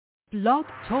Blog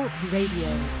Talk Radio.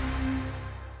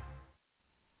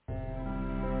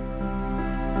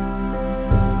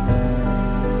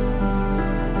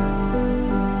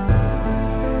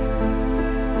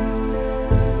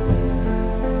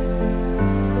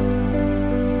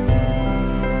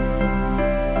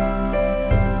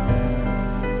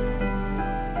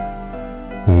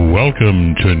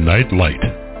 Welcome to Nightlight.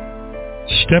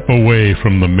 Step away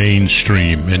from the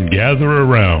mainstream and gather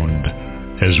around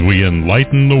as we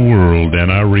enlighten the world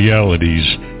and our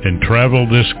realities and travel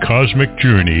this cosmic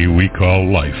journey we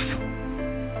call life.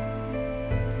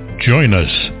 Join us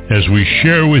as we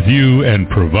share with you and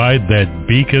provide that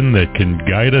beacon that can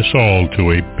guide us all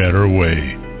to a better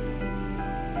way.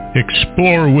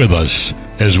 Explore with us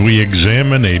as we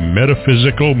examine a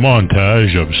metaphysical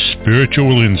montage of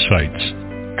spiritual insights,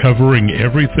 covering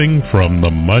everything from the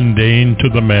mundane to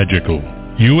the magical,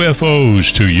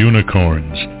 UFOs to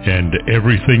unicorns, and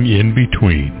everything in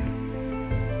between.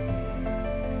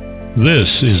 This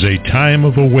is a time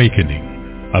of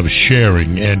awakening, of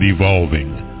sharing and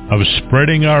evolving, of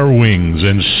spreading our wings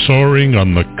and soaring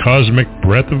on the cosmic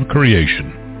breath of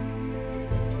creation.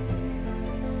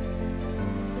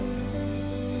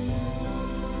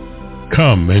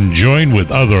 Come and join with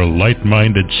other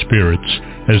light-minded spirits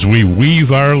as we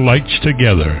weave our lights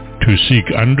together to seek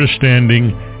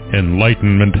understanding,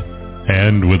 enlightenment,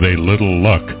 and with a little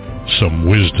luck, some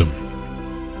wisdom.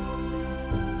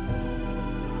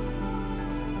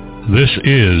 This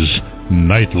is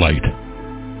Nightlight,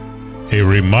 a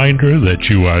reminder that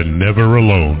you are never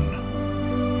alone.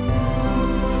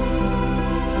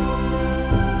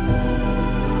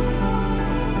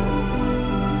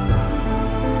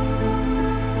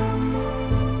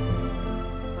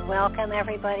 Welcome,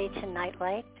 everybody, to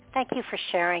Nightlight. Thank you for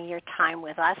sharing your time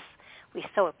with us. We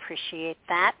so appreciate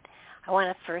that. I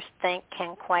want to first thank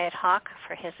Ken Quiet Hawk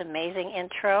for his amazing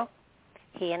intro.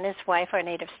 He and his wife are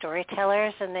native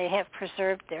storytellers, and they have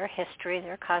preserved their history,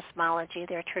 their cosmology,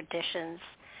 their traditions,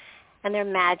 and their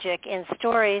magic in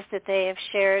stories that they have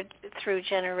shared through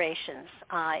generations.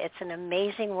 It's an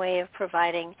amazing way of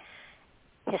providing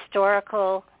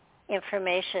historical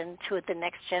information to the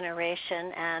next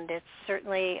generation, and it's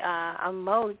certainly a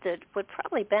mode that would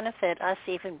probably benefit us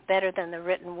even better than the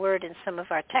written word in some of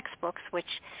our textbooks, which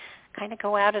kind of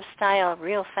go out of style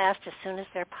real fast as soon as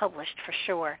they're published, for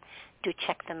sure. Do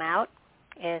check them out.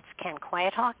 It's Ken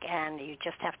Quiethawk, and you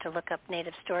just have to look up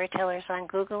Native Storytellers on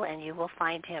Google, and you will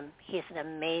find him. He's an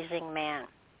amazing man.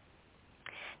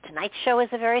 Tonight's show is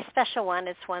a very special one.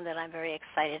 It's one that I'm very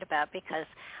excited about because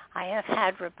I have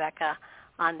had Rebecca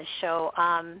on the show,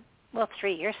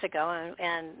 3 years ago,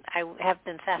 and I have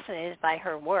been fascinated by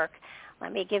her work.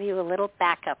 Let me give you a little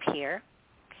backup here.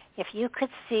 If you could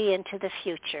see into the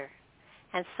future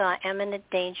and saw imminent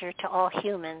danger to all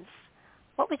humans,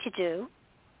 what would you do?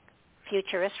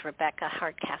 Futurist Rebecca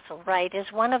Hardcastle Wright is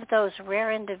one of those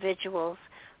rare individuals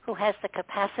who has the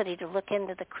capacity to look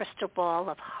into the crystal ball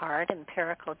of hard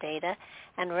empirical data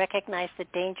and recognize the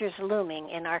dangers looming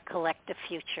in our collective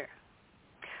future.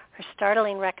 Her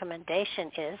startling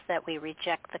recommendation is that we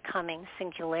reject the coming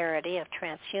singularity of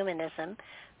transhumanism,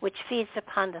 which feeds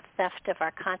upon the theft of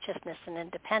our consciousness and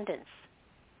independence.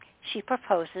 She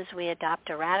proposes we adopt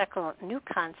a radical new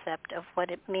concept of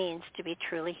what it means to be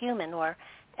truly human, or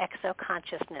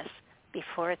exoconsciousness,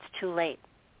 before it's too late.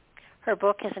 Her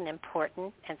book is an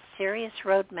important and serious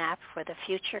roadmap for the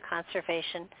future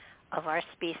conservation of our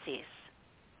species.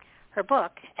 Her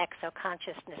book,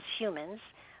 Exoconsciousness Humans,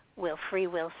 Will Free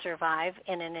Will Survive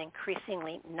in an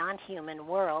Increasingly Non-Human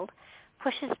World,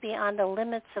 pushes beyond the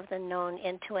limits of the known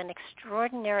into an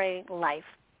extraordinary life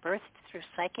birthed through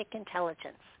psychic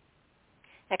intelligence.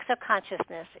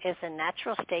 Exoconsciousness is a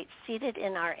natural state seated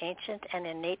in our ancient and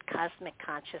innate cosmic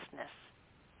consciousness.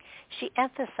 She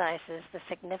emphasizes the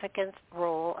significant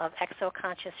role of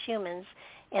exoconscious humans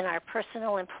in our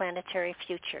personal and planetary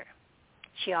future.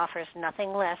 She offers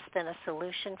nothing less than a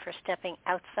solution for stepping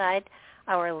outside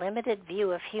our limited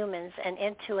view of humans and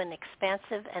into an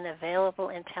expansive and available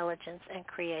intelligence and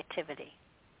creativity.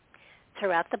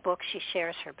 Throughout the book, she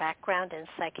shares her background in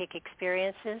psychic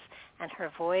experiences and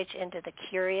her voyage into the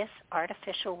curious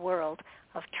artificial world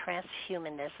of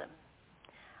transhumanism.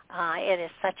 It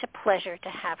is such a pleasure to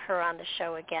have her on the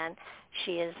show again.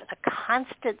 She is a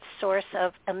constant source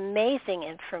of amazing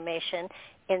information,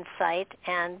 insight,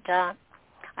 and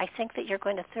I think that you're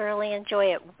going to thoroughly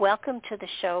enjoy it. Welcome to the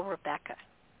show, Rebecca.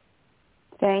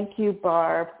 Thank you,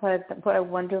 Barb. What a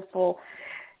wonderful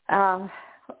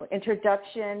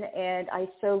introduction, and I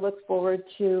so look forward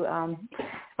to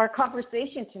our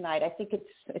conversation tonight. I think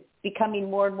it's becoming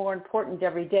more and more important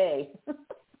every day.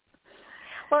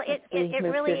 Well, it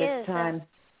really is. Time.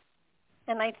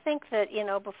 And I think that,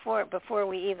 before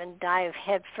we even dive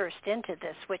headfirst into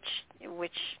this, which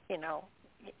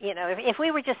if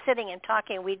we were just sitting and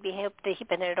talking, we'd be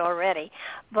deep in it already.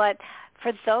 But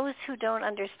for those who don't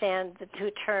understand the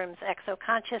two terms,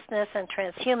 exoconsciousness and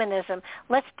transhumanism,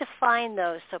 let's define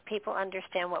those so people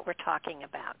understand what we're talking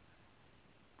about.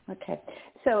 Okay.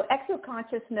 So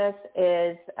exoconsciousness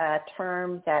is a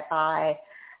term that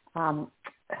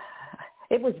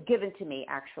it was given to me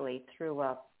actually through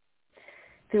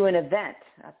an event,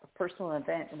 a personal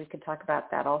event, and we can talk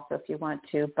about that also if you want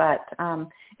to. But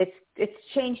it's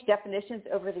changed definitions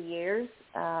over the years.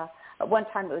 At one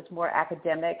time it was more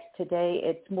academic. Today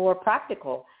it's more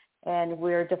practical, and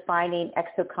we're defining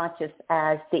exoconscious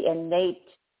as the innate.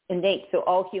 So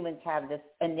all humans have this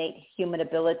innate human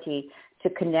ability to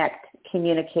connect,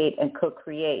 communicate, and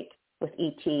co-create with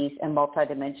ETs and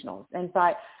multidimensionals. And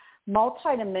by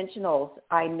multidimensionals,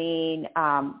 I mean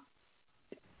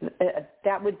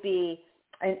that would be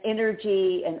an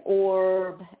energy, an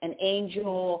orb, an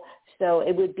angel. So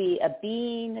it would be a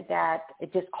being that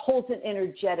it just holds an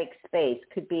energetic space,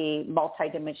 could be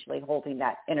multidimensionally holding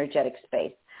that energetic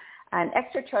space. And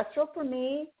extraterrestrial for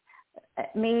me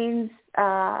means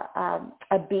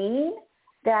a being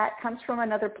that comes from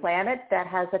another planet that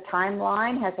has a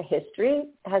timeline, has a history,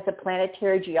 has a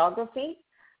planetary geography,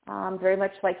 very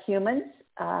much like humans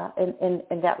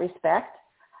in that respect.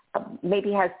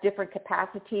 Maybe has different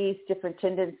capacities, different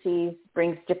tendencies,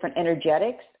 brings different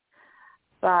energetics,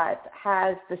 but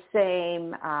has the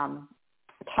same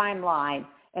timeline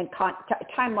and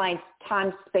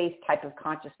time-space type of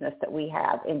consciousness that we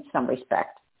have in some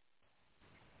respect.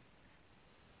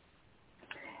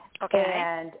 Okay.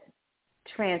 And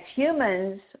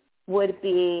transhumans would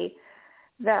be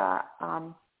the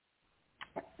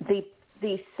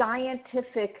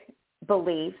scientific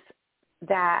belief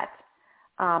that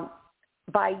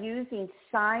by using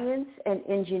science and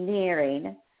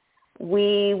engineering,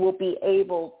 we will be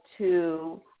able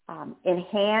to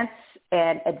enhance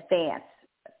and advance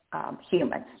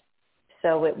humans.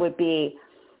 So it would be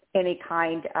any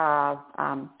kind of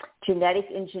genetic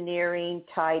engineering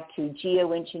tied to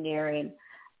geoengineering,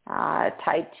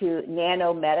 tied to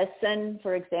nanomedicine,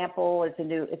 for example, is a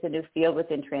new field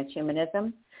within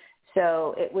transhumanism.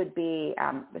 So it would be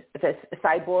the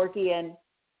cyborgian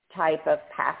type of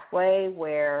pathway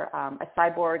where a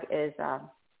cyborg is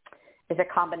a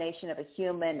combination of a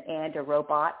human and a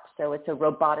robot. So it's a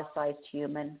roboticized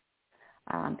human.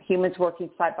 Humans working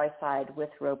side by side with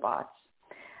robots.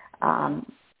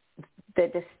 The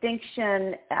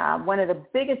distinction, one of the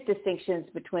biggest distinctions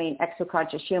between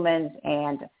exoconscious humans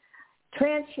and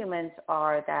transhumans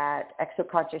are that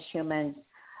exoconscious humans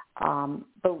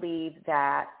believe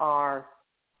that our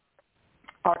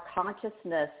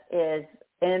consciousness is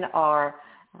in our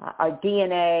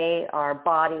DNA, our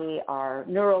body, our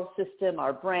neural system,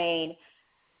 our brain,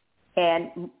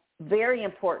 and very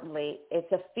importantly,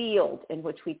 it's a field in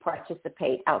which we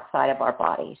participate outside of our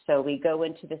body. So we go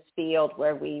into this field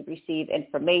where we receive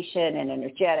information and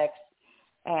energetics,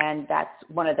 and that's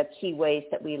one of the key ways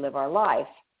that we live our life.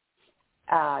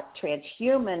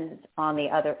 Transhumans, on the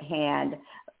other hand,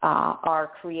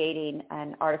 are creating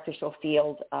an artificial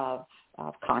field of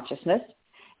consciousness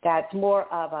that's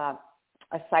more of a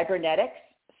cybernetics,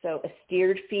 so a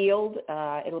steered field.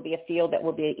 It'll be a field that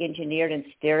will be engineered and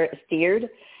steered.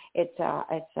 It's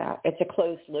a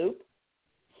closed loop,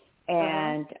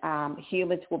 and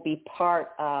humans will be part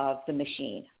of the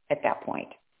machine at that point,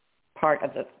 part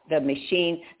of the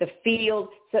machine, the field.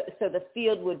 So the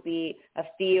field would be a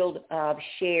field of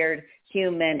shared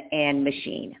human and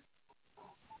machine.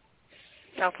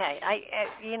 Okay.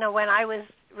 When I was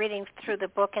reading through the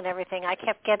book and everything, I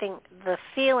kept getting the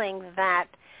feeling that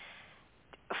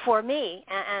for me,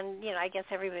 and I guess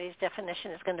everybody's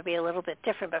definition is going to be a little bit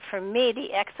different, but for me, the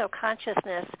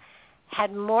exoconsciousness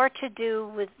had more to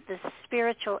do with the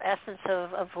spiritual essence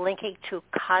of linking to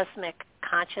cosmic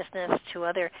consciousness, to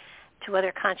other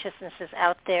consciousnesses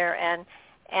out there, and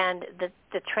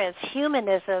the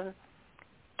transhumanism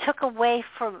took away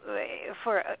from,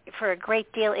 for a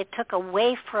great deal, it took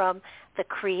away from the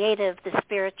creative, the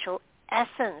spiritual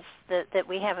essence that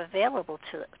we have available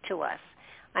to us.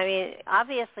 I mean,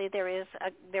 obviously there is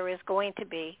going to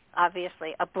be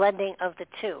obviously a blending of the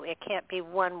two. It can't be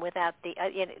one without the.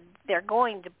 They're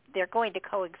going to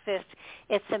coexist.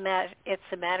 It's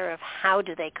a matter of how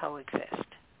do they coexist.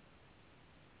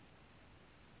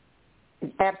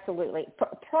 Absolutely.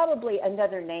 Probably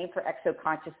another name for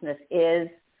exoconsciousness is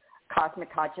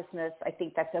cosmic consciousness. I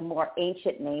think that's a more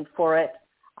ancient name for it.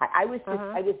 I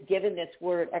was given this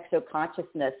word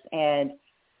exoconsciousness, and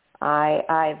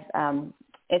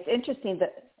It's interesting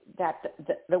that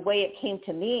the way it came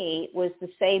to me was the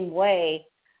same way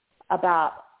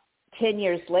about 10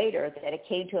 years later that it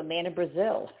came to a man in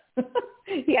Brazil.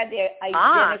 He had the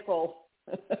identical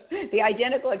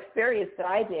experience that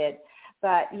I did.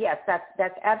 But yes,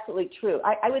 that's absolutely true.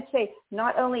 I would say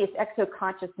not only is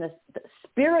exoconsciousness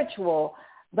spiritual,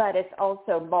 but it's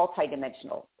also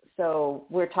multidimensional. So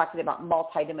we're talking about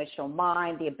multidimensional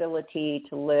mind, the ability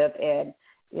to live in,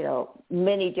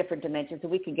 many different dimensions,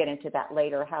 and we can get into that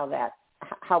later,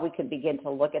 how we can begin to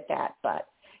look at that. But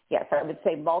yes, I would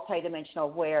say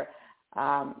multidimensional, where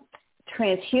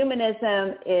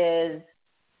transhumanism is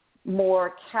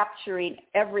more capturing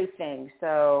everything.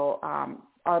 So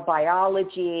our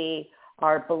biology,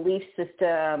 our belief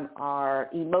system, our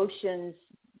emotions,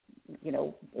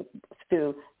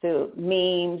 through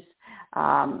memes,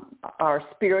 our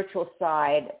spiritual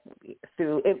side,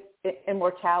 through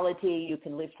immortality, you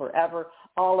can live forever,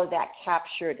 all of that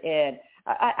captured in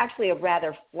actually a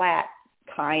rather flat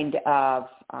kind of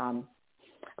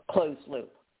closed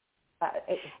loop.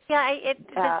 The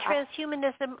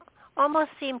transhumanism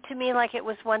almost seemed to me like it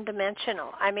was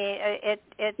one-dimensional. I mean,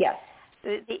 yes.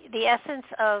 The essence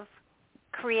of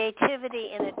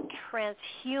creativity in a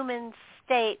transhuman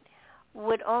state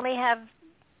would only have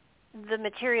the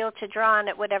material to draw on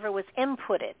at whatever was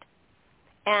inputted.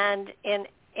 And in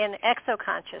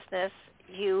exoconsciousness,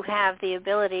 you have the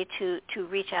ability to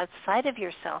reach outside of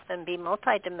yourself and be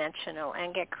multidimensional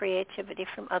and get creativity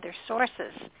from other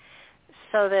sources.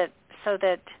 So that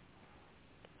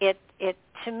it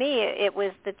to me, it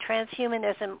was the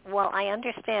transhumanism. While I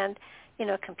understand,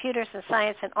 computers and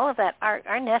science and all of that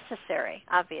are necessary,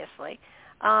 obviously,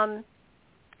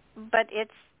 but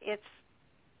it's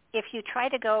if you try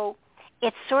to go,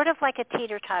 it's sort of like a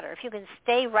teeter-totter. If you can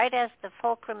stay right as the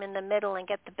fulcrum in the middle and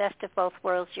get the best of both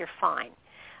worlds, you're fine.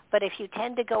 But if you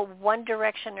tend to go one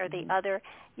direction or the other,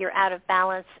 you're out of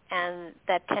balance, and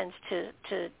that tends to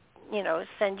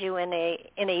send you in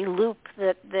a loop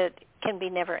that can be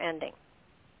never ending.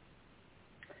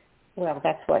 Well,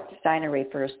 that's what Steiner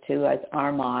refers to as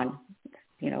Armon.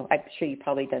 I'm sure you've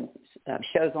probably done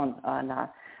shows on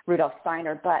Rudolf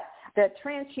Steiner, but the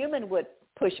transhuman would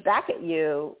push back at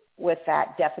you with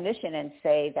that definition and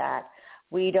say that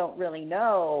we don't really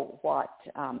know what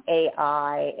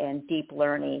AI and deep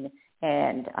learning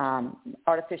and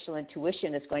artificial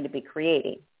intuition is going to be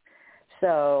creating.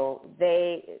 So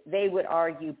they would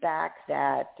argue back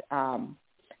that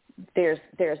there's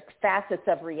facets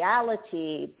of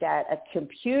reality that a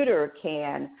computer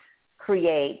can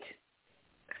create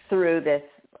through this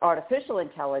artificial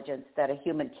intelligence that a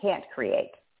human can't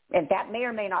create. And that may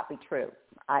or may not be true.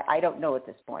 I don't know at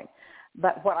this point.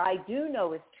 But what I do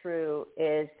know is true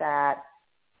is that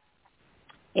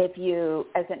if you,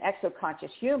 as an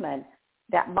exoconscious human,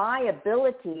 that my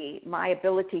ability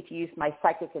to use my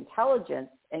psychic intelligence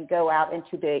and go out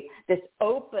into this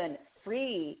open,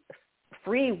 free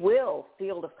will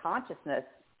field of consciousns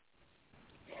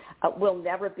will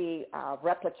never be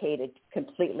replicated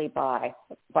completely by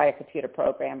a computer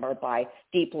program or by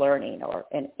deep learning or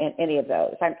in any of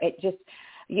those.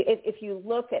 If you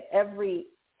look at every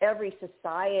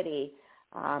society,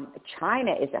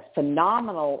 China is a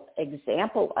phenomenal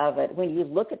example of it. When you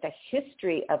look at the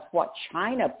history of what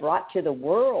China brought to the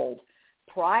world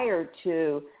prior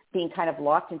to being kind of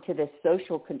locked into this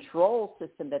social control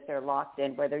system that they're locked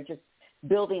in, where they're just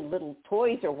building little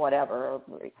toys or whatever,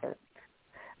 or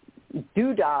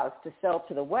doodahs to sell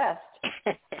to the West.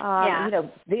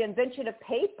 The invention of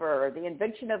paper, the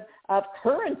invention of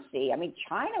currency. I mean,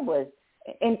 China was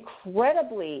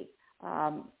incredibly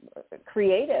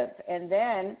creative, and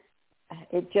then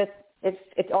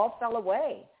it all fell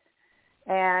away.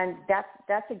 And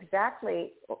that's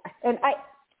exactly, and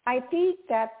I think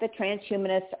that the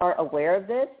transhumanists are aware of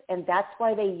this, and that's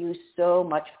why they use so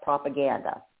much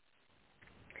propaganda.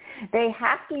 They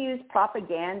have to use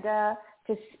propaganda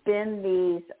to spin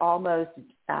these almost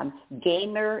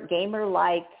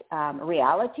gamer-like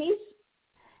realities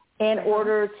in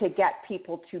order to get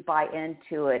people to buy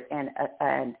into it and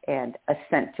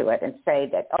assent to it and say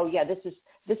that, oh yeah, this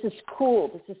is cool.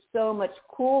 This is so much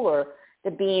cooler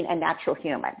than being a natural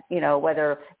human.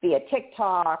 Whether via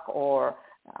TikTok or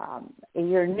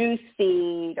your news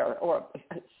feed or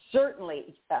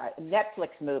certainly Netflix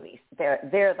movies. They're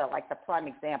the prime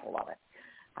example of it.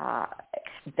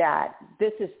 That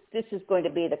this is going to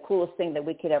be the coolest thing that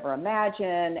we could ever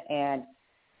imagine,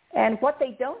 and what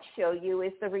they don't show you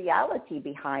is the reality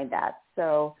behind that.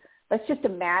 So let's just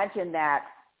imagine that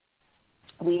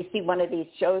we see one of these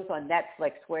shows on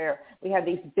Netflix where we have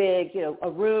these big, a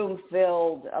room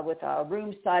filled with a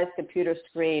room-sized computer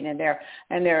screen, and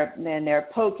they're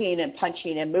poking and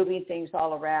punching and moving things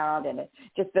all around, and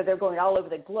they're going all over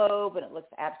the globe, and it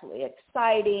looks absolutely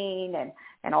exciting,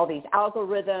 and all these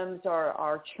algorithms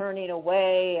are churning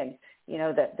away, and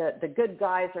the good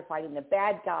guys are fighting the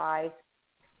bad guys.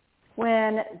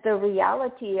 When the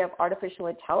reality of artificial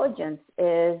intelligence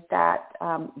is that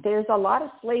there's a lot of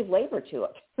slave labor to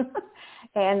it.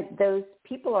 And those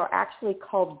people are actually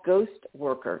called ghost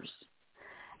workers.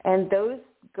 And those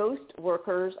ghost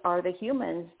workers are the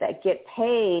humans that get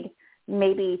paid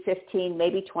maybe $15,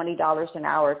 maybe $20 an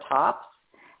hour tops.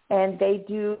 And they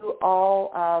do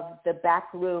all of the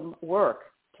backroom work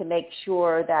to make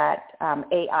sure that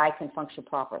AI can function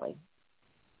properly.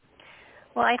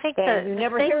 Well, I think you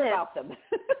never hear about them.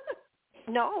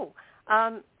 No.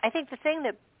 I think the thing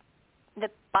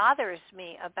that bothers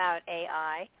me about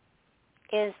AI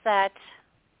is that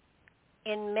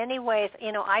in many ways,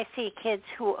 I see kids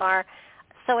who are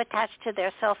so attached to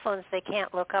their cell phones they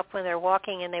can't look up when they're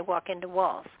walking and they walk into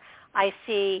walls.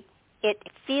 It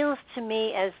feels to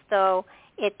me as though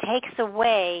it takes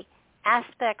away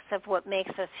aspects of what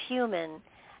makes us human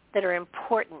that are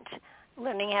important.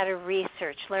 Learning how to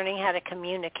research, learning how to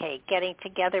communicate, getting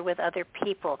together with other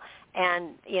people,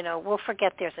 and we'll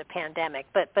forget there's a pandemic,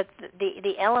 but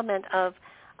the element of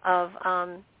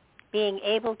being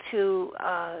able to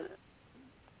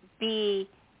be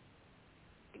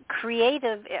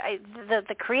creative.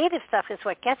 The creative stuff is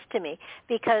what gets to me,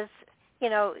 because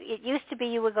it used to be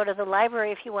you would go to the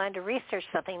library if you wanted to research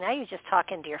something. Now you just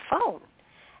talk into your phone,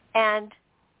 and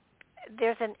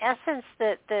there's an essence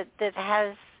that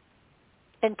has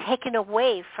been taken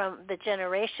away from the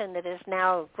generation that is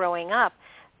now growing up,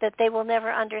 that they will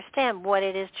never understand what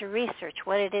it is to research,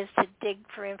 what it is to dig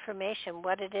for information,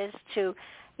 what it is to,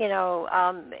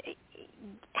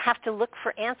 have to look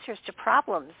for answers to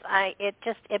problems.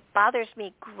 It bothers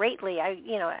me greatly.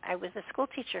 I was a school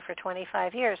teacher for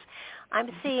 25 years.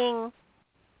 I'm seeing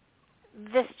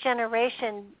this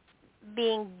generation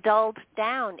being dulled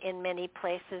down in many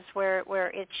places where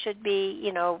it should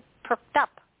be, perked up,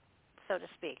 so to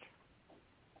speak.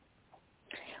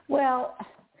 Well,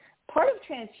 part of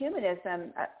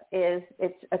transhumanism is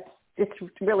it's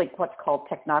really what's called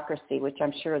technocracy, which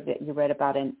I'm sure that you read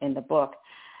about in the book,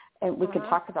 and we could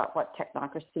talk about what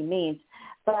technocracy means.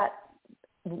 But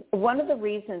one of the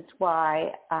reasons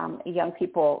why young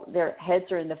people, their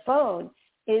heads are in the phone,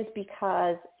 is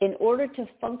because in order to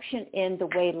function in the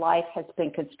way life has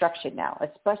been constructed now,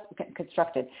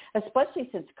 especially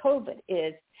since COVID,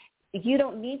 is you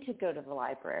don't need to go to the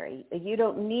library. You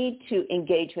don't need to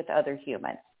engage with other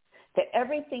humans. That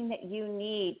everything that you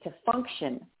need to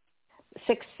function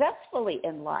successfully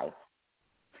in life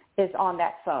is on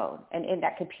that phone and in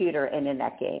that computer and in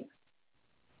that game.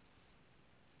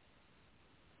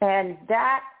 And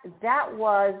that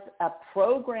was a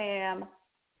program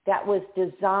that was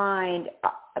designed.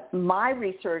 My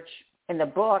research in the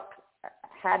book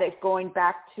had it going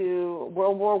back to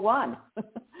World War I,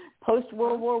 post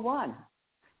World War I,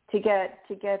 to get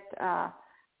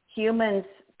humans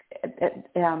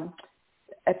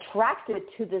attracted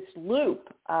to this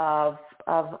loop of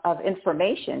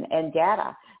information and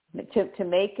data, to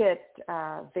make it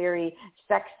very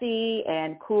sexy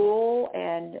and cool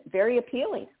and very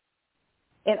appealing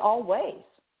in all ways.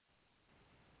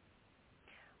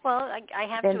 Well, I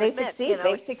have to admit,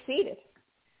 they succeeded.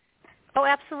 Oh,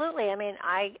 absolutely. I mean,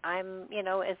 I'm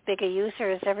as big a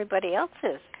user as everybody else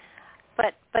is,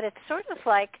 but it's sort of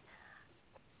like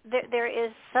there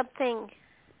is something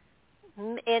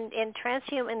in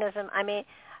transhumanism. I mean,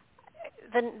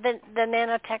 the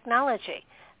nanotechnology,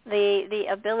 the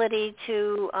ability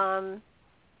to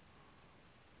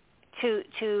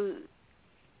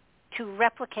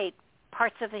replicate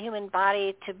parts of the human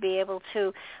body, to be able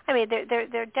to. I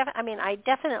mean, I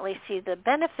definitely see the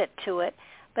benefit to it,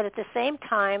 but at the same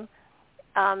time,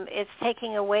 it's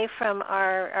taking away from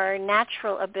our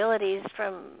natural abilities.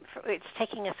 It's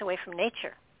taking us away from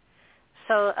nature.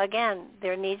 So again,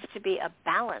 there needs to be a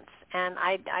balance, and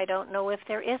I don't know if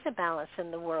there is a balance in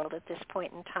the world at this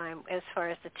point in time as far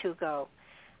as the two go.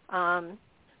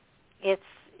 It's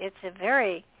a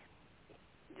very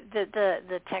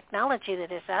the technology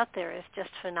that is out there is just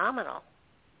phenomenal,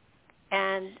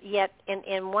 and yet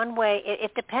in one way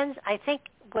it depends. I think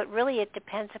what really it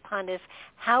depends upon is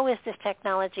how is this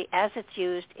technology as it's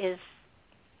used, is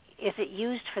it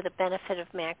used for the benefit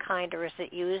of mankind, or is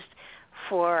it used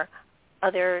for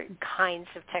other kinds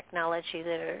of technology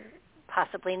that are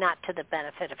possibly not to the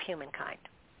benefit of humankind?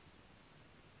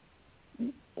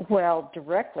 Well,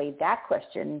 directly, that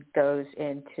question goes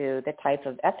into the type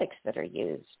of ethics that are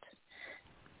used.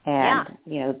 And,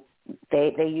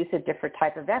 they use a different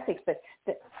type of ethics. But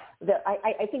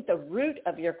I think the root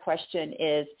of your question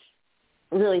is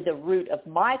really the root of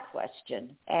my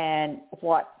question. And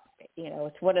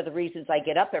it's one of the reasons I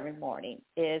get up every morning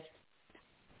is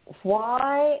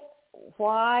why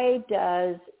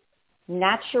does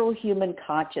natural human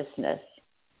consciousness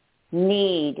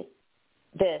need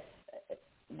this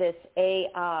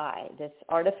AI, this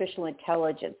artificial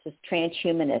intelligence, this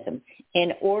transhumanism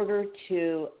in order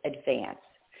to advance?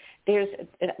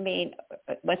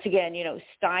 Once again,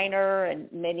 Steiner and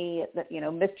many,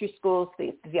 mystery schools,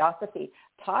 the theosophy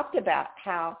talked about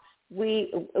how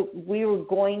we were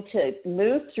going to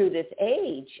move through this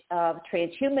age of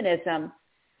transhumanism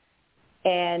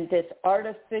and this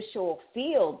artificial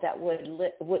field that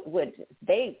would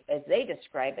as they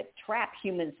describe it, trap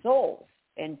human souls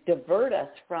and divert us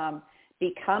from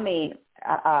becoming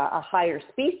a higher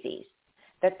species.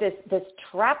 That this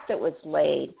trap that was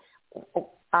laid,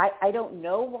 I don't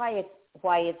know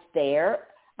why it's there.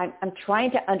 I'm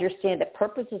trying to understand the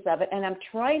purposes of it, and I'm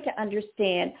trying to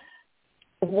understand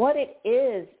what it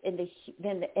is in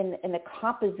the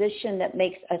composition that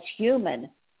makes us human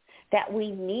that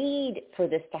we need for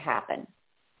this to happen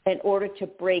in order to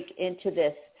break into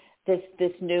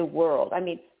this new world.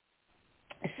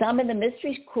 Some in the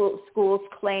mystery schools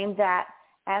claim that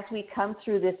as we come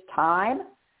through this time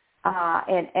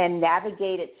and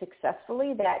navigate it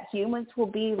successfully, that humans will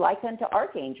be like unto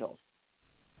archangels.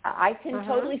 I can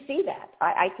totally see that.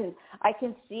 I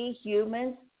can see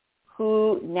humans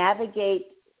who navigate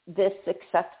this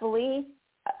successfully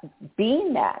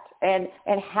being that and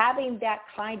having that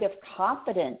kind of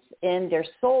confidence in their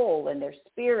soul and their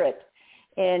spirit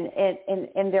and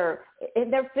their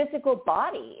physical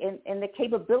body and the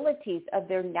capabilities of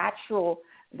their natural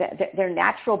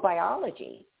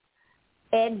biology.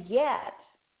 And yet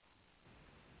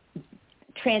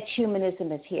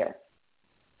transhumanism is here.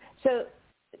 So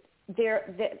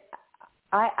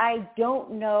I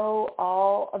don't know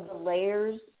all of the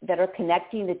layers that are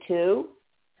connecting the two.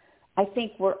 I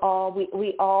think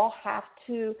we all have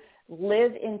to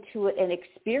live into it and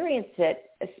experience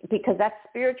it, because that's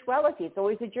spirituality. It's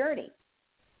always a journey.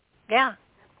 Yeah.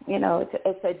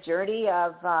 It's a journey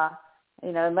of,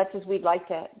 as much as we'd like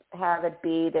to have it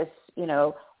be this,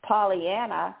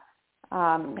 Pollyanna,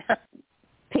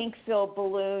 pink-filled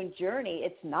balloon journey,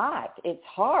 it's not. It's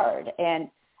hard.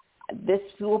 And this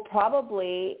will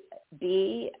probably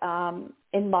be,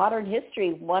 in modern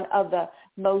history, one of the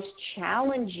most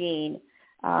challenging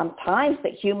times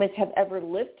that humans have ever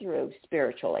lived through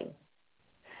spiritually.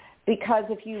 Because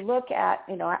if you look at,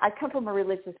 I come from a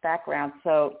religious background,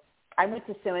 so I went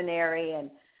to seminary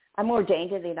and I'm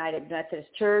ordained in the United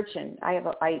Methodist Church, and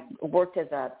I worked as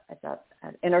an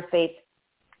interfaith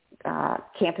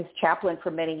campus chaplain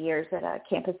for many years at a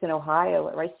campus in Ohio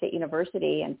at Rice State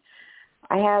University, and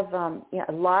I have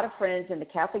a lot of friends in the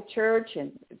Catholic Church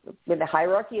and in the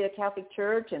hierarchy of the Catholic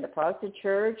Church and the Protestant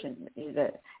Church and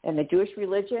the Jewish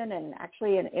religion and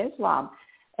actually in Islam,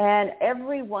 and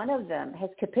every one of them has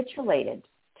capitulated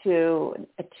to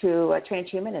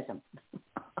transhumanism.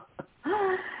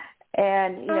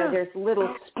 And there's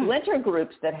little splinter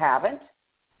groups that haven't,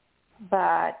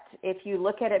 but if you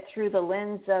look at it through the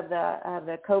lens of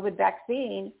the COVID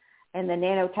vaccine and the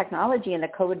nanotechnology and the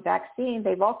COVID vaccine,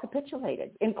 they've all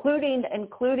capitulated, including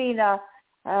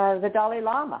the Dalai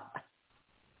Lama.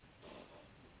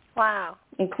 Wow.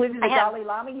 Including the Dalai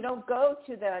Lama, you don't go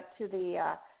to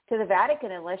the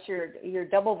Vatican unless you're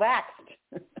double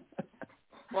vaxxed.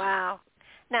 Wow.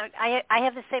 Now, I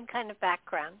have the same kind of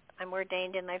background. I'm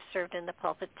ordained and I've served in the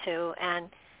pulpit too, and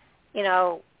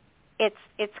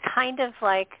it's kind of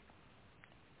like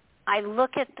I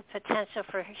look at the potential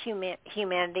for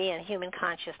humanity and human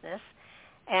consciousness,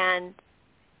 and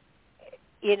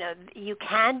you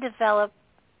can develop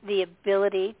the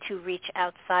ability to reach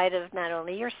outside of not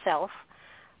only yourself,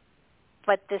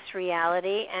 but this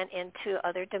reality and into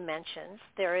other dimensions.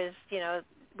 There is,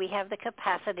 we have the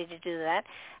capacity to do that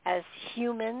as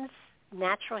humans,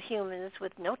 natural humans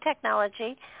with no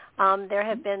technology. There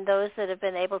have been those that have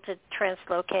been able to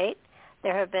translocate.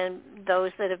 There have been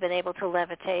those that have been able to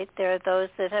levitate. There are those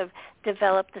that have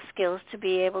developed the skills to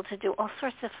be able to do all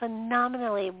sorts of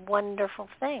phenomenally wonderful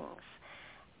things.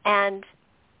 And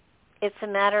it's a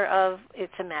matter of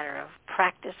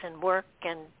practice and work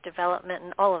and development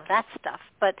and all of that stuff.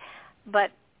 But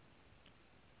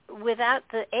without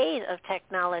the aid of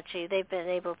technology, they've been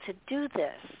able to do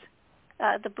this.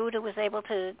 The Buddha was able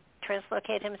to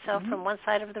translocate himself from one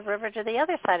side of the river to the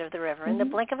other side of the river in the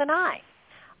blink of an eye.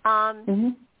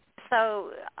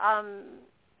 So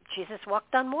Jesus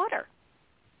walked on water.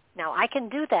 Now, I can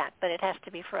do that, but it has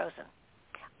to be frozen.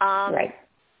 Right.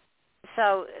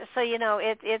 So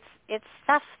it's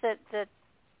stuff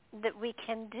that we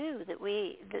can do,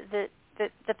 that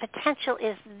the potential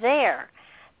is there.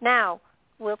 Now,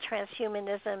 will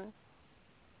transhumanism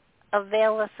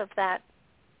avail us of that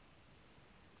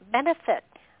benefit?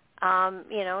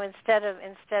 Instead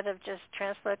of just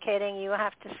translocating, you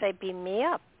have to say, "Beam me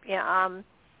up."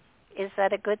 Is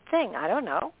that a good thing? I don't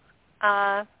know.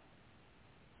 I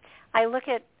look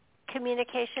at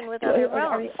communication with other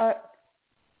realms.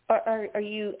 Are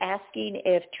you asking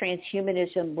if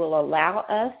transhumanism will allow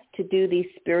us to do these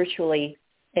spiritually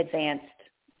advanced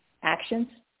actions?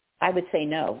 I would say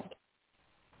no.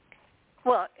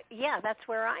 Well, yeah, that's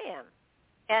where I am.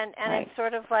 And right. It's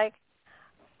sort of like,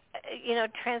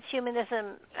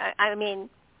 transhumanism, I mean,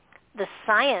 the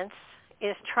science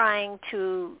is trying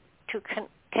to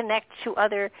connect to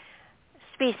other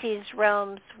species,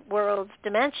 realms, worlds,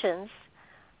 dimensions,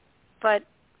 but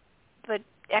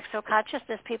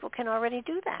exoconsciousness people can already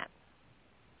do that.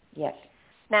 Yes.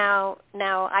 Now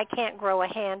I can't grow a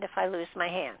hand if I lose my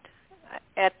hand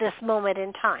at this moment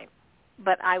in time,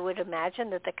 but I would imagine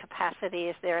that the capacity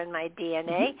is there in my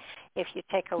DNA. If you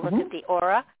take a look at the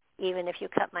aura, even if you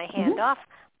cut my hand off,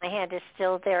 my hand is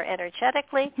still there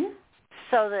energetically,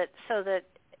 so that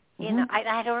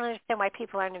I don't understand why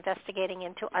people aren't investigating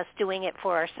into us doing it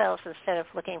for ourselves instead of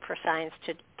looking for science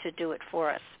to do it for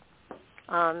us.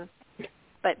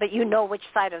 But which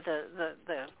side of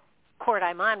the court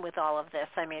I'm on with all of this.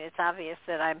 I mean, it's obvious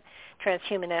that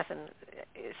transhumanism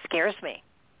scares me.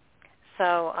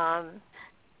 So, I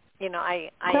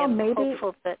am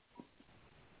hopeful that.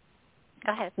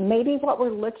 Go ahead. Maybe what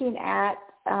we're looking at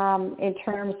in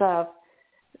terms of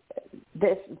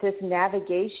this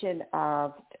navigation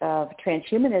of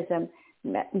transhumanism,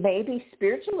 maybe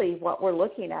spiritually what we're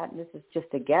looking at, and this is just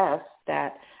a guess,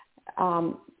 that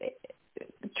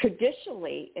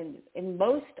traditionally in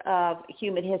most of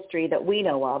human history that we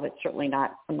know of, it's certainly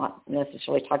not, I'm not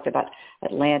necessarily talking about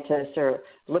Atlantis or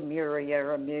Lemuria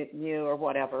or Mu or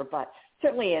whatever, but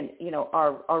certainly in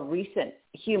our recent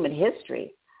human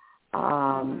history,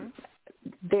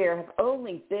 there have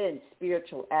only been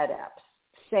spiritual adepts,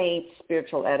 saints,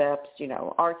 spiritual adepts,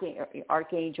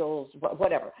 archangels,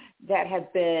 whatever, that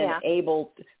have been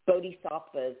able,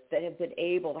 bodhisattvas, that have been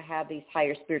able to have these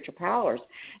higher spiritual powers.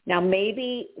 Now,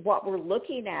 maybe what we're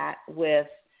looking at with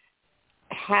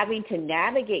having to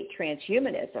navigate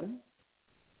transhumanism,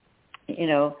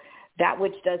 that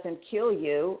which doesn't kill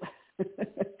you,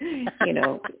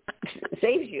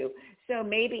 saves you. So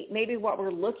maybe what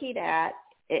we're looking at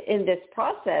in this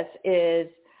process is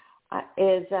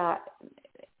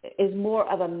more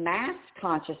of a mass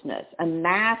consciousness, a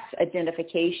mass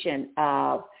identification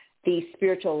of these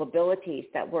spiritual abilities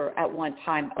that were at one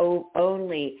time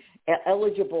only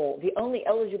eligible. The only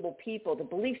eligible people, the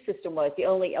belief system was the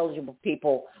only eligible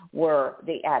people were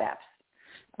the adepts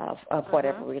of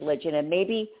whatever religion. And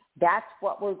maybe that's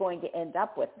what we're going to end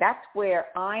up with. That's where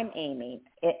I'm aiming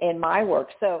in my work.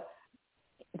 So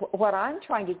what I'm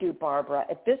trying to do, Barbara,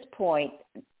 at this point,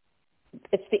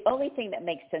 it's the only thing that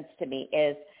makes sense to me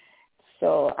is,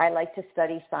 so I like to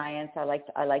study science. I like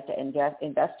to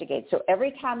investigate. So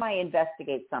every time I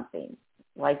investigate something,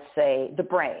 like say the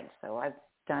brain, so I've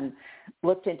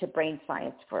looked into brain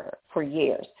science for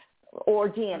years, or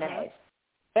DNA.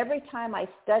 Every time I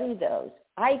study those,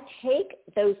 I take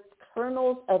those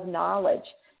kernels of knowledge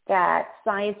that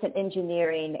science and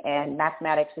engineering and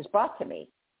mathematics has brought to me,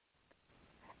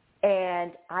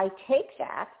 and I take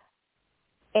that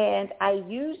and I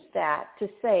use that to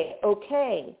say,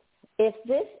 okay, if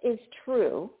this is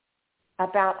true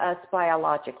about us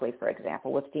biologically, for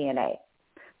example, with DNA,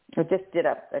 I just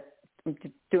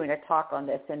doing a talk on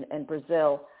this in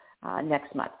Brazil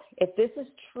next month. If this is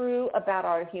true about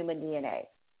our human DNA,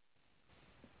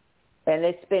 and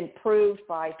it's been proved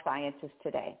by scientists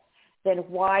today, then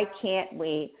why can't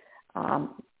we,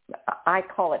 I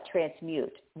call it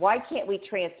transmute. Why can't we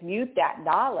transmute that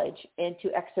knowledge into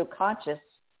exoconscious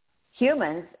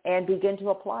humans and begin to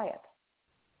apply it?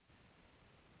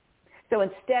 So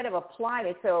instead of applying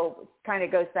it, so it kind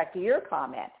of goes back to your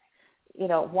comment,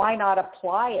 why not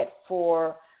apply it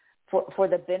for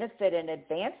the benefit and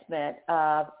advancement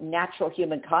of natural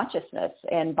human consciousness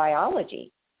and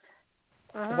biology?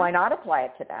 Why not apply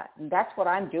it to that? And that's what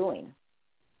I'm doing.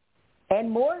 And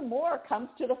more comes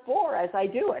to the fore as I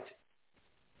do it.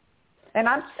 And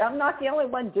I'm not the only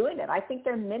one doing it. I think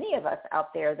there are many of us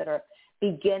out there that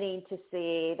beginning to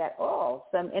see that,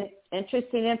 some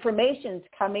interesting information's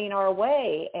coming our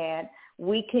way, and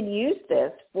we can use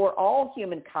this for all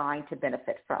humankind to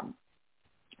benefit from.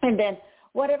 And then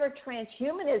whatever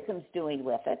transhumanism's doing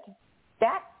with it,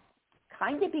 that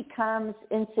kind of becomes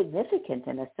insignificant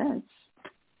in a sense,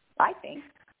 I think,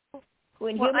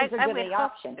 when humans are given the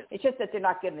option. It's just that they're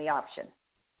not given the option.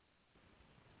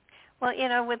 Well,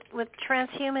 with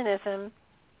transhumanism,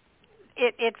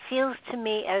 it feels to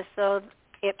me as though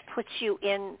it puts you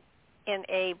in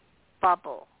a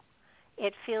bubble.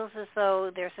 It feels as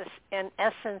though there's an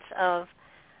essence of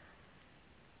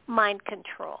mind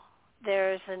control.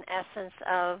 There's an essence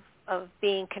of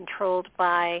being controlled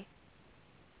by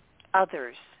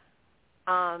others,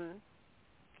 and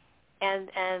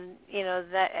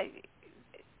that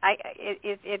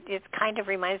it kind of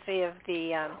reminds me of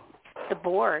the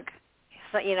Borg,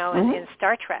 so, in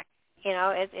Star Trek.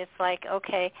 It's like,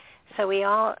 okay, so we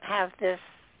all have this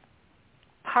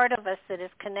part of us that is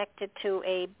connected to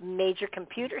a major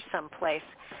computer someplace,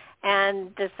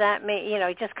 and does that mean,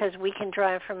 just because we can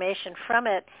draw information from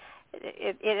it,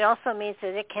 it also means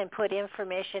that it can put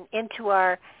information into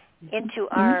our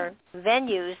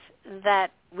venues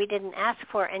that we didn't ask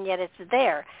for, and yet it's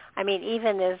there. I mean,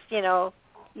 even as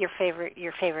your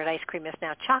favorite ice cream is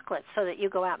now chocolate, so that you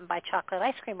go out and buy chocolate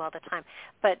ice cream all the time.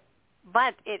 But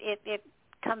it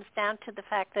comes down to the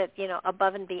fact that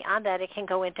above and beyond that, it can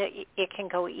go into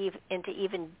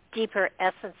even deeper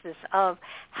essences of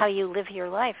how you live your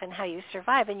life and how you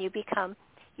survive, and you become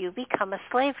a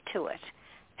slave to it,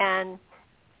 and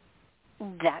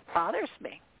that bothers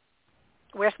me.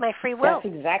 Where's my free will?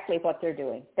 That's exactly what they're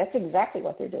doing. That's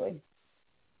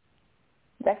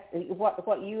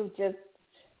what you just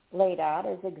laid out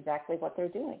is exactly what they're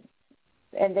doing.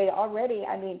 And they already,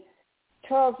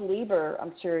 Charles Lieber,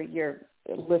 I'm sure your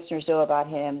listeners know about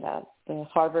him, the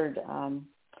Harvard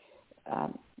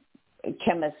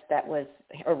chemist that was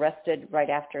arrested right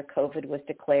after COVID was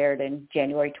declared in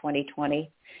January 2020.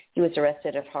 He was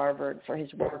arrested at Harvard for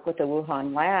his work with the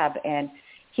Wuhan lab, and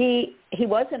he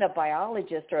wasn't a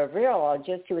biologist or a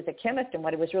virologist. He was a chemist, and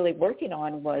what he was really working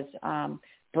on was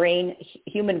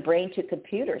human brain to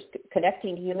computers,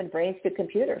 connecting human brains to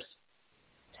computers,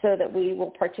 so that we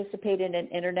will participate in an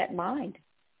internet mind,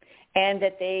 and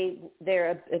that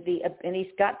and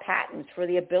he's got patents for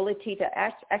the ability to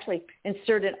actually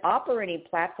insert an operating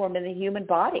platform in the human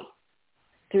body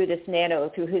through his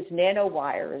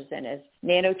nanowires and his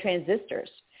nanotransistors.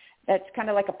 That's kind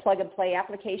of like a plug-and-play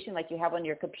application like you have on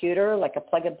your computer. Like a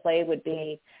plug-and-play would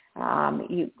be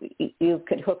you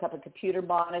could hook up a computer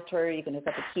monitor, you can hook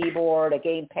up a keyboard, a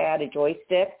gamepad, a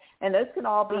joystick, and those can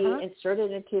all be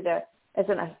inserted into as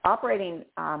an operating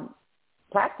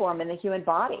platform in the human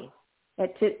body,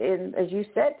 and as you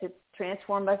said, to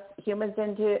transform us humans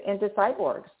into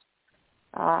cyborgs,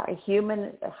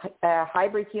 a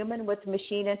hybrid human with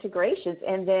machine integrations,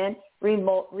 and then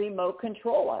remote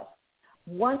control us.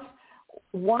 Once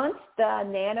the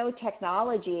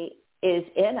nanotechnology is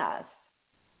in us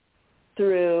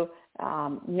through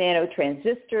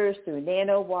nanotransistors, through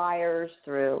nanowires,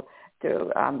 through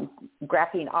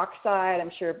graphene oxide,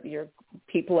 I'm sure your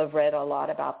people have read a lot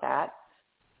about that.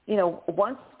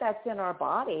 Once that's in our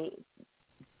body,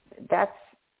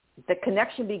 the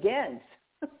connection begins.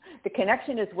 The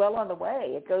connection is well on the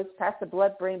way. It goes past the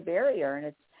blood-brain barrier,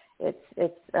 and it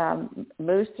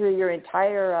moves through your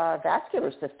entire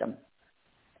vascular system,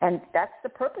 and that's the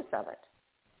purpose of it.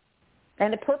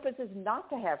 And the purpose is not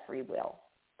to have free will.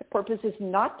 The purpose is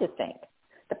not to think.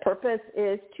 The purpose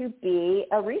is to be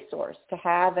a resource, to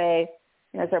have as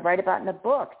I write about in the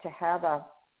book, to have a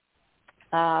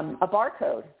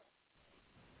barcode.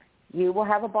 You will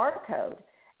have a barcode,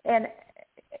 and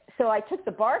so I took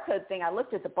the barcode thing. I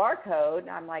looked at the barcode, and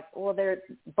I'm like, well, they're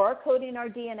barcoding our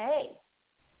DNA.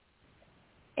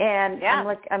 And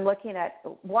I'm looking at,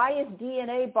 why is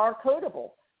DNA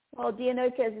barcodable? Well,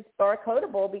 DNA is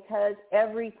barcodable because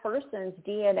every person's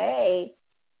DNA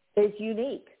is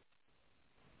unique.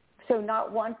 So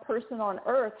not one person on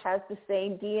Earth has the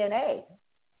same DNA.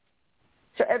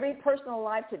 So every person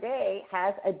alive today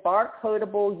has a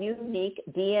barcodable, unique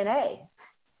DNA.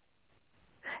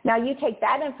 Now you take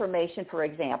that information, for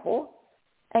example,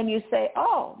 and you say,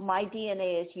 oh, my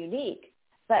DNA is unique.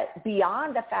 But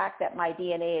beyond the fact that my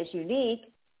DNA is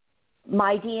unique,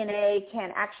 my DNA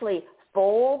can actually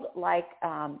fold like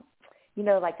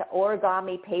the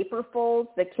origami paper folds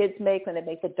the kids make when they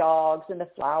make the dogs and the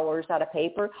flowers out of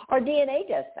paper. Our DNA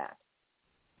does that.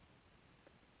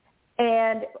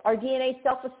 And our DNA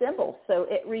self-assembles, so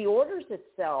it reorders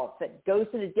itself. It goes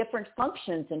into different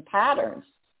functions and patterns.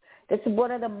 This is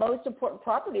one of the most important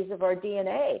properties of our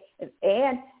DNA.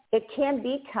 And it can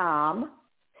become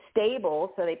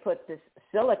stable, so they put this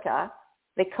silica,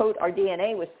 they coat our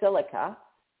DNA with silica,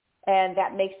 and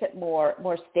that makes it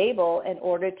more stable in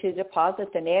order to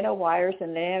deposit the nanowires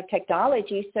and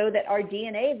nanotechnology so that our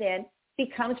DNA then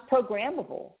becomes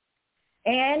programmable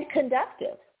and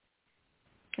conductive.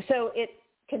 So it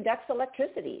conducts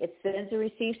electricity. It sends and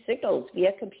receives signals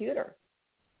via computer.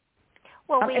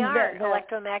 Well, we are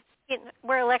electromagnetic.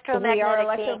 We're electromagnetic. We are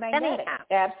electromagnetic. Anyhow.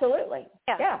 Absolutely.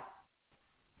 Yeah.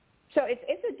 So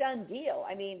it's a done deal.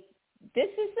 I mean, this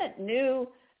isn't new.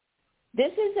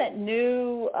 This isn't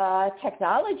new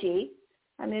technology.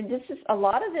 I mean, a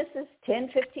lot of this is 10,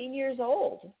 15 years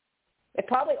old. It's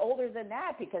probably older than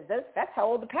that because that's how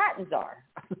old the patents are.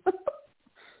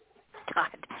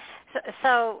 God.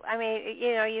 So, I mean,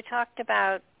 you talked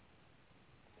about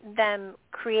them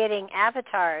creating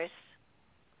avatars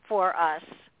for us.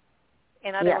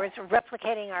 In other words,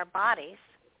 replicating our bodies.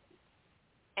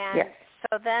 And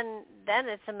so then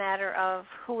it's a matter of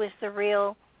who is the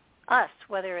real us,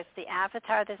 whether it's the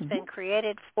avatar that's been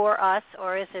created for us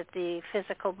or is it the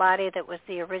physical body that was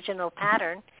the original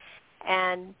pattern,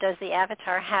 and does the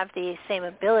avatar have the same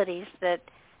abilities that,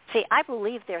 see, I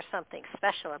believe there's something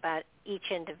special about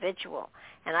each individual,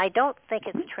 and I don't think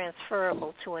it's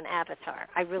transferable to an avatar.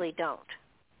 I really don't.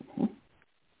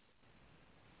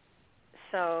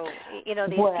 So, these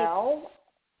people...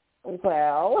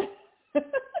 Well...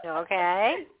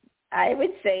 Okay. I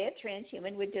would say a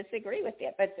transhuman would disagree with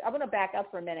it, but I want to back up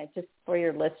for a minute just for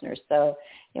your listeners. So,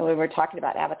 when we're talking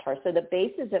about avatars, so the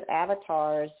basis of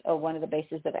avatars, or one of the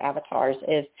bases of avatars,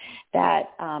 is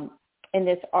that in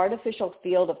this artificial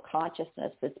field of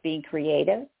consciousness that's being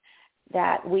created,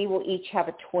 that we will each have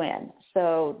a twin.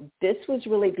 So this was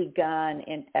really begun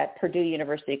at Purdue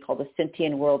University called the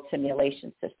Sentient World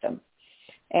Simulation System.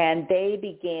 And they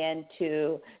began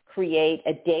to create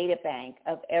a data bank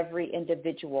of every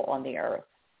individual on the earth.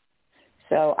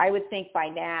 So I would think by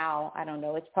now, I don't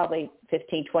know, it's probably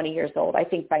 15, 20 years old. I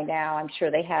think by now I'm sure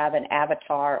they have an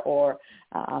avatar or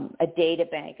a data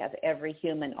bank of every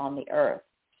human on the earth.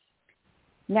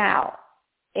 Now,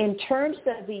 in terms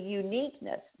of the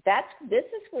uniqueness, this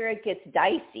is where it gets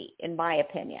dicey, in my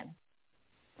opinion.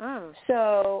 Oh.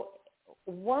 So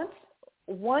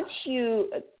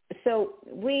So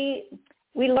we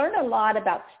learn a lot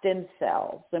about stem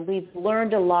cells, and we've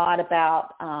learned a lot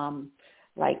about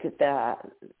like the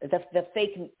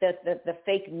fake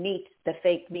meat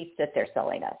that they're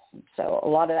selling us. So a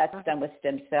lot of that's done with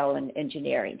stem cell and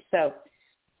engineering. So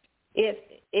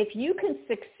if you can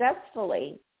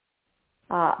successfully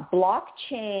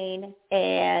blockchain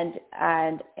and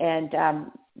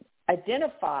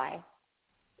identify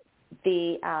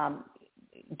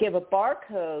give a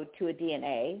barcode to a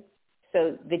DNA.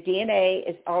 So the DNA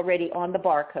is already on the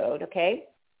barcode, okay?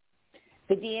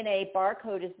 The DNA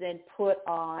barcode is then put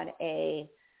on a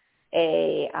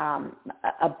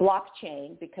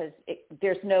blockchain because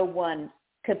there's no one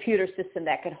computer system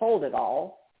that can hold it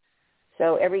all.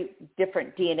 So every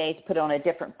different DNA is put on a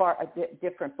different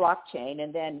blockchain,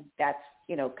 and then that's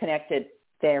connected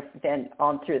there then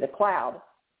on through the cloud.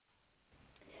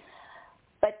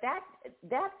 But that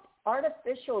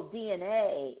artificial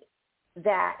DNA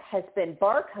that has been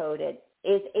barcoded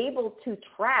is able to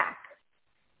track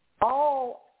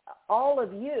all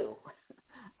of you,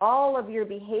 all of your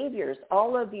behaviors,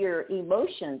 all of your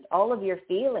emotions, all of your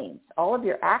feelings, all of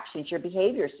your actions, your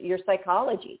behaviors, your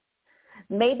psychology.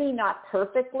 Maybe not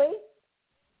perfectly,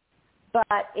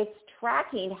 but it's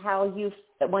tracking how you,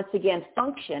 once again,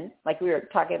 function, like we were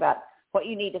talking about what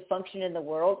you need to function in the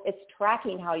world. It's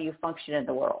tracking how you function in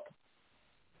the world,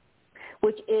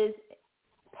 which is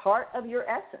part of your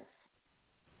essence.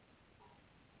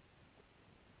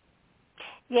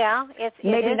 Yeah, it's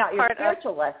maybe not your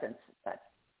spiritual essence, but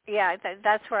yeah,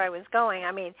 that's where I was going.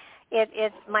 I mean,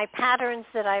 it's my patterns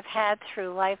that I've had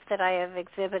through life that I have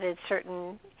exhibited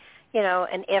certain,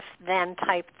 an if-then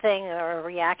type thing or a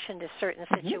reaction to certain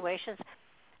situations.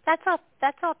 That's all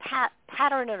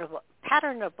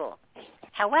patternable.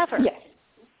 However, yes.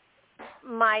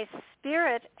 My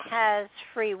spirit has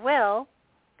free will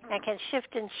and can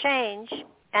shift and change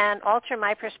and alter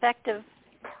my perspective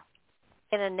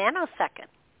in a nanosecond.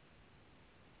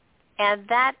 And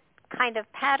that kind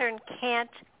of pattern can't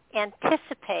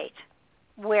anticipate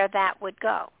where that would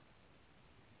go.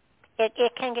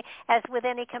 It can, as with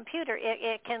any computer,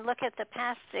 it can look at the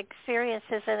past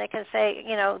experiences and it can say,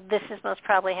 this is most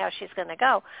probably how she's going to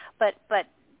go. But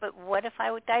what if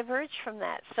I would diverge from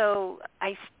that? So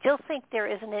I still think there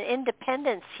is an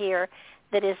independence here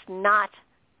that is not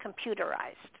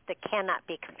computerized, that cannot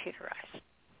be computerized.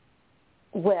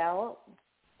 Well,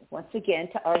 once again,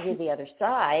 to argue the other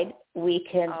side, we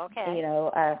can,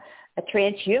 a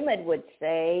transhuman would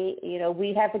say,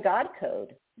 we have the God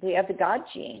code. We have the God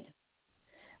gene.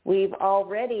 We've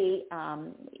already,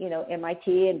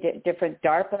 MIT and different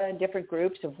DARPA and different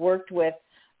groups have worked with,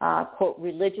 quote,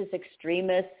 religious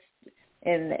extremists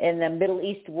in the Middle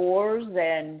East wars,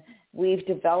 and we've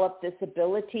developed this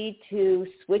ability to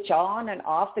switch on and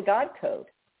off the God code.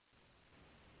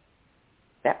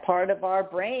 That part of our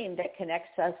brain that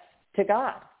connects us to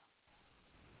God.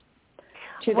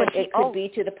 It could be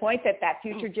to the point that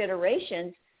future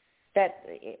generations, that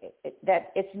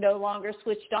it's no longer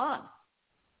switched on.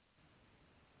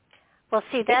 Well,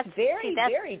 that's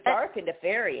very dark and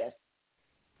nefarious.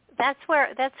 That's where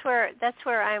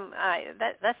I'm.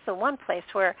 That's the one place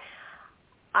where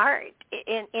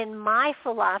in my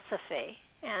philosophy,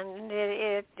 and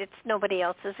it's nobody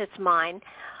else's, it's mine.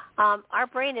 Our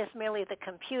brain is merely the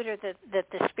computer that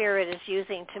the spirit is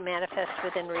using to manifest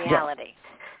within reality.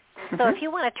 Yes. So if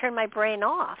you want to turn my brain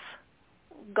off,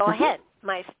 go ahead.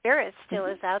 My spirit still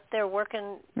is out there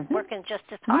working just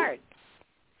as hard.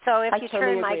 So if you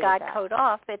turn my God code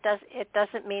off, it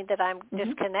doesn't mean that I'm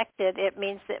disconnected. It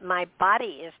means that my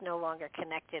body is no longer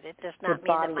connected. It does not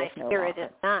mean that my spirit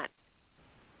is not.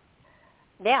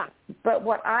 Yeah. But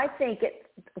what I think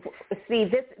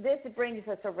this brings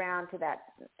us around to that,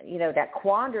 that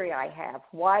quandary I have.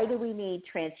 Why do we need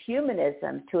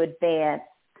transhumanism to advance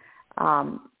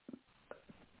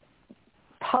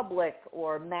public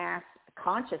or mass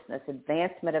consciousness,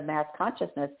 advancement of mass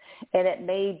consciousness? And it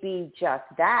may be just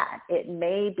that. It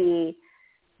may be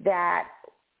that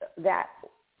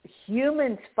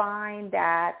humans find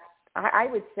that, I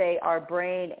would say, our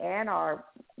brain and our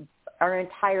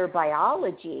entire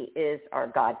biology is our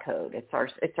God code. It's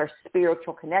our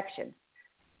spiritual connection.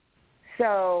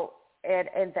 So,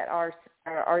 and that our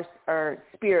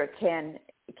spirit can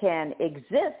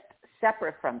exist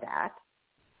separate from that.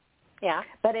 Yeah.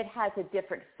 But it has a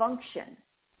different function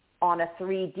on a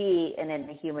 3D and in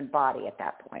the human body at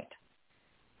that point.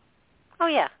 Oh,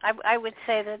 yeah. I would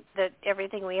say that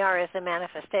everything we are is a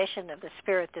manifestation of the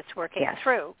spirit that's working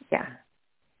through. Yeah.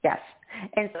 Yes.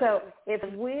 And so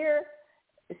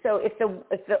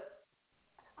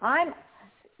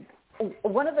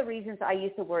one of the reasons I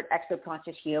use the word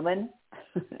exoconscious human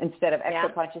instead of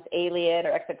exoconscious alien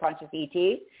or exoconscious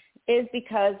ET is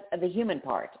because of the human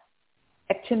part.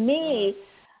 To me,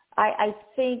 I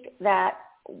think that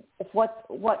what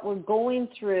we're going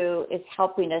through is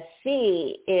helping us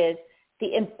see is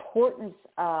the importance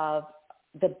of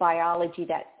the biology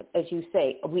that, as you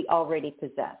say, we already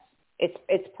possess.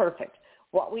 It's perfect.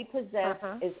 What we possess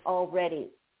is already.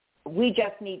 We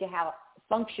just need to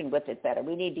function with it better.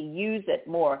 We need to use it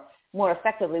more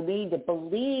effectively. We need to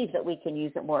believe that we can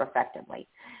use it more effectively.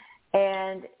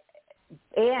 And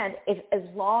as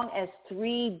long as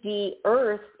 3D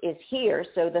Earth is here,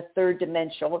 so the third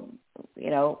dimension,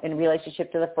 in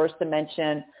relationship to the first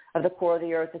dimension of the core of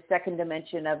the Earth, the second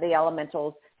dimension of the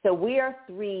elementals, so we are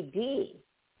 3D.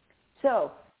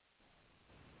 So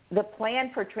the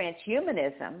plan for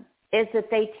transhumanism is that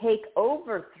they take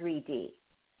over 3D.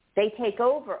 They take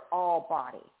over all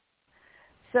body.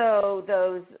 So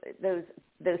those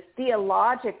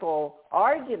theological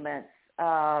arguments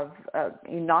of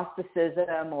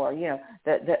Gnosticism, or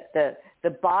the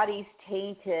body's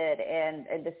tainted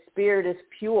and the spirit is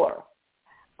pure,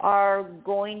 we're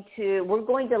going to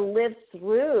live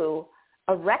through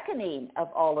a reckoning of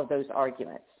all of those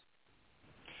arguments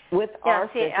with our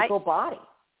physical body.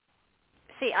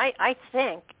 See, I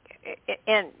think,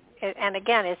 and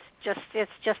again,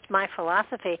 it's just my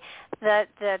philosophy that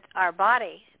our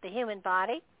body, the human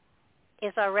body,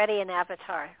 is already an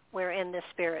avatar wherein the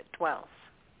spirit dwells.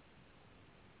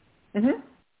 So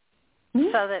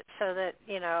that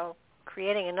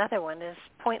creating another one is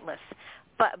pointless.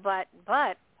 But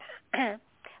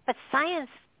science,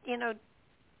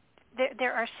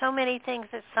 there are so many things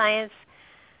that science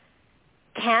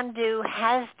can do,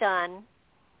 has done,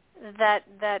 that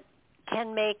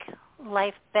can make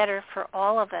life better for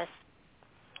all of us.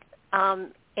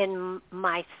 In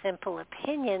my simple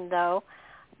opinion, though,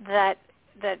 that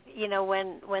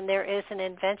when there is an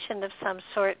invention of some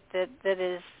sort that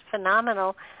is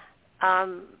phenomenal,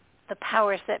 the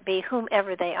powers that be,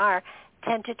 whomever they are,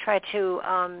 tend to try to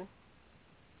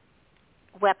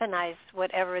weaponize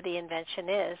whatever the invention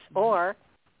is, or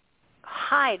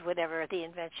hide whatever the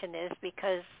invention is,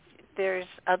 because there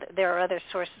are other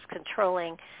sources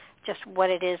controlling just what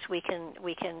it is we can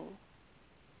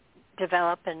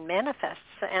develop and manifest.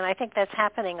 And I think that's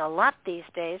happening a lot these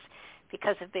days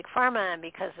because of Big Pharma and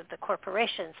because of the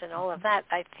corporations and all of that.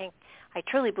 I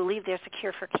truly believe there's a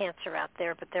cure for cancer out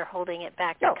there, but they're holding it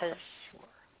back because,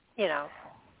 Yeah.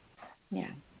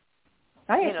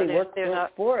 I actually work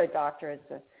for a doctor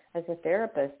as a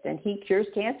therapist, and he cures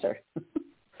cancer.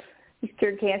 He's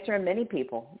cured cancer in many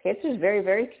people. Cancer is very,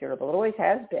 very curable. It always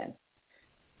has been.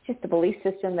 It's just the belief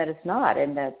system that it's not,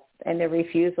 and the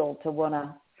refusal to want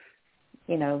to,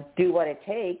 do what it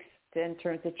takes in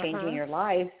terms of changing your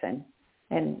life and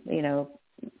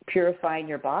purifying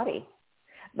your body.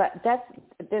 But that's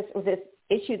this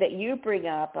issue that you bring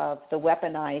up of the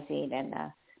weaponizing and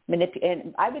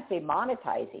and I would say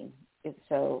monetizing.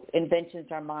 So inventions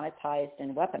are monetized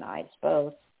and weaponized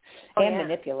both,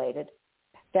 manipulated.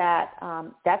 That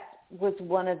was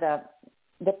one of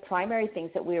the primary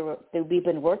things that we've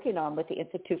been working on with the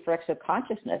Institute for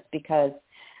Exoconsciousness, because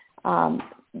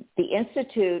the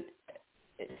Institute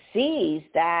sees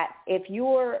that if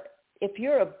you're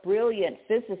a brilliant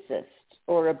physicist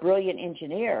or a brilliant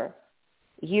engineer,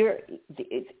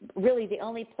 it's really the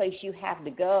only place you have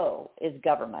to go is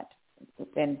government.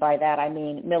 And by that I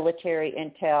mean military,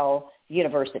 intel,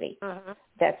 university,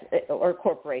 or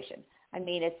corporation. I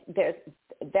mean,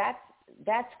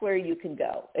 that's where you can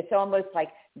go. It's almost like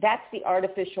that's the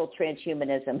artificial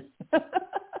transhumanism,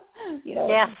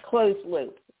 closed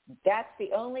loop. That's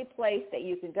the only place that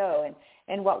you can go.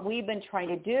 And what we've been trying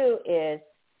to do is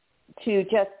to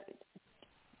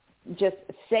just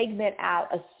segment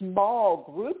out a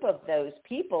small group of those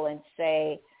people and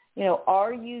say,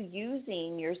 are you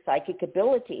using your psychic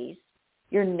abilities,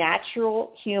 your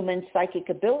natural human psychic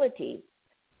abilities,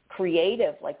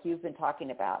 creative, like you've been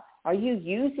talking about? Are you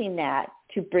using that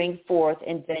to bring forth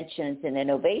inventions and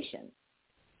innovations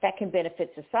that can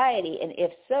benefit society? And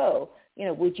if so,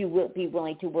 would you be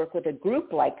willing to work with a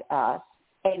group like us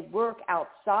and work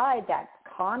outside that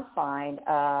confine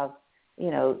of,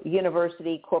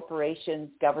 university, corporations,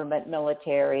 government,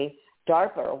 military,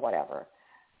 DARPA, or whatever?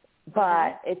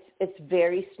 But it's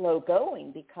very slow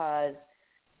going, because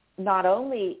not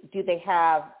only do they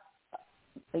have,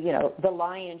 the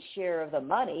lion's share of the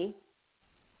money,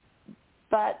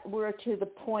 but we're to the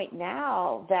point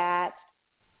now that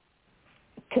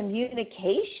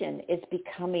communication is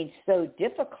becoming so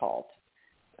difficult,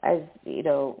 as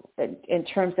in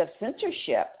terms of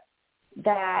censorship,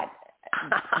 that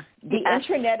the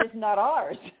internet is not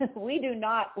ours. We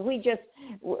just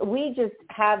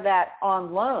have that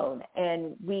on loan,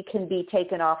 and we can be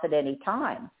taken off at any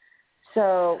time.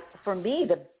 So for me,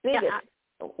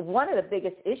 one of the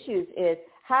biggest issues is,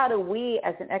 how do we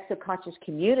as an exoconscious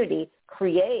community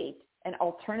create an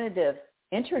alternative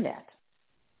internet,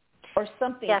 or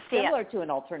something similar to an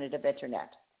alternative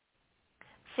internet?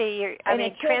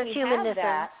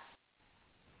 Transhumanism.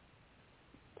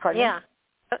 Pardon? Yeah.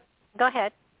 Go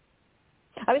ahead.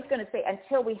 I was going to say,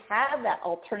 until we have that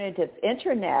alternative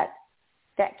internet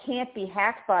that can't be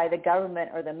hacked by the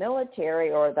government or the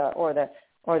military or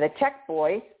the tech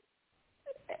boys,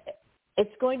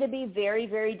 it's going to be very,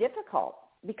 very difficult,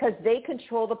 because they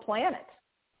control the planet.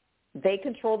 They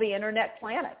control the internet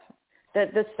planet.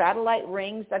 The satellite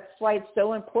rings, that's why it's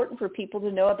so important for people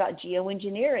to know about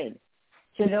geoengineering,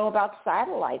 to know about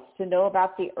satellites, to know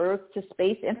about the Earth to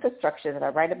space infrastructure that I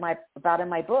write about in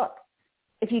my book.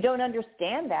 If you don't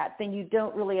understand that, then you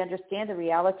don't really understand the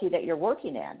reality that you're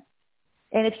working in.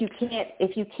 And if you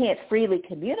can't freely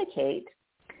communicate,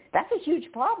 that's a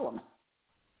huge problem.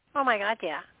 Oh my God,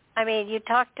 yeah. I mean, you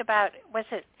talked about,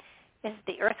 is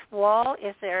the Earth wall?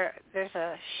 There's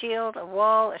a shield, a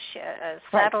wall, a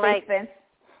satellite? Space fence.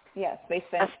 Yeah, space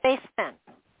fence. A space fence.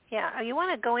 Yeah. You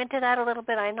want to go into that a little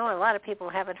bit? I know a lot of people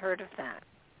haven't heard of that.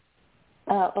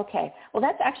 Okay. Well,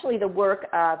 that's actually the work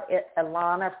of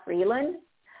Ilana Freeland.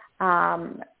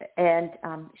 The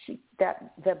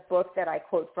book that I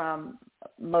quote from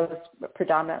most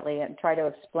predominantly and try to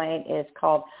explain is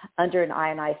called Under an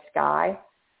Ionized Sky.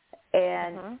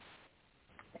 And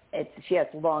she has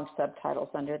long subtitles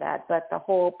under that. But the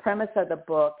whole premise of the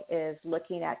book is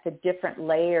looking at the different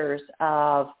layers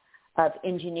of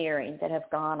engineering that have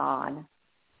gone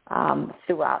on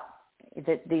throughout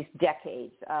these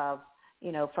decades of,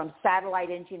 from satellite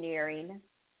engineering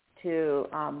to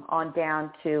on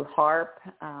down to HARP,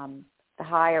 the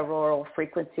high auroral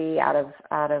frequency out of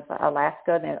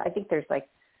Alaska. And I think there's like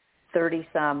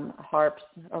 30-some HARPs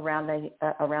around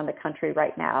the country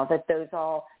right now. That those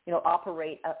all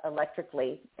operate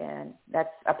electrically, and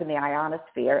that's up in the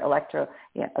ionosphere,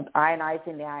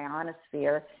 ionizing the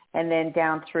ionosphere, and then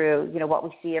down through what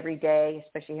we see every day,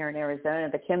 especially here in Arizona,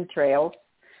 the chemtrails.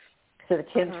 So the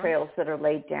chemtrails that are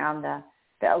laid down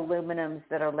the aluminums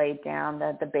that are laid down,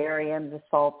 the barium, the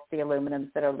salts, the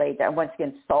aluminums that are laid down. Once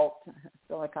again, salt,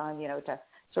 silicon, to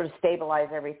sort of stabilize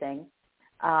everything.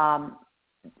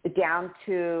 Down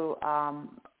to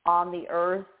on the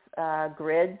earth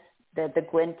grids, the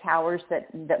Gwyn towers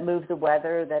that move the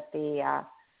weather that the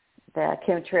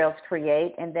chemtrails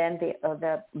create, and then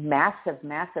the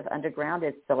massive underground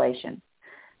installation.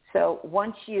 So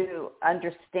once you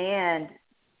understand,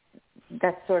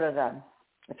 that's sort of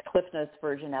it's Cliff Notes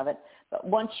version of it, but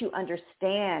once you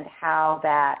understand how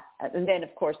that, and then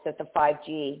of course that the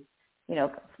 5G,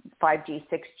 5G,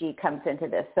 6G comes into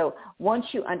this. So once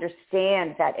you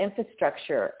understand that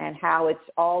infrastructure and how it's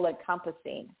all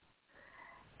encompassing,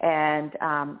 and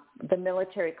the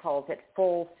military calls it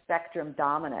full spectrum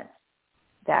dominance,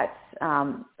 that's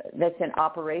in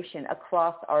operation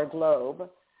across our globe,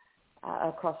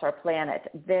 across our planet,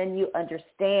 then you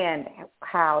understand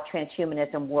how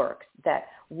transhumanism works, that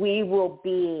we will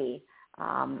be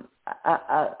an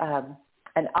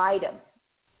item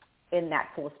in that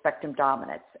full spectrum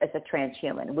dominance as a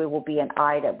transhuman. We will be an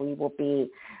item. We will be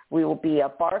a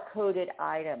barcoded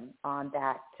item on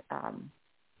that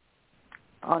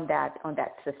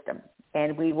system.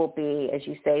 And we will be, as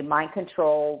you say, mind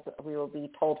controlled. We will be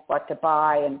told what to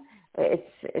buy, and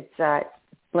it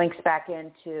links back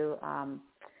into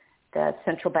the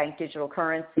central bank digital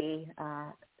currency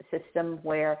system,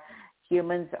 where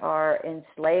humans are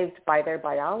enslaved by their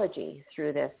biology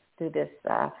through this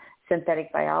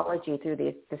synthetic biology, through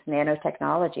this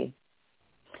nanotechnology,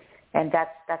 and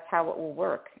that's how it will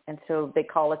work. And so they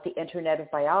call it the Internet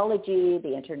of Biology,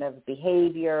 the Internet of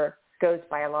Behavior. Goes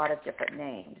by a lot of different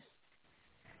names.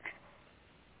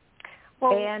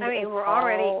 Well, and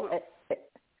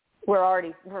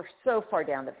we're so far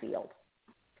down the field.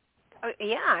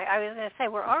 Yeah, I was going to say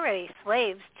we're already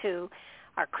slaves to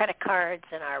our credit cards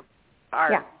and our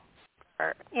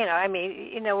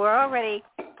we're already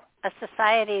a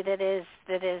society that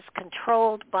is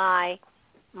controlled by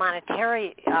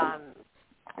monetary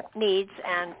needs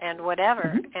and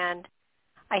whatever. Mm-hmm. And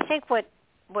I think what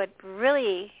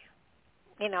really,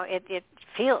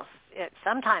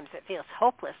 sometimes it feels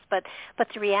hopeless, but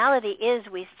the reality is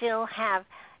we still have,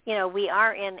 we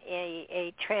are in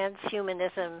a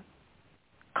transhumanism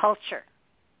culture.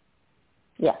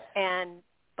 Yes.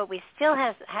 But we still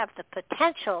have the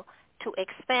potential to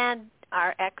expand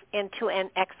into an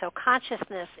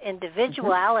exoconsciousness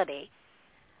individuality,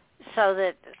 mm-hmm. so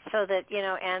that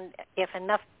and if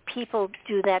enough people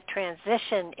do that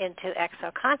transition into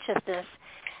exoconsciousness,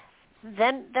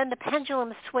 then the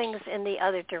pendulum swings in the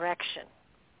other direction.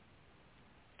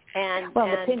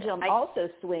 The pendulum also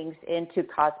swings into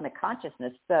cosmic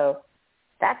consciousness. So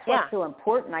that's what's so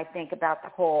important, I think, about the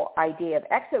whole idea of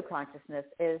exoconsciousness,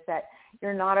 is that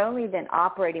you're not only then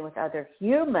operating with other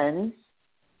humans,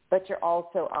 but you're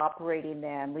also operating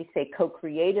them, we say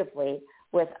co-creatively,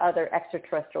 with other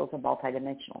extraterrestrials and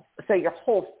multidimensionals. So your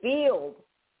whole field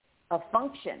of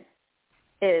function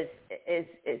is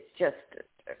just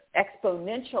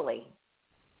exponentially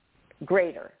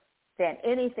greater than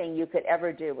anything you could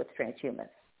ever do with transhumans.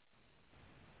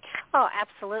 Oh,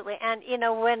 absolutely. And,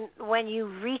 when you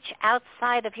reach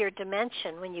outside of your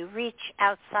dimension, when you reach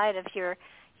outside of your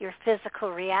physical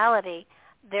reality,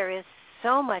 there is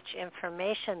so much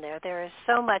information there. There is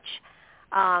so much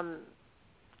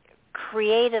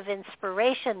creative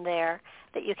inspiration there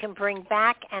that you can bring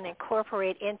back and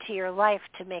incorporate into your life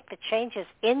to make the changes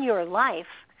in your life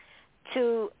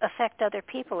to affect other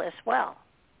people as well.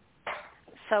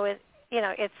 So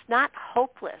it's not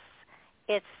hopeless.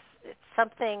 It's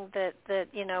something that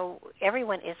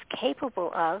everyone is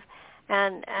capable of,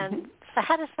 and mm-hmm. So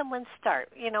how does someone start?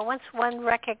 Once one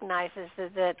recognizes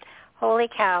that, holy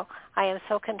cow, I am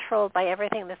so controlled by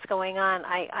everything that's going on,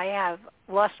 I have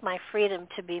lost my freedom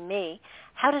to be me.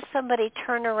 How does somebody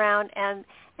turn around and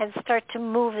start to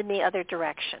move in the other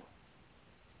direction?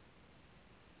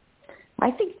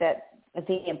 I think that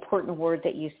the important word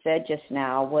that you said just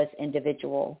now was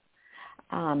individual.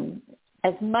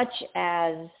 As much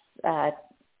as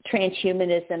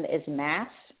transhumanism is mass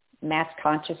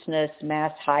consciousness,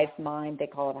 mass hive mind, they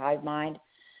call it hive mind,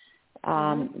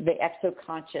 mm-hmm. the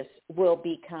exoconscious will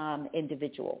become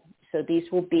individual. So these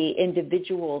will be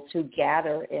individuals who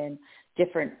gather in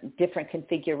different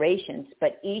configurations,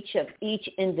 but each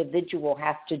individual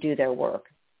has to do their work.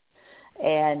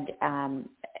 And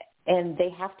they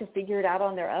have to figure it out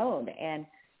on their own. And,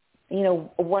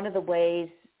 one of the ways,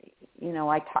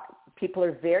 people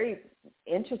are very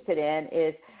interested in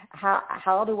is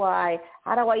how do I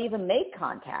even make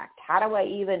contact? How do I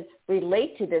even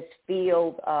relate to this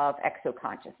field of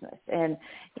exoconsciousness? And,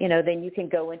 then you can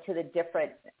go into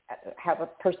have a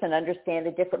person understand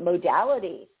the different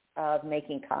modalities of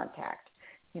making contact.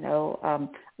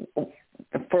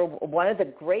 For one of the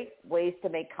great ways to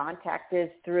make contact is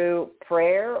through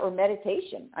prayer or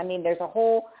meditation. I mean, there's a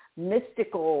whole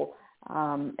mystical,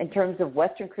 in terms of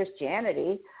Western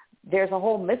Christianity, there's a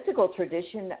whole mystical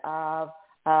tradition of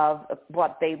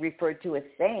what they refer to as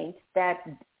saints that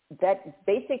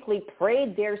basically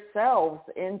prayed themselves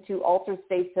into altered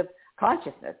states of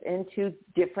consciousness, into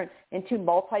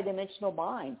multidimensional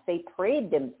minds. They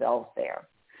prayed themselves there.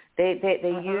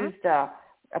 They used a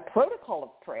protocol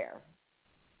of prayer.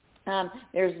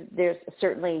 There's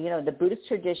certainly, the Buddhist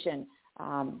tradition.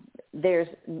 There's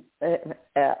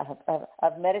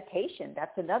of meditation.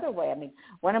 That's another way. I mean,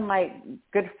 one of my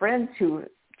good friends who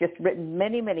just written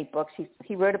many, many books,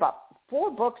 he wrote about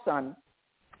 4 books on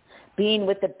being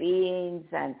with the beings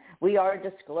and We Are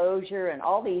Disclosure and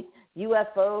all these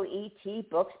UFO, ET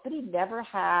books, but he never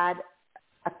had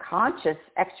a conscious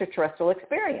extraterrestrial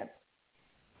experience,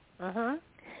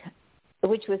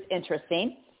 which was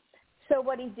interesting. So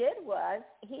what he did was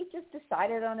he just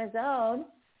decided on his own.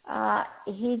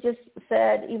 He just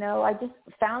said, I just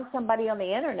found somebody on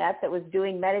the internet that was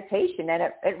doing meditation, and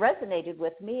it resonated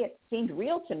with me. It seemed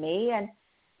real to me, and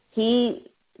he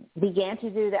began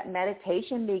to do that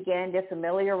meditation, began to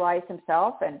familiarize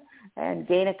himself and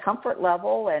gain a comfort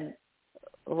level, and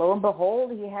lo and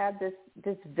behold, he had this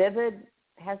vivid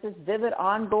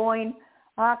ongoing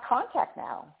contact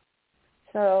now.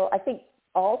 So I think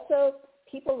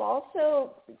people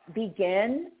also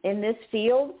begin in this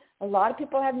field. A lot of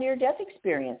people have near-death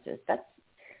experiences. That's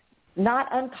not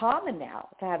uncommon now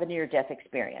to have a near-death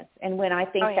experience. And when I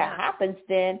think that happens,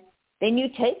 then you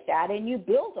take that and you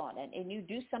build on it and you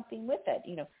do something with it.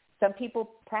 Some people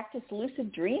practice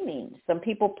lucid dreaming. Some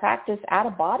people practice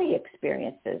out-of-body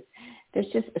experiences. There's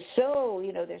just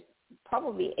there's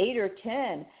probably 8 or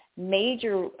 10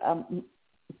 major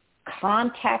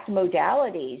contact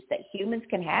modalities that humans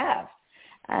can have.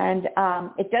 And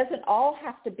it doesn't all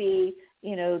have to be,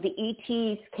 the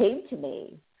ETs came to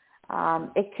me.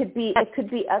 It could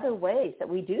be other ways that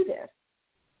we do this.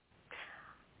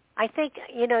 I think,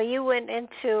 you went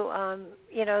into,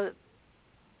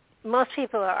 most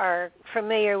people are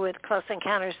familiar with close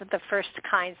encounters of the first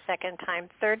kind, second kind,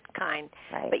 third kind.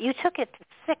 Right. But you took it to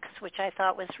 6, which I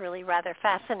thought was really rather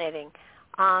fascinating,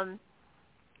 so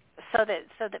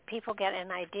that people get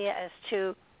an idea as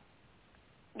to,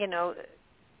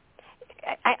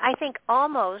 I think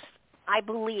I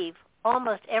believe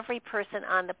almost every person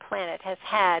on the planet has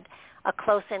had a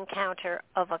close encounter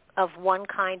of one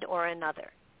kind or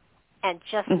another, and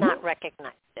just not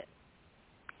recognized it.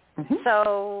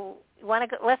 So,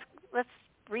 let's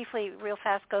briefly, real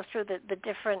fast, go through the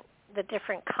different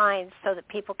kinds so that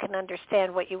people can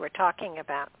understand what you were talking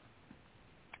about.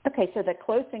 Okay, so the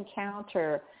close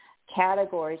encounter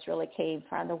categories really came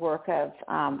from the work of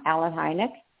Alan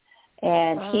Hynek,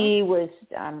 and he was,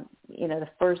 the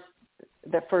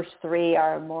first 3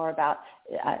 are more about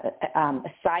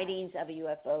sightings of a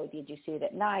UFO. Did you see it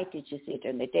at night? Did you see it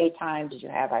during the daytime? Did you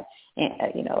have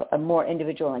a more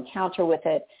individual encounter with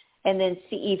it? And then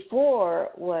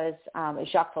CE4 was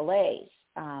Jacques Vallée's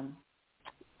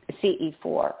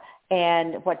CE4.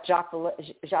 And what Jacques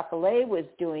Vallée was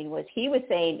doing was he was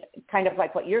saying, kind of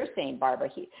like what you're saying,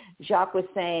 Barbara, Jacques was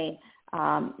saying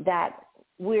that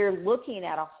we're looking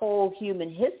at a whole human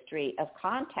history of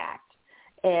contact.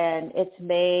 And it's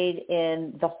made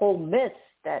in the whole myths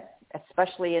that,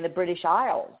 especially in the British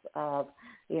Isles, of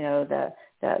the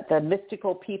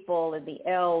mystical people and the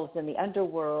elves and the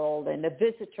underworld and the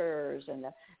visitors and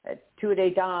the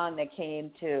Tuatha Dé that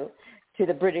came to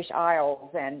the British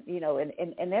Isles, and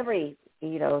in every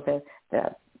the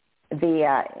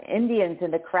Indians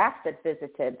and the crafts that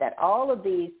visited, that all of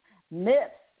these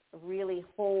myths really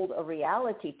hold a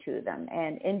reality to them,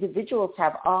 and individuals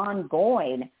have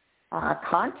ongoing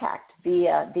contact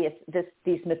via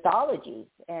these mythologies,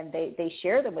 and they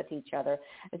share them with each other.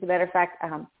 As a matter of fact,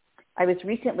 I was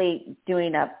recently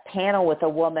doing a panel with a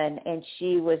woman, and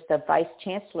she was the vice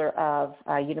chancellor of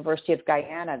University of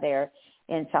Guyana there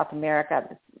in South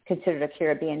America, considered a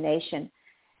Caribbean nation.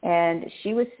 And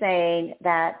she was saying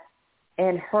that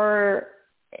in her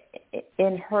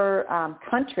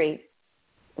country,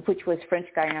 which was French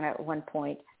Guyana at one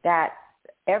point, that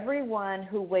everyone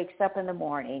who wakes up in the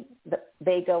morning,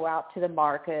 they go out to the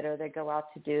market or they go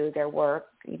out to do their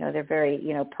work. They're very,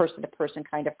 person-to-person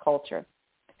kind of culture.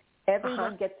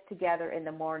 Everyone gets together in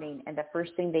the morning, and the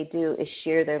first thing they do is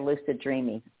share their lucid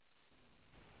dreaming.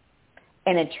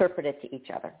 and interpret it to each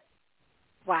other.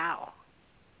 Wow.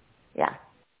 Yeah.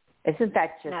 Isn't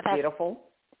that just beautiful?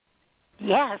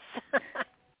 Yes.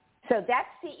 So that's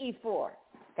CE4.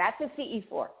 That's a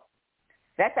CE4.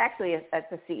 That's actually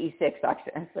that's a CE6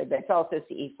 actually, but it's also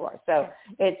CE4. So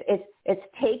it's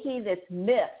taking this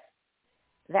myth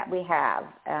that we have.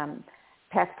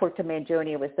 Passport to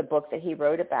Manjonia was the book that he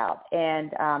wrote about,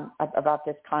 and about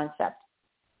this concept.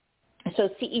 So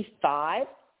CE5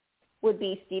 would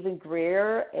be Stephen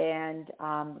Greer and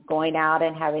going out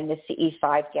and having the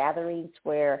CE5 gatherings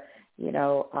where,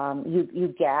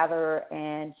 you gather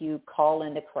and you call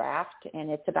in the craft, and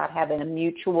it's about having a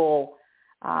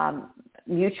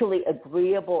mutually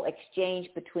agreeable exchange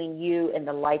between you and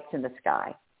the lights in the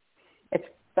sky.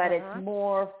 But it's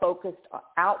more focused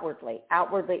outwardly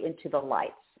into the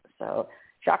lights. So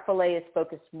Jacques Vallée is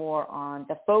focused more on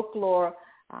the folklore.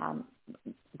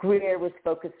 Greer was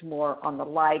focused more on the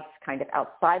lights, kind of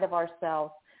outside of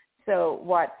ourselves. So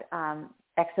what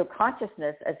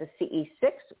exoconsciousness as a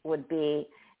CE6 would be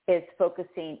is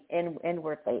focusing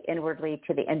inwardly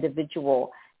to the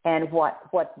individual and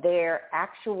what their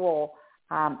actual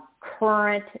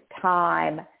current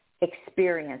time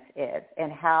experience is,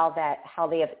 and how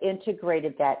they have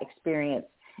integrated that experience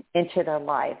into their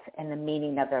life and the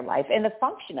meaning of their life and the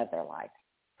function of their life.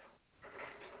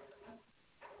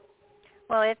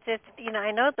 Well, it's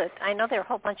I know there are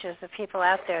whole bunches of people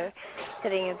out there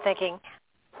sitting and thinking,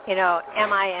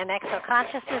 am I an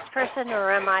exoconsciousness person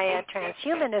or am I a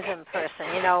transhumanism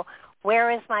person? Where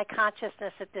is my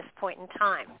consciousness at this point in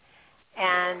time?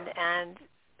 And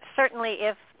certainly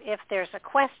if there's a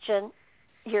question,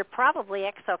 you're probably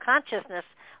exoconsciousness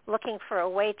looking for a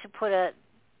way to put a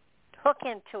hook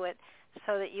into it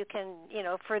so that you can,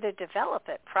 further develop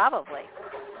it, probably.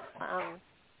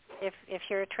 If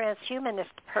you're a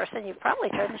transhumanist person, you're probably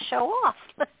trying to show off.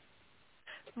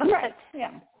 Right,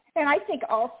 yeah. And I think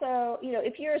also,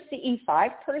 if you're a CE5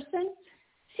 person,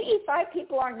 CE5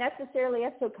 people aren't necessarily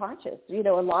exoconscious. A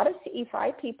lot of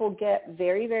CE5 people get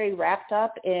very, very wrapped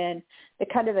up in the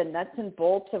kind of the nuts and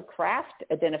bolts of craft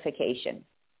identification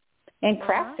and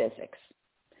craft physics.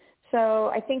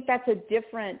 So I think that's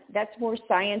more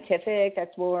scientific,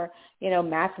 that's more,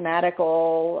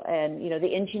 mathematical and,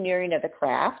 the engineering of the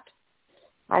craft.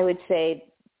 I would say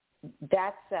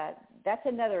that's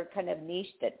another kind of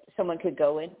niche that someone could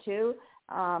go into.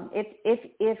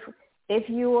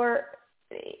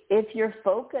 If your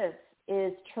focus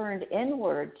is turned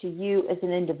inward to you as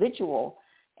an individual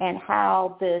and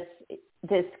how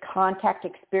this contact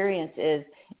experience is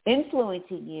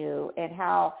influencing you and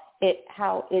how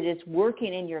it is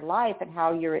working in your life and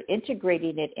how you're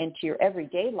integrating it into your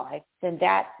everyday life, then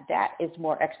that is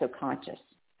more exoconscious.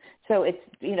 So it's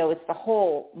the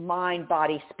whole mind,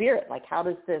 body, spirit. Like, how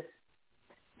does this,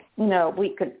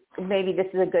 maybe this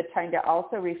is a good time to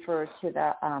also refer to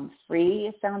the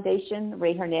Free Foundation,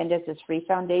 Ray Hernandez's Free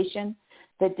Foundation,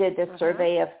 that did the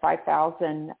survey of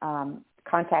 5,000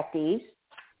 contactees.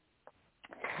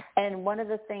 And one of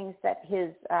the things that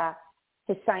his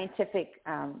scientific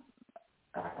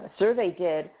survey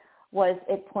did was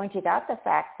it pointed out the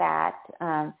fact that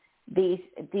these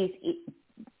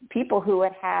people who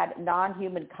had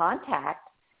non-human contact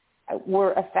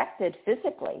were affected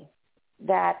physically,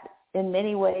 that in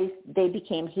many ways they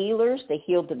became healers, they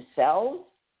healed themselves,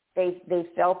 they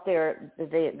felt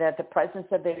the presence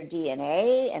of their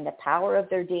DNA and the power of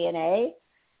their DNA.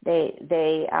 They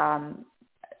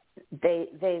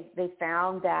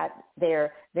found that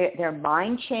their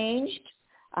mind changed.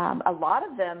 A lot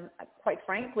of them, quite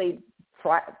frankly,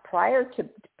 prior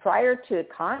to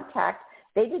contact,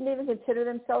 they didn't even consider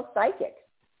themselves psychic.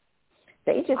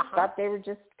 They just thought they were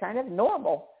just kind of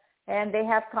normal. And they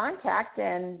have contact,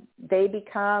 and they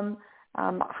become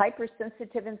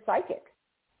hypersensitive and psychic.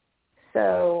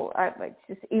 So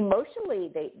just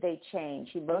emotionally, they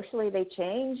change. Emotionally, they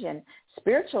change, and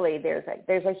spiritually,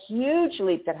 there's a huge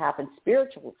leap that happens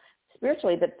spiritually.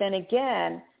 But then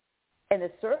again, in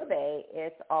the survey,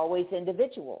 it's always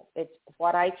individual. It's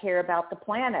what I care about the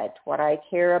planet, what I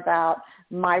care about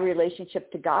my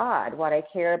relationship to God, what I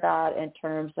care about in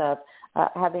terms of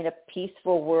having a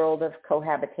peaceful world of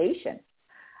cohabitation.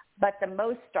 But the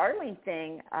most startling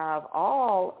thing of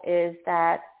all is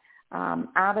that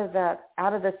out of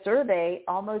the survey,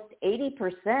 almost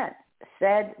 80%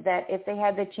 said that if they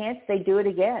had the chance, they'd do it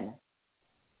again.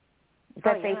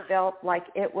 That they felt like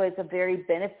it was a very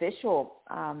beneficial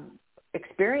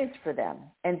experience for them,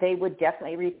 and they would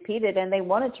definitely repeat it, and they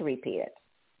wanted to repeat it.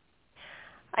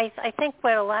 I think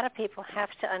what a lot of people have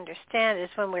to understand is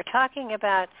when we're talking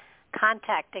about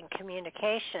contact and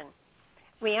communication,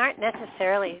 we aren't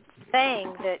necessarily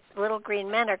saying that little green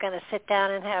men are going to sit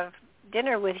down and have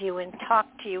dinner with you and talk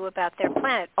to you about their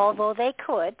planet, although they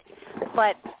could.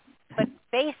 But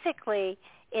basically,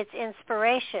 it's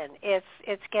inspiration.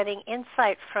 It's getting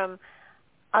insight from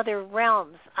other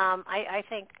realms. I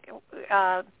think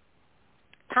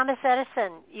Thomas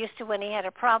Edison used to, when he had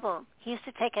a problem, he used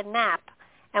to take a nap,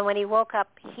 and when he woke up,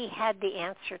 he had the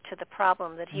answer to the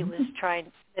problem that he was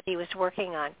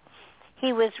working on.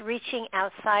 He was reaching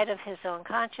outside of his own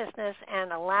consciousness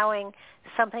and allowing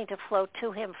something to flow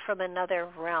to him from another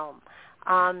realm.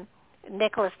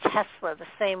 Nikola Tesla, the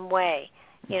same way.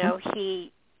 You know,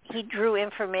 he drew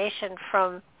information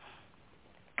from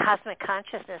cosmic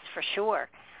consciousness for sure.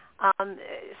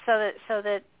 So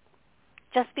that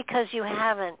just because you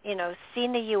haven't,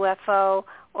 seen a UFO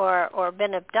or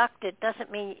been abducted doesn't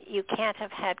mean you can't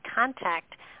have had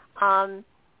contact.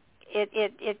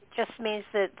 It just means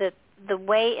that the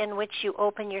way in which you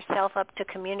open yourself up to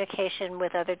communication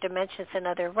with other dimensions and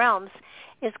other realms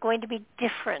is going to be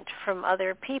different from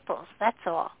other people's. That's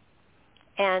all.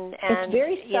 And it's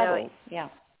very subtle. Yeah.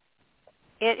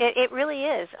 It really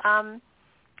is. I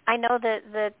know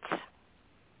that.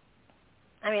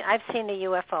 I mean, I've seen a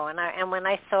UFO, and when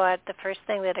I saw it, the first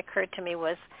thing that occurred to me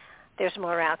was, "There's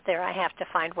more out there. I have to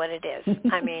find what it is."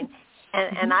 I mean,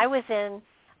 and I was in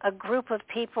a group of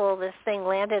people. This thing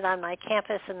landed on my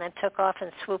campus and then took off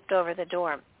and swooped over the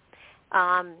dorm.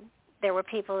 There were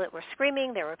people that were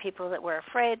screaming. There were people that were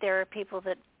afraid. There were people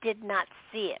that did not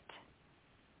see it.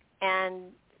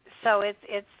 And so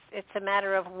it's a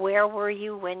matter of where were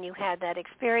you when you had that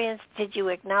experience? Did you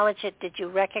acknowledge it? Did you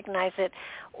recognize it?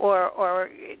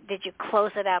 Or did you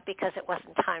close it out because it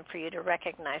wasn't time for you to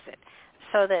recognize it?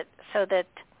 So that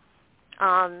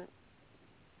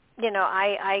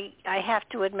I have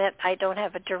to admit I don't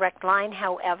have a direct line.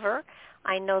 However,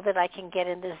 I know that I can get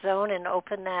in the zone and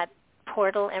open that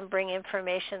portal and bring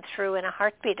information through in a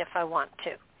heartbeat if I want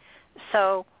to.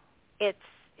 So it's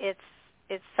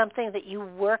something that you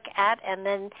work at, and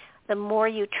then the more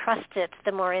you trust it,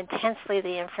 the more intensely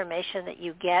the information that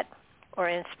you get, or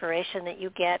inspiration that you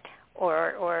get,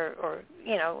 or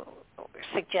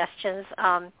suggestions.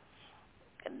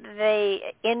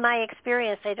 In my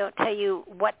experience, they don't tell you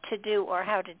what to do or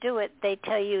how to do it. They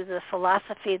tell you the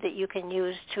philosophy that you can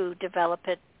use to develop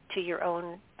it to your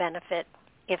own benefit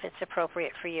if it's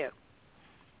appropriate for you.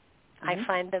 I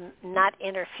find them not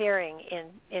interfering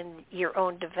in your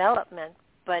own development,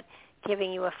 but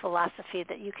giving you a philosophy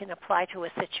that you can apply to a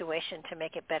situation to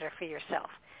make it better for yourself.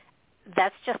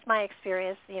 That's just my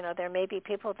experience. There may be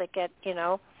people that get,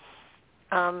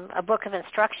 a book of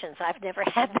instructions. I've never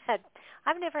had that.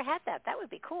 That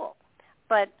would be cool.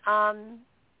 But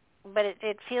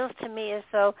it feels to me as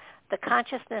though the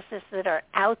consciousnesses that are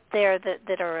out there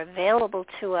that are available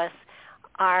to us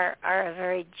are a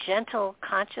very gentle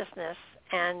consciousness,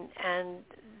 and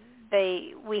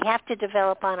we have to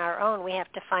develop on our own. We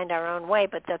have to find our own way,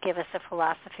 but they'll give us a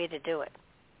philosophy to do it.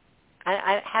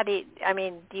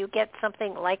 Do you get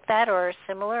something like that, or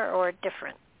similar, or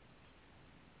different?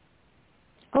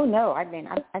 Oh no, I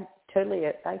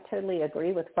totally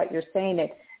agree with what you're saying.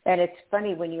 And it's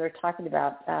funny when you were talking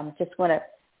about. Just want to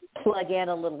plug in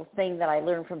a little thing that I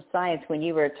learned from science when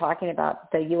you were talking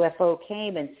about the UFO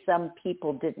came and some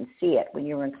people didn't see it when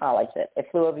you were in college. It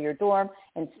flew over your dorm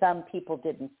and some people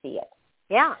didn't see it.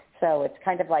 Yeah. So it's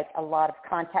kind of like a lot of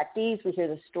contactees. We hear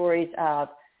the stories of,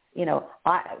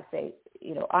 I would say,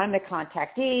 I'm a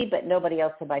contactee, but nobody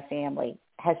else in my family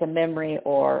has a memory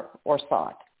or saw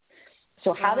it.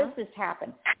 So how does this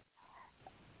happen?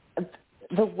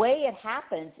 The way it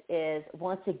happens is,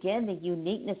 once again, the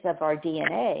uniqueness of our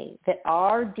DNA, that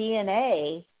our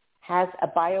DNA has a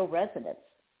bioresonance.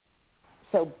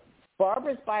 So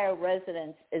Barbara's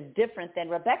bioresonance is different than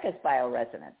Rebecca's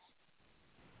bioresonance.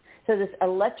 So this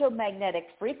electromagnetic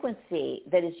frequency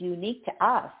that is unique to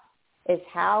us is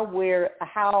that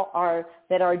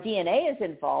our DNA is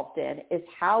involved in, is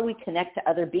how we connect to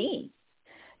other beings.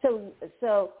 So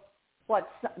what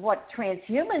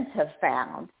transhumans have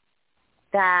found,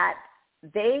 that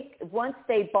once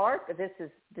they bark, this is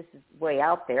way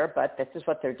out there, but this is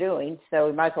what they're doing, so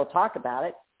we might as well talk about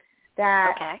it.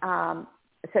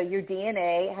 So your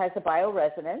DNA has a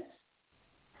bioresonance,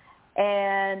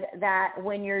 and that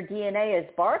when your DNA is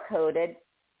barcoded,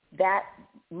 that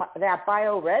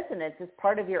bioresonance is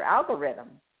part of your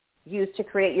algorithm used to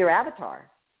create your avatar.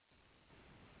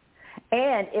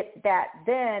 And that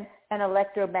then an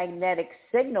electromagnetic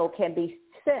signal can be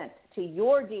sent to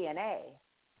your DNA,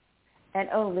 and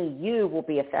only you will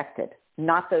be affected,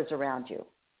 not those around you.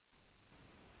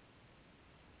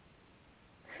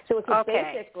 So it could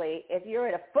basically, if you're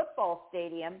at a football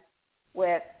stadium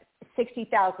with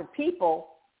 60,000 people,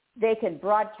 they can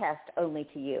broadcast only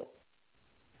to you.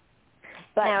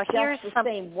 But now, just the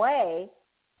same way,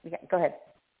 go ahead.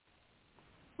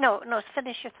 No,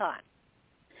 finish your thought.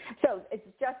 So it's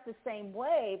just the same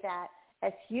way that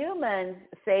as humans,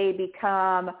 say,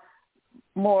 become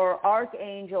more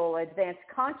archangel, advanced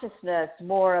consciousness,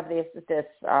 more of this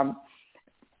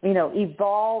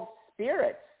evolved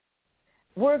spirits,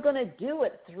 we're going to do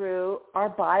it through our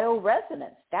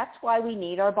bioresonance. That's why we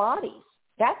need our bodies.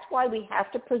 That's why we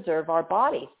have to preserve our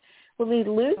bodies. When we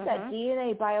lose that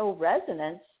DNA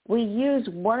bioresonance, we use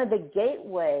one of the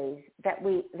gateways that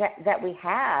we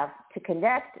have to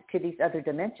connect to these other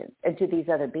dimensions and to these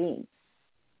other beings.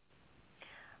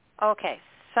 Okay,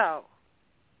 so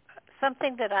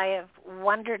something that I have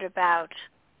wondered about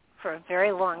for a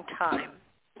very long time.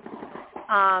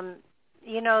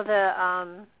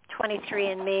 The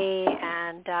 23andMe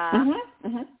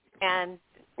and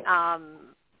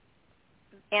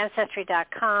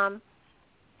Ancestry.com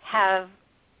have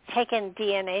taken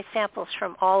DNA samples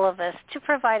from all of us to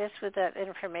provide us with that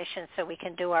information so we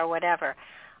can do our whatever.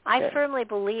 I firmly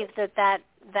believe that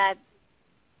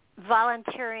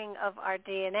volunteering of our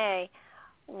DNA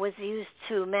was used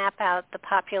to map out the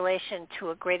population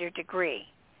to a greater degree.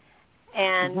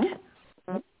 And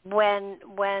when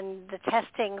the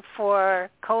testing for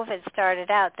COVID started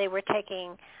out, they were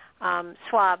taking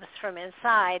swabs from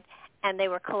inside and they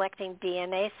were collecting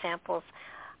DNA samples.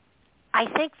 I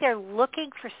think they're looking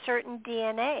for certain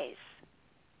DNAs,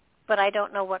 but I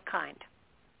don't know what kind.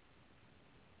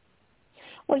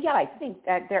 Well, yeah, I think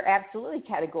that they're absolutely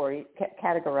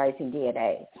categorizing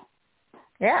DNAs.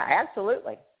 Yeah,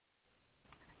 absolutely.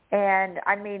 And,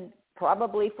 I mean,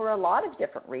 probably for a lot of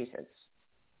different reasons.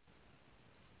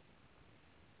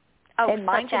 And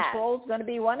mind control is going to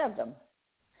be one of them.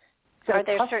 So are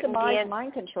there certain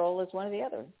mind control is one of the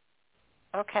others.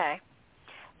 Okay.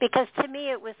 Because to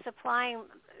me it was supplying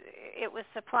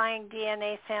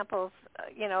DNA samples,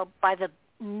 by the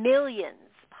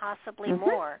millions, possibly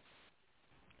more,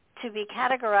 to be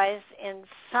categorized in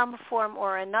some form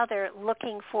or another,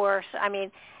 looking for,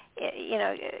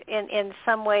 in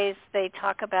some ways they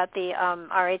talk about the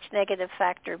Rh negative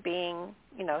factor being,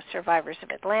 survivors of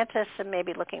Atlantis, and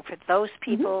maybe looking for those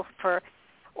people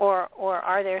or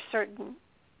are there certain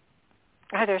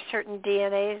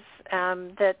DNAs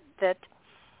that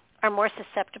are more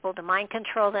susceptible to mind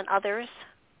control than others?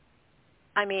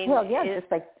 I mean, well, yeah, just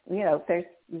like there's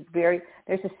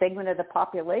a segment of the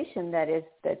population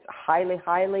that's highly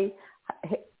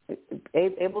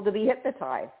able to be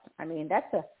hypnotized. I mean,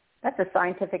 that's a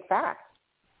scientific fact.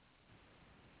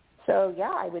 So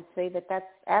yeah, I would say that that's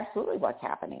absolutely what's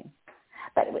happening.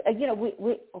 But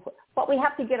what we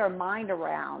have to get our mind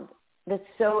around that's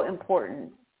so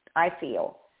important, I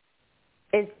feel,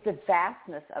 is the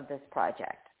vastness of this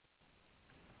project.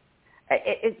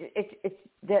 It's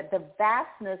the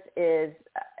vastness is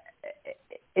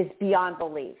beyond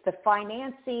belief. The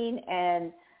financing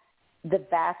and the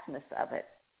vastness of it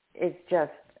is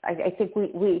just. I think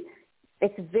we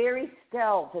it's very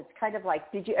stealth. It's kind of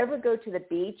like, did you ever go to the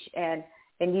beach and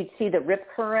you'd see the rip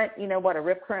current? You know what a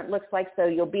rip current looks like. So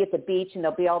you'll be at the beach and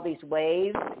there'll be all these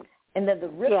waves, and then the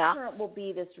rip current will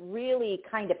be this really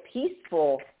kind of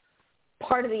peaceful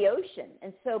part of the ocean.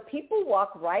 And so people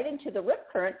walk right into the rip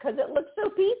current because it looks so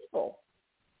peaceful.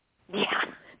 Yeah.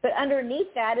 But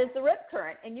underneath that is the rip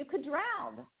current, and you could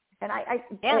drown. And I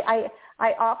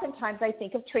oftentimes I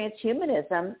think of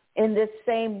transhumanism in this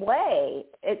same way.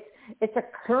 It's a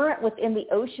current within the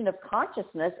ocean of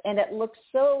consciousness, and it looks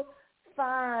so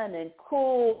fun and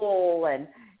cool. And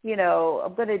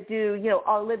I'm going to do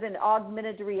I'll live in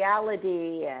augmented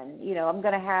reality, and I'm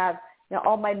going to have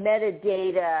all my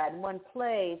metadata in one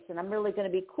place, and I'm really going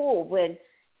to be cool. When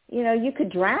you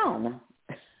could drown.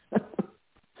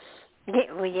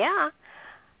 Well, yeah.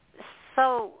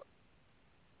 So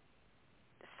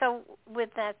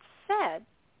with that said,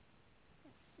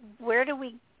 where do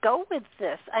we go with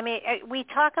this? I mean, we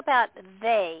talk about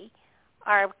they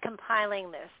are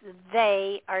compiling this.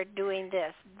 They are doing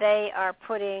this. They are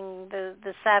putting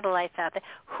the satellites out there.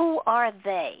 Who are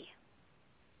they?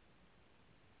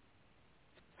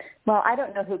 Well, I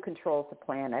don't know who controls the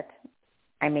planet.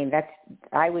 I mean,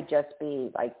 I would just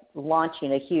be like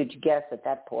launching a huge guess at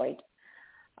that point.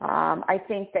 I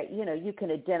think that, you can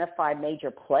identify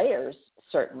major players,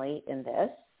 certainly, in this.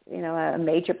 A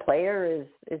major player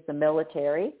is the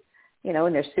military,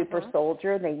 and they're super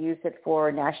soldier. They use it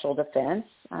for national defense.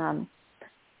 A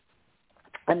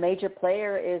major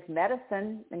player is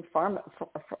medicine and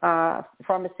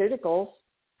pharmaceuticals.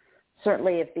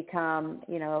 certainly have become,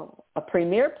 a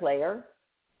premier player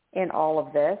in all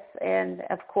of this. And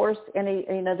of course,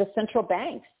 the central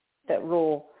banks that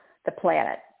rule the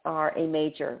planet are a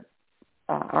major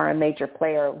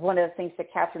player. One of the things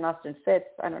that Catherine Austin Fitts,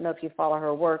 I don't know if you follow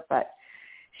her work, but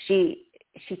she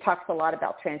talks a lot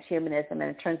about transhumanism and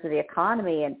in terms of the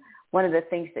economy. And one of the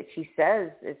things that she says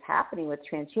is happening with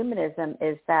transhumanism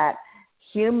is that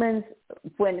humans,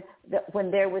 when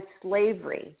there was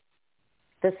slavery,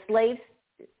 the slaves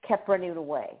kept running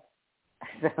away.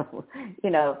 So,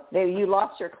 you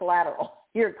lost your collateral.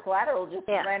 Your collateral just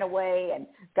ran away and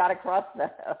got across the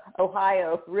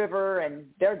Ohio River, and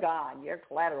they're gone. Your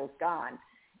collateral's gone.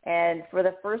 And for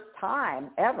the first time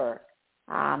ever,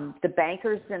 the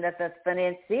bankers and the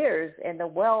financiers and the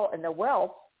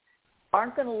wealth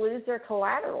aren't going to lose their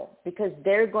collateral because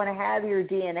they're going to have your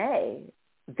DNA.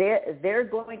 They're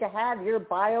going to have your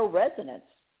bioresonance.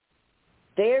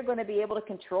 They're going to be able to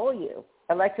control you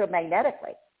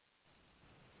electromagnetically.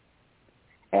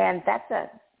 And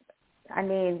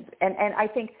and I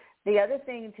think the other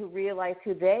thing to realize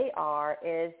who they are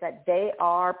is that they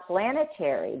are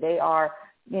planetary. They are,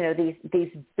 these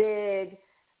big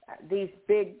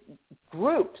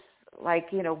groups like,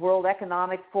 World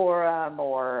Economic Forum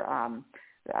or,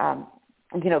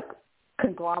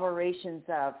 conglomerations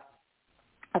of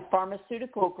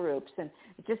pharmaceutical groups. And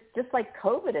just like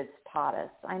COVID has taught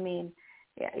us, I mean,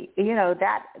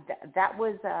 that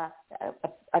was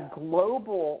a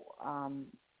global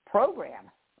program.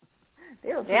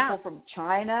 There were people from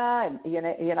China and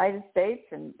United States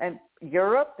and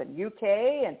Europe and UK,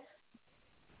 and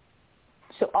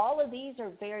so all of these are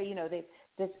very,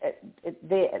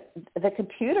 the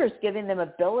computer's giving them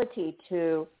ability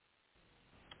to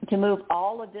move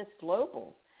all of this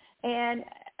global, and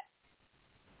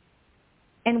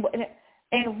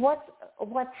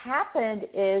what's happened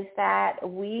is that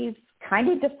we've kind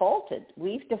of defaulted.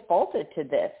 We've defaulted to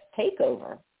this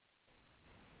takeover.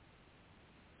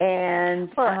 And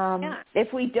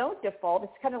if we don't default,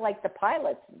 it's kind of like the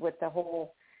pilots with the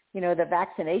whole, the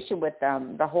vaccination with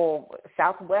the whole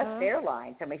Southwest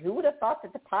Airlines. I mean, who would have thought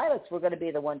that the pilots were going to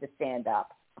be the one to stand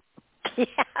up? Yeah.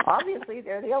 Obviously,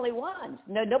 they're the only ones.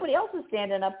 Nobody else is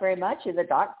standing up very much.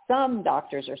 Some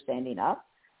doctors are standing up.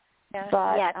 Yeah.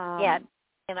 But, yet.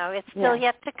 It's still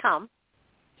yet to come.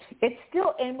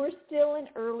 And we're still in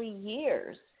early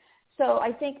years. So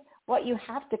I think what you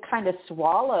have to kind of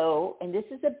swallow, and this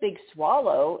is a big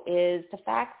swallow, is the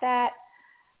fact that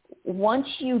once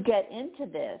you get into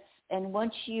this and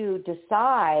once you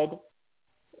decide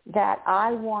that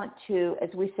I want to, as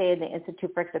we say in the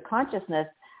Institute for Exoconsciousness,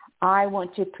 I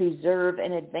want to preserve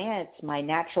and advance my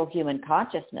natural human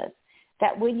consciousness,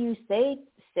 that when you say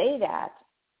that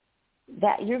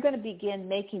you're going to begin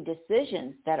making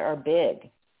decisions that are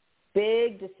big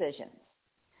decisions,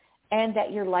 and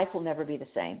that your life will never be the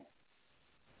same.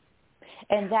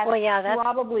 And that's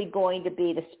probably going to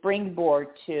be the springboard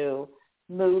to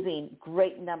moving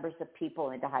great numbers of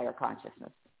people into higher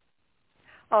consciousness.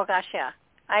 Oh, gosh, yeah.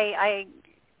 I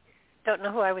don't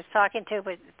know who I was talking to,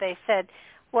 but they said,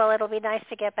 well, it'll be nice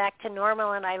to get back to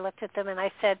normal. And I looked at them and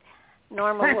I said,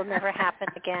 normal will never happen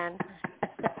again.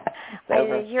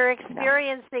 You're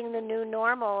experiencing the new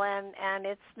normal, and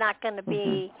it's not going to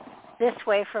be this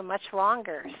way for much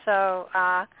longer. So,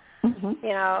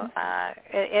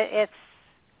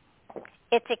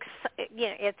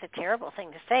 it's a terrible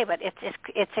thing to say, but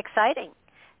it's exciting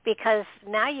because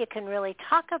now you can really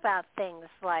talk about things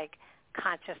like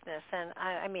consciousness. And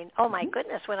I mean, oh my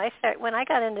goodness, when I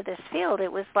got into this field,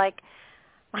 it was like,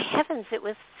 my heavens, it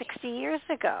was 60 years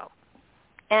ago.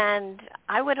 And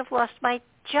I would have lost my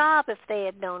job if they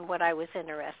had known what I was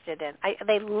interested in.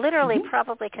 They literally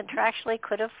probably contractually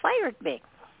could have fired me.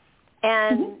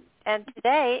 And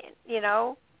today,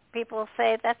 people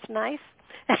say that's nice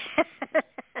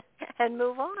and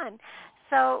move on.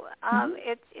 So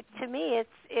to me,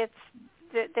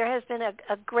 there has been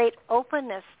a great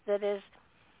openness that is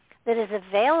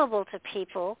available to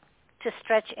people to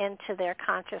stretch into their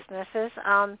consciousnesses.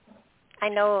 I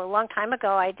know a long time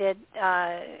ago I did,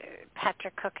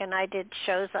 Patrick Cook and I did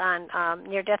shows on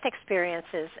near-death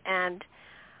experiences, and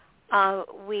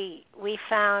we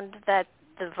found that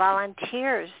the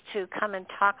volunteers to come and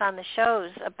talk on the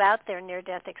shows about their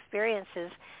near-death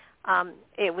experiences,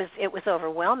 it was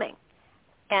overwhelming.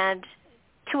 And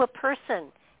to a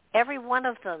person, every one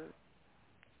of them,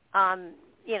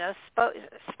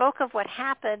 spoke of what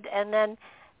happened, and then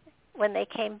when they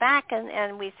came back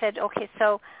and we said, okay,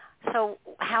 so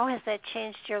how has that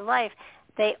changed your life?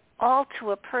 They all,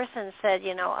 to a person, said,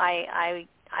 I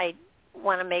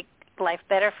want to make life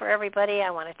better for everybody. I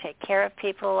want to take care of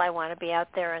people. I want to be out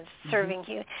there and serving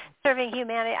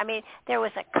humanity. I mean, there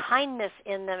was a kindness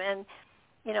in them, and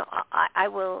you know,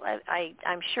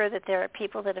 I'm sure that there are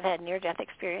people that have had near-death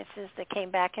experiences that came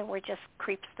back and were just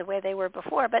creeps the way they were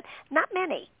before, but not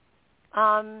many.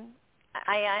 I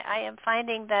am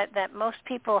finding that most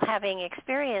people having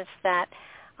experienced that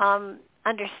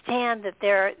understand that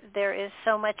there is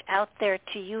so much out there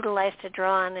to utilize, to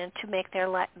draw on, and to make their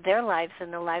lives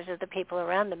and the lives of the people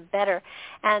around them better.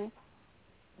 And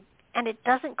it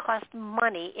doesn't cost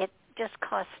money. It just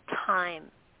costs time.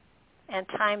 And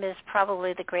time is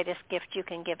probably the greatest gift you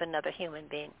can give another human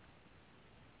being.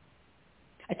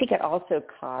 I think it also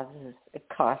costs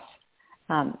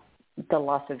the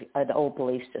loss of the old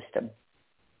belief system.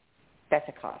 That's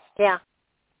a cost. Yeah.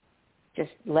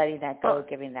 Just letting that go,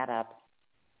 giving that up.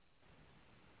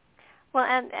 Well,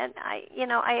 and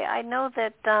I know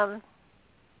that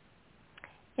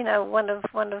one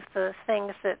of the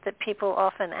things that people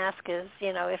often ask is,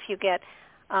 if you get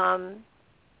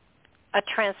a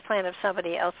transplant of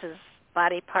somebody else's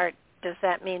body part, does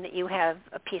that mean that you have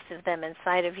a piece of them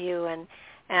inside of you, and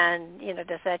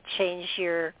does that change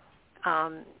your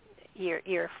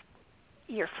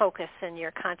focus and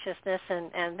your consciousness,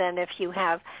 and then if you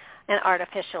have an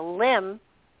artificial limb,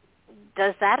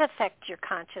 does that affect your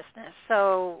consciousness?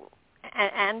 So,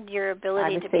 and your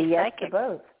ability to be psychic?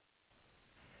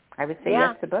 I would say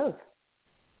yes to both.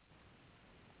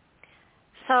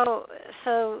 So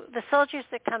the soldiers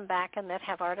that come back and that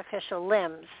have artificial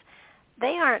limbs,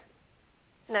 they aren't.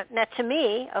 Now, to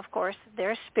me, of course,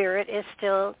 their spirit is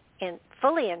still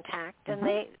fully intact, and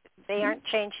they aren't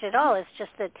changed at all. It's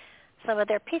just that some of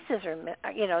their pieces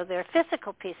are, their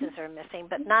physical pieces are missing,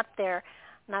 but not their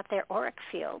auric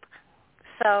field.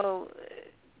 So,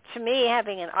 to me,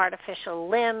 having an artificial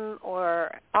limb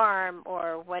or arm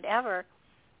or whatever,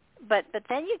 but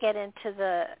then you get into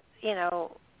the,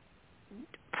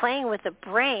 playing with the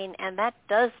brain, and that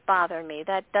does bother me.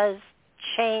 That does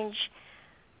change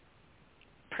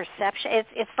perception.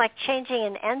 It's like changing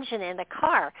an engine in a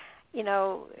car. You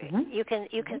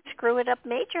can screw it up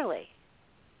majorly.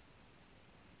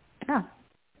 Yeah.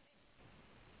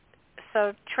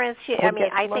 So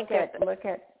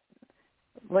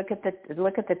look at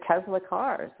the Tesla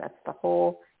cars. That's the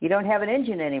whole. You don't have an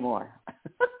engine anymore.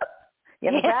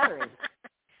 You have a battery.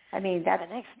 I mean, that's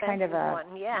kind of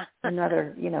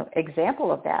another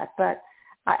example of that. But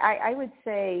I would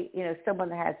say someone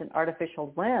that has an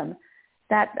artificial limb,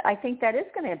 that I think that is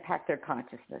going to impact their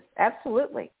consciousness.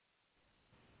 Absolutely.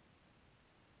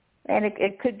 And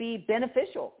it could be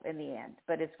beneficial in the end,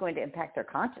 but it's going to impact their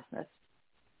consciousness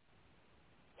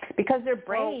because their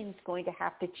brain's going to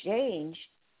have to change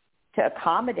to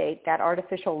accommodate that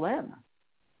artificial limb.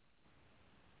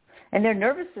 And their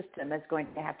nervous system is going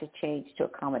to have to change to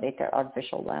accommodate their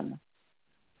artificial limb.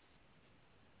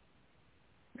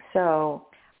 So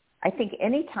I think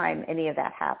anytime any of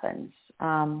that happens,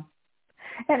 and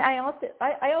I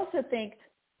also think,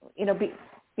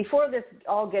 before this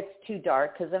all gets too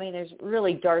dark, because, there's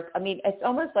really dark. It's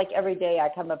almost like every day I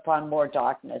come upon more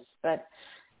darkness. But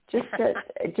just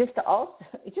to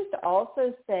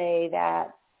also say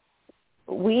that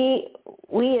we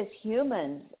as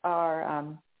humans are.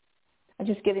 I'm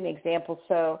just giving an example.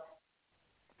 So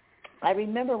I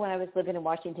remember when I was living in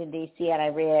Washington, D.C., and I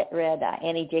read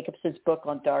Annie Jacobson's book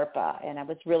on DARPA, and I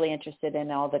was really interested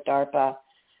in all the DARPA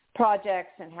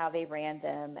projects and how they ran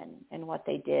them and what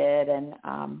they did. And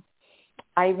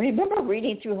I remember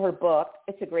reading through her book.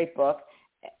 It's a great book.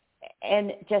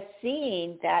 And just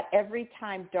seeing that every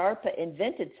time DARPA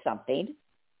invented something,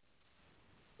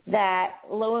 that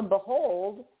lo and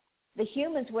behold, the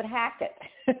humans would hack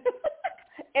it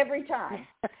every time.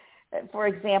 For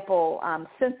example,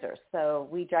 sensors. So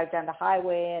we drive down the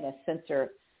highway and a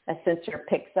sensor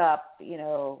picks up,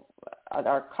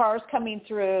 our cars coming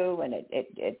through, and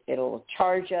it'll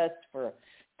charge us for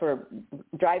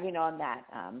driving on that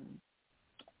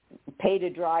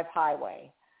pay-to-drive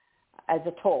highway as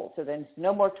a toll. So then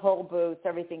no more toll booths.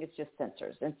 Everything is just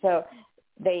sensors. And so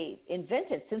they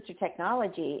invented sensor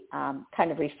technology,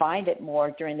 kind of refined it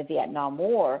more during the Vietnam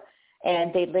War,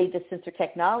 and they laid the sensor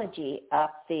technology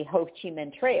up the Ho Chi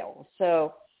Minh Trail.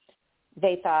 So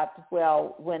they thought,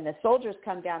 well, when the soldiers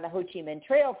come down the Ho Chi Minh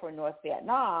Trail for North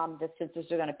Vietnam, the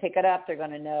sensors are going to pick it up. They're going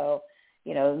to know,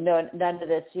 none of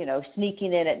this,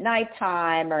 sneaking in at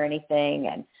nighttime or anything.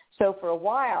 And so for a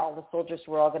while, the soldiers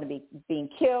were all going to be being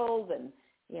killed, and,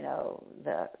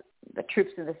 the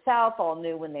troops in the South all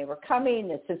knew when they were coming.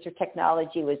 The sensor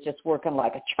technology was just working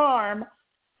like a charm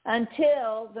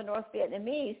until the North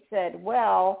Vietnamese said,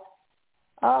 well,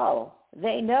 oh,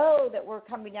 they know that we're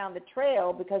coming down the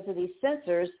trail because of these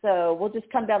sensors, so we'll just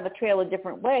come down the trail a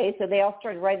different way. So they all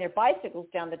started riding their bicycles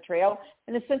down the trail,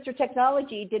 and the sensor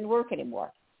technology didn't work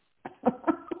anymore.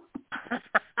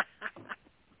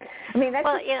 I mean, that's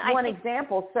one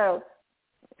example. So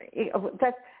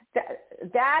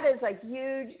that is a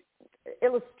huge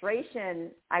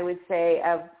illustration, I would say,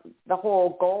 of the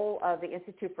whole goal of the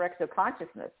Institute for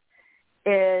Exoconsciousness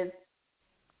is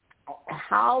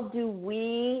how do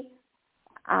we,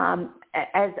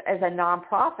 as a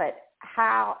nonprofit,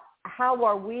 how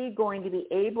are we going to be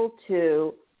able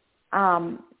to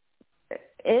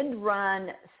end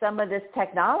run some of this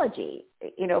technology?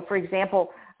 For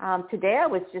example, today I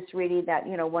was just reading that,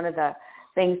 one of the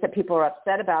things that people are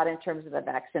upset about in terms of the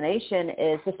vaccination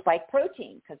is the spike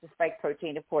protein, because the spike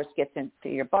protein, of course, gets into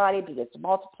your body, begins to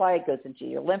multiply, it goes into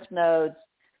your lymph nodes,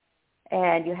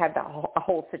 and you have a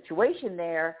whole situation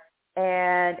there.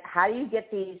 And how do you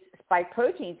get these spike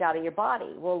proteins out of your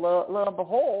body? Well, lo and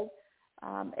behold,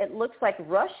 it looks like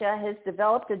Russia has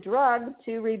developed a drug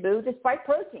to remove the spike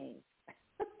proteins.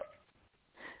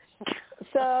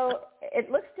 So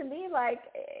it looks to me like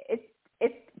it's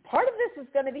part of this is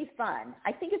going to be fun.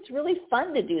 I think it's really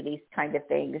fun to do these kind of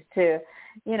things, to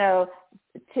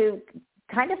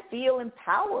kind of feel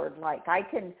empowered. Like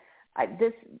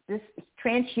this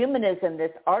transhumanism,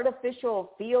 this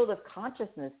artificial field of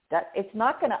consciousness, that it's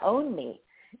not going to own me.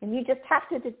 And you just have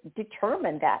to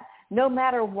determine that no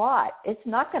matter what, it's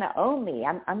not going to own me.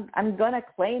 I'm going to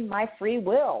claim my free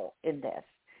will in this.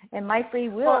 And my free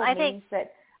will means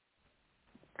that.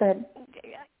 Go ahead.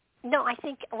 No, I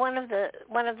think one of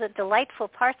the delightful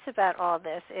parts about all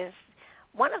this is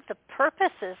one of the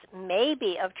purposes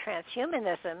maybe of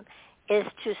transhumanism is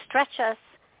to stretch us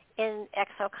in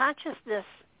exoconsciousness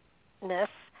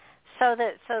so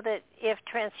that if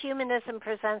transhumanism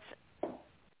presents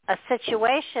a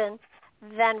situation,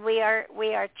 then we are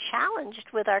challenged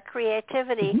with our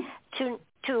creativity to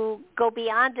go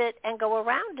beyond it and go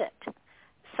around it.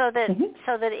 So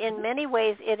that in many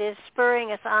ways it is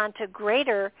spurring us on to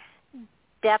greater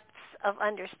depths of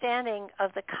understanding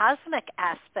of the cosmic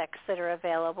aspects that are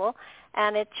available,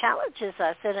 and it challenges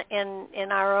us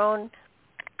in our own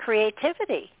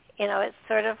creativity. It's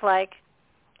sort of like,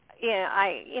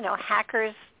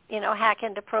 hackers, hack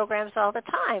into programs all the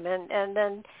time, and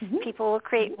then people will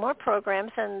create more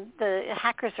programs, and the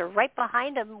hackers are right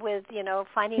behind them with,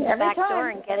 finding the back door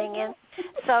and getting in.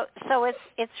 So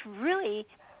it's really,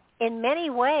 in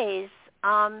many ways,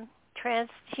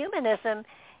 transhumanism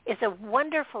is a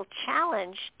wonderful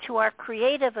challenge to our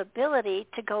creative ability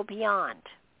to go beyond.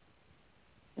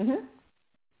 Mm-hmm.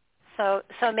 So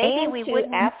maybe and we to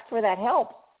wouldn't ask for that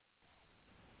help.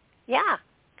 Yeah,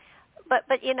 but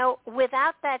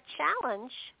without that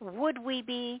challenge, would we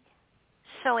be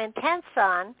so intense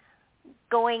on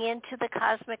going into the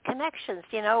cosmic connections?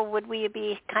 Would we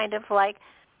be kind of like,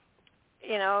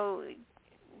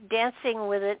 dancing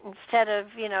with it instead of,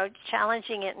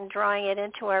 challenging it and drawing it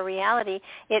into our reality?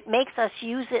 It makes us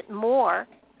use it more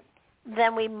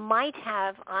than we might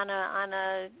have on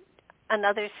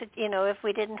another, if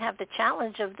we didn't have the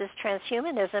challenge of this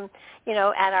transhumanism,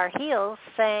 at our heels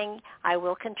saying, I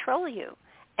will control you.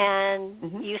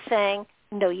 And you saying,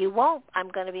 no, you won't. I'm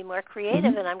going to be more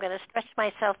creative and I'm going to stretch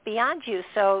myself beyond you.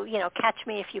 So, catch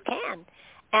me if you can.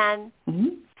 And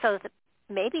so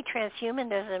maybe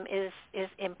transhumanism is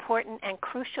important and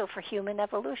crucial for human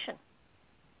evolution.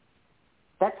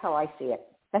 That's how I see it.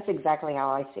 That's exactly how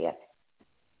I see it.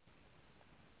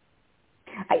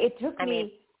 It took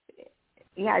me,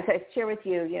 as I share with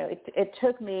you, it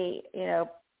took me,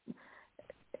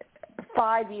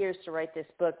 5 years to write this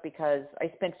book because I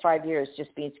spent 5 years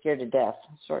just being scared to death,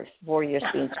 4 years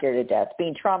being scared to death,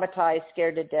 being traumatized,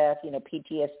 scared to death,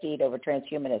 PTSD'd over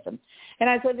transhumanism. And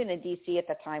I was living in D.C. at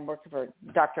the time, working for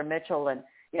Dr. Mitchell, and,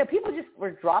 people just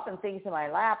were dropping things in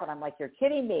my lap, and I'm like, you're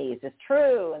kidding me. Is this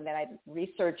true? And then I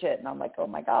research it, and I'm like, oh,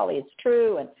 my golly, it's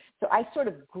true. And so I sort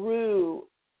of grew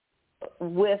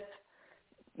with,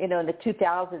 in the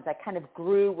 2000s, I kind of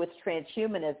grew with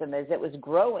transhumanism as it was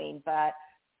growing, but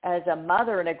as a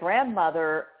mother and a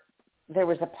grandmother, there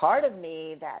was a part of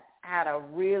me that had a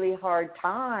really hard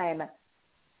time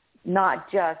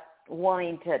not just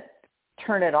wanting to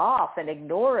turn it off and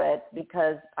ignore it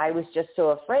because I was just so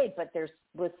afraid, but there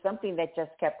was something that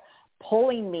just kept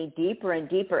pulling me deeper and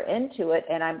deeper into it,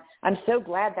 and I'm so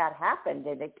glad that happened,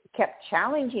 and it kept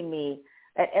challenging me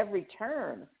at every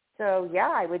turn. So,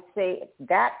 I would say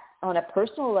that on a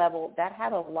personal level, that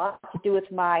had a lot to do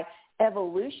with my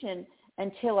evolution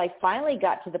until I finally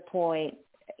got to the point,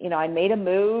 I made a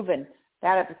move and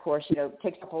that, of course,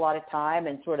 takes up a lot of time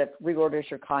and sort of reorders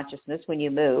your consciousness when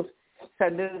you move. So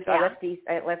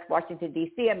I left Washington,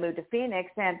 D.C. I moved to Phoenix,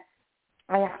 and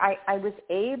I was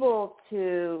able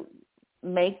to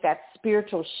make that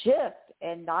spiritual shift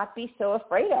and not be so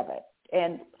afraid of it,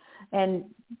 and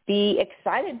be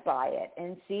excited by it,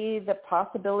 and see the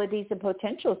possibilities and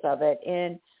potentials of it,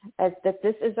 and that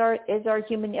this is our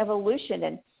human evolution.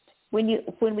 And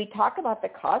when we talk about the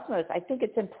cosmos, I think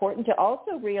it's important to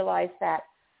also realize that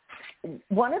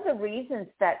one of the reasons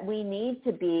that we need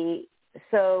to be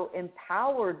so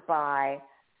empowered by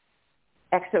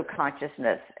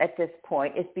exoconsciousness at this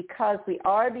point is because we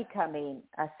are becoming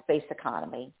a space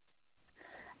economy.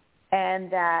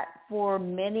 And that for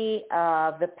many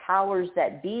of the powers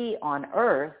that be on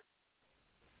Earth,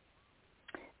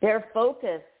 their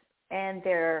focus and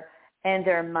their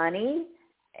money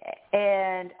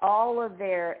and all of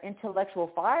their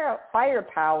intellectual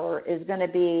firepower is going to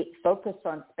be focused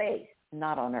on space,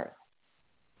 not on Earth.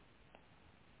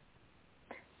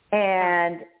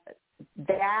 And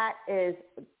that is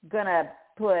going to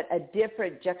put a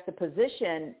different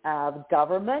juxtaposition of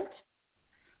government,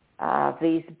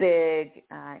 these big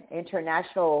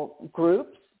international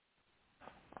groups.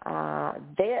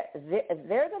 They're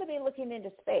going to be looking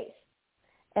into space.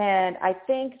 And I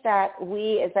think that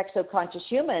we as exoconscious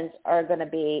humans are going to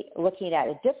be looking at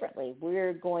it differently.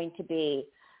 We're going to be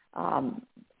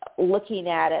looking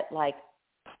at it like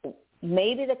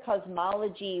maybe the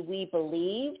cosmology we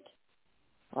believed,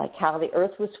 like how the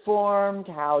Earth was formed,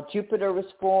 how Jupiter was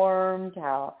formed,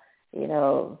 how,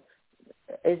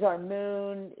 is our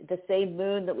moon the same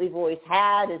moon that we've always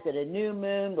had? Is it a new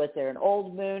moon? Was there an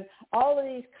old moon? All of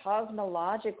these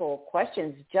cosmological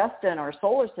questions just in our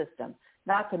solar system,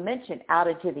 not to mention out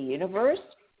into the universe.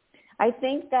 I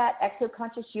think that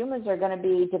exoconscious humans are going to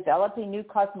be developing new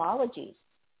cosmologies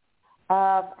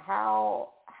of how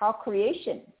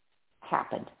creation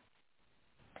happened.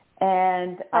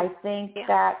 And I think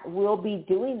that we'll be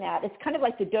doing that. It's kind of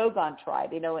like the Dogon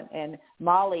tribe, in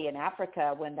Mali in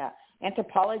Africa, when the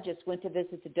anthropologists went to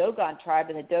visit the Dogon tribe,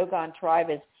 and the Dogon tribe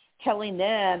is telling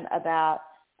them about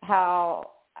how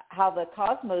the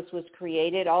cosmos was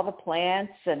created, all the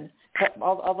plants and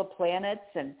all the planets,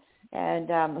 and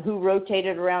who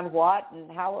rotated around what,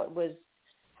 and how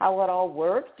it all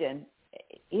worked. And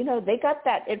they got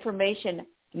that information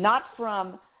not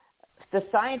from the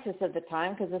scientists of the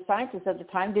time, because the scientists of the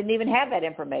time didn't even have that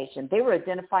information. They were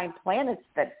identifying planets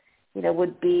that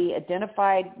would be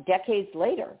identified decades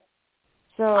later.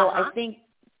 So I think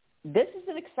this is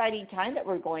an exciting time that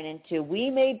we're going into. We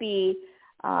may be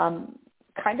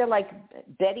kind of like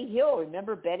Betty Hill.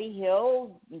 Remember Betty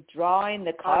Hill drawing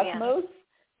the cosmos,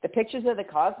 the pictures of the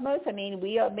cosmos? I mean,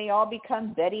 we may all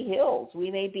become Betty Hills. We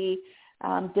may be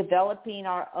developing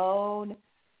our own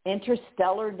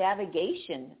interstellar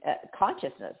navigation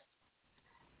consciousness.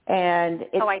 And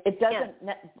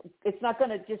it's not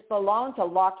going to just belong to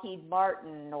Lockheed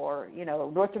Martin or,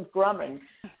 Northrop Grumman.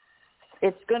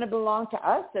 It's going to belong to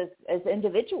us as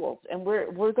individuals, and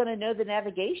we're going to know the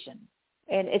navigation.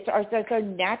 And it's our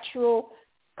natural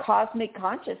cosmic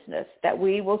consciousness that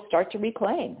we will start to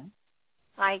reclaim.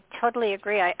 I totally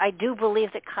agree. I do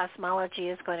believe that cosmology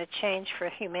is going to change for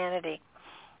humanity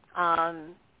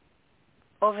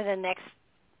over the next,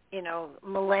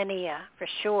 millennia for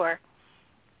sure,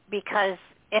 because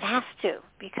it has to,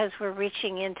 because we're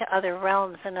reaching into other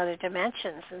realms and other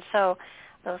dimensions. And so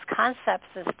those concepts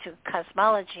as to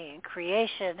cosmology and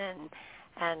creation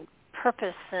and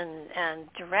purpose and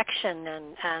direction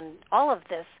and all of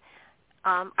this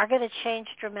are going to change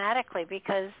dramatically,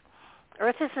 because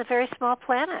Earth is a very small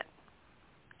planet.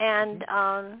 And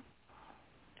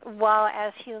while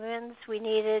as humans we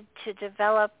needed to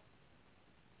develop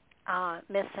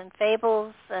myths and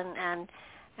fables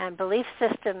and belief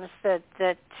systems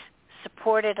that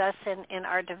supported us in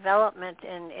our development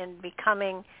in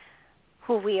becoming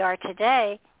who we are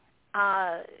today,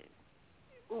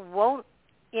 won't,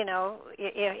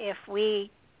 if we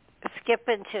skip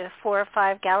into 4 or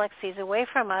 5 galaxies away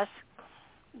from us,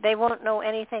 they won't know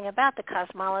anything about the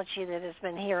cosmology that has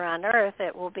been here on Earth.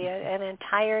 It will be an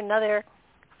entire another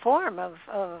form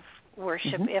of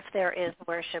worship, if there is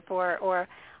worship, or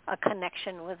a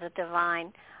connection with the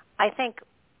divine. I think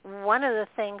one of the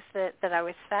things that I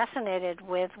was fascinated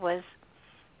with was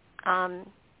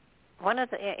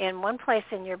in one place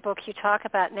in your book you talk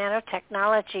about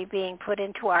nanotechnology being put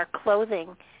into our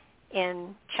clothing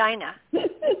in China,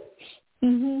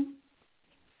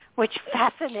 which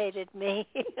fascinated me.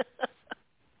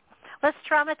 Let's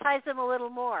traumatize them a little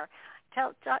more.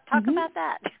 Talk about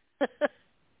that.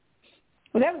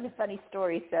 Well, that was a funny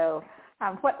story. So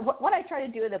what I try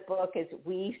to do in the book is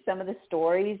weave some of the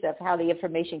stories of how the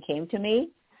information came to me.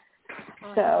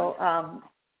 Uh-huh. So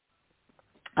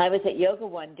I was at yoga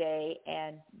one day,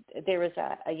 and there was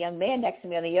a young man next to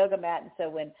me on the yoga mat. And so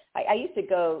when I used to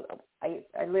go, I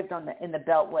lived in the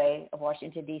Beltway of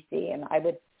Washington, D.C., and I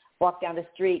would walk down the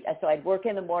street. So I'd work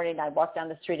in the morning, I'd walk down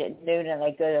the street at noon, and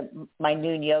I'd go to my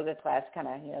noon yoga class, kind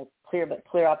of,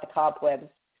 clear out the cobwebs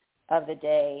of the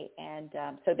day. And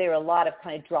so there were a lot of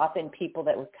kind of drop-in people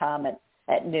that would come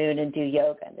at noon and do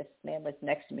yoga. And this man was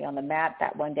next to me on the mat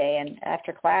that one day. And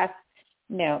after class,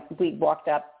 we walked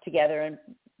up together and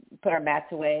put our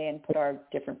mats away and put our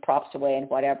different props away and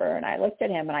whatever. And I looked at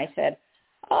him and I said,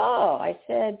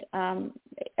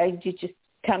 did you just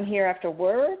come here after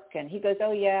work? And he goes,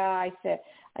 oh, yeah. I said,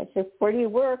 where do you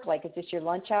work? Like, is this your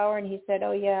lunch hour? And he said,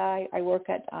 oh, yeah, I work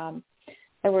up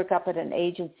at an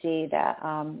agency that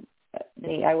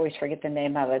I always forget the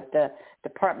name of it, the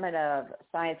Department of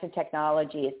Science and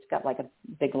Technology. It's got like a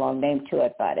big long name to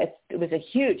it, but it was a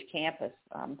huge campus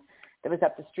that was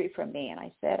up the street from me. And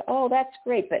I said, oh, that's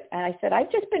great. And I said,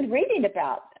 I've just been reading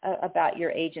about your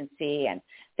agency, and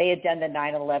they had done the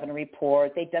 9/11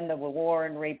 report. They'd done the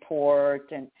Warren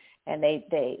report, and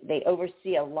they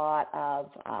oversee a lot of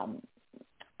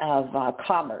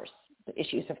commerce, the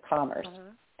issues of commerce.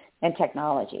 Uh-huh. And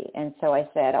technology. And so I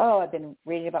said, I've been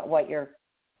reading about what your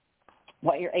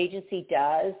agency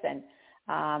does, and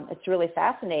it's really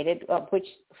fascinating. Which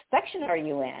section are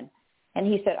you in? And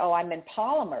he said, I'm in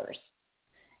polymers,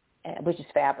 which is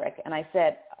fabric. And I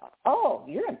said,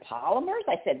 you're in polymers?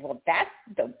 I said, well, that's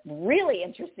the really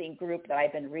interesting group that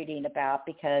I've been reading about,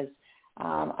 because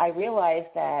I realized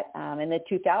that in the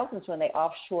 2000s, when they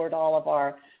offshored all of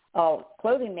our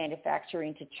clothing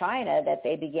manufacturing to China, that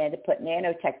they began to put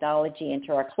nanotechnology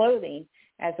into our clothing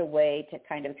as a way to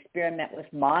kind of experiment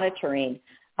with monitoring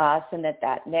us, and that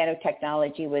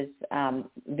nanotechnology was,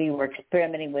 we were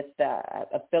experimenting with the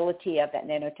ability of that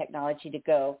nanotechnology to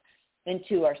go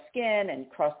into our skin and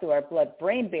cross through our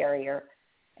blood-brain barrier.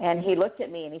 And he looked at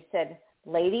me and he said,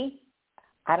 lady,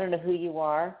 I don't know who you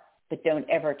are, but don't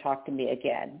ever talk to me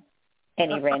again.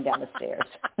 And he ran down the stairs.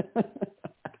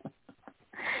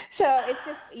 So it's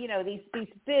just, these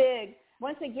big,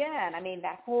 once again,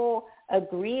 that whole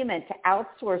agreement to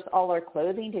outsource all our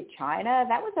clothing to China,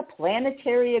 that was a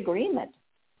planetary agreement.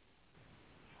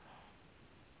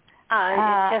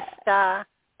 I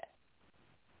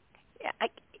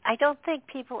don't think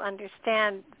people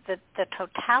understand the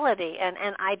totality,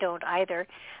 and I don't either,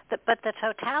 but the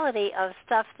totality of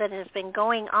stuff that has been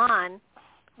going on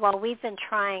while we've been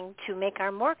trying to make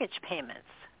our mortgage payments.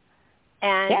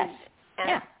 And, yes.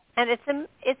 Yeah. And it's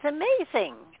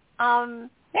amazing.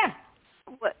 Yeah.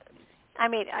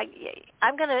 I'm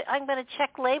gonna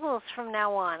check labels from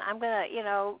now on. I'm gonna,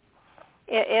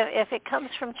 if it comes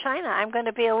from China, I'm going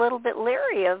to be a little bit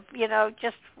leery of,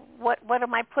 just what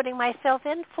am I putting myself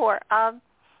in for? I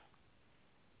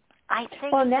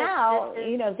think. Well, now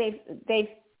they've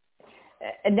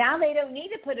now they don't need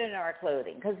to put it in our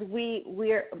clothing, because we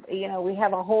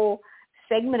have a whole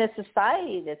segment of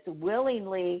society that's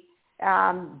willingly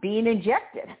being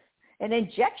injected. An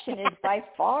injection is by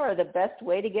far the best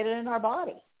way to get it in our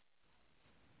body.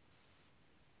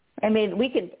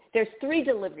 There's 3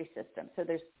 delivery systems. So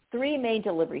there's 3 main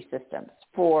delivery systems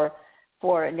for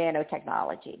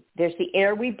nanotechnology. There's the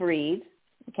air we breathe,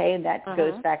 okay, and that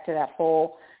goes back to that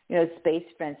whole, space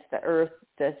fence, the Earth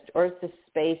to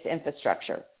space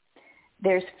infrastructure.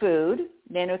 There's food.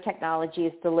 Nanotechnology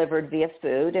is delivered via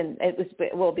food, and it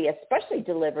will be especially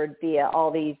delivered via all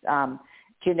these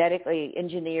genetically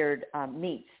engineered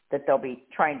meats that they'll be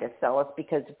trying to sell us,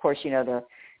 because, of course, they're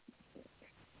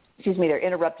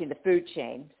interrupting the food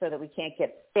chain so that we can't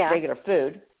get regular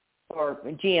food or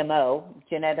GMO,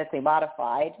 genetically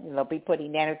modified. They'll be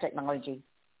putting nanotechnology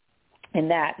in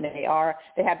that, and they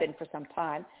have been for some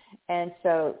time. And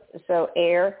so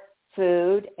air,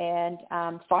 food, and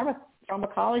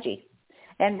pharmacology.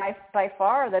 And by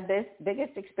far the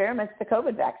biggest experiment's the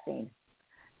COVID vaccine,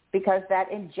 because that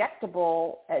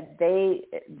injectable, they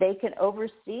can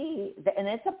oversee, and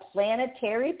it's a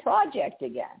planetary project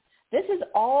again. This is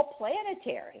all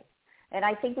planetary. And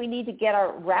I think we need to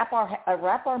wrap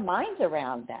our minds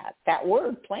around that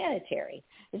word, planetary.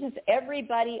 This is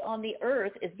everybody on the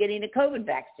earth is getting a COVID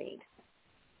vaccine,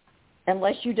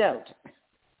 unless you don't.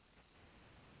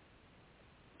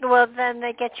 Well, then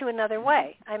they get you another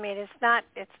way. It's not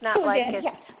like it's...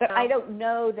 Yeah, but I don't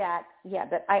know that. Yeah,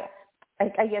 but I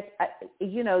guess,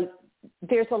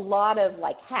 there's a lot of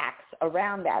hacks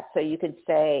around that. So you could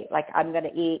say, I'm going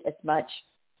to eat as much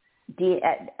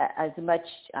as much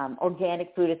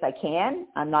organic food as I can.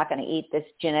 I'm not going to eat this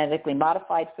genetically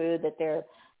modified food that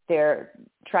they're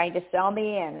trying to sell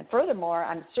me. And furthermore,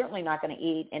 I'm certainly not going to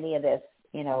eat any of this,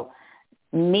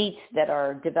 meats that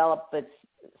are developed with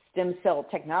stem cell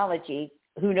technology.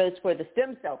 Who knows where the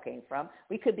stem cell came from?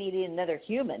 We could be eating another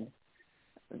human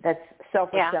that's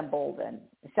self-assembled and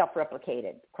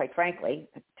self-replicated, quite frankly,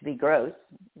 to be gross.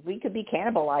 We could be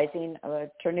cannibalizing,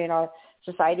 turning our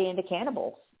society into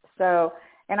cannibals. So,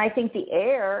 and I think the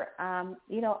air,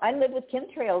 I live with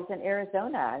chemtrails in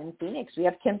Arizona and Phoenix. We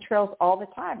have chemtrails all the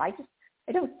time. I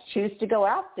don't choose to go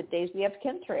out the days we have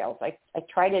chemtrails. I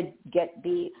try to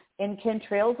be in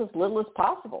chemtrails as little as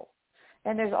possible.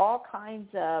 And there's all kinds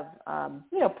of,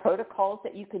 protocols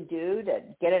that you can do to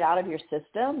get it out of your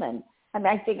system. And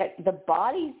I think the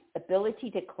body's ability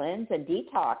to cleanse and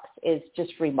detox is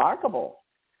just remarkable.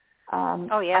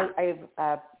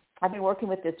 I've been working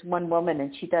with this one woman,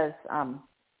 and she does.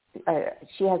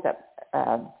 She has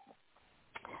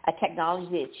a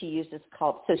technology that she uses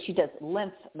so she does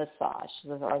lymph massage.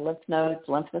 Those are our lymph nodes,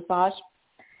 lymph massage.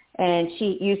 And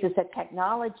she uses a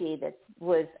technology that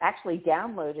was actually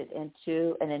downloaded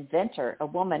into an inventor, a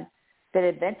woman that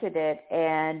invented it.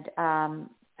 And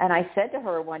I said to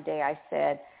her one day, I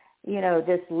said,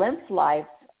 this lymph life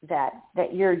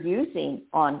that you're using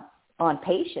on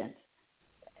patients,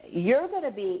 you're going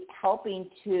to be helping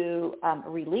to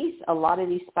release a lot of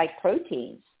these spike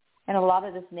proteins and a lot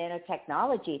of this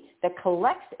nanotechnology that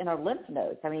collects in our lymph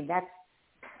nodes. I mean,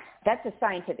 that's a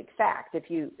scientific fact. If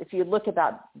you look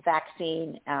about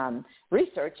vaccine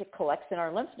research, it collects in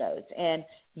our lymph nodes, and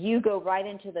you go right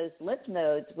into those lymph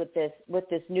nodes with this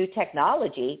new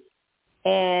technology,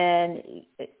 and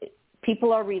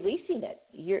people are releasing it.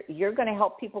 You're going to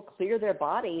help people clear their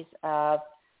bodies of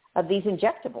these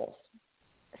injectables.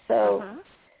 So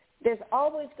there's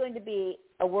always going to be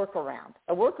a workaround.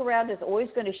 A workaround is always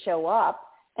going to show up.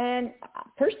 And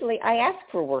personally, I ask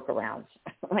for workarounds.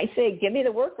 I say, give me the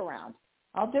workaround.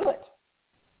 I'll do it.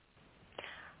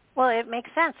 Well, it makes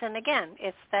sense. And again,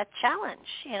 it's that challenge,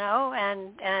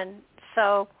 and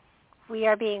so we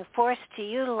are being forced to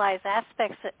utilize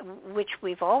aspects which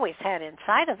we've always had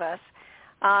inside of us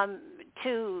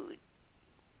to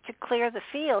clear the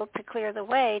field, to clear the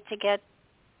way, to get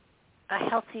a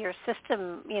healthier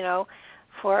system,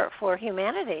 for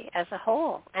humanity as a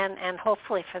whole, and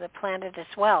hopefully for the planet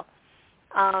as well.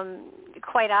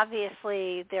 Quite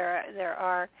obviously, there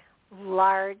are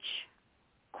large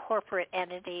corporate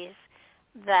entities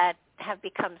that have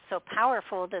become so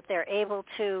powerful that they're able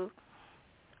to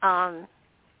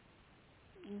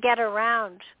get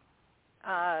around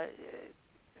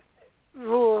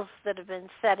rules that have been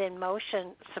set in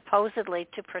motion supposedly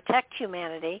to protect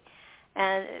humanity,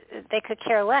 and they could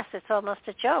care less. It's almost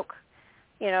a joke.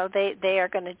 They are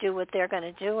going to do what they're going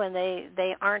to do, and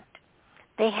they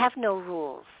have no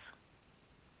rules.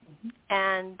 Mm-hmm.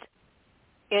 And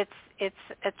it's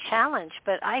a challenge,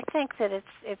 but I think that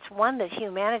it's one that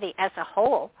humanity as a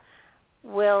whole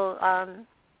will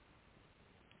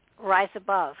rise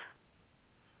above.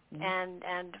 Mm-hmm.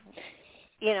 And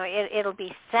it'll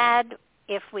be sad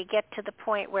if we get to the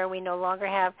point where we no longer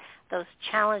have those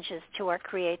challenges to our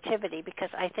creativity, because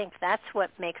I think that's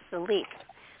what makes the leap.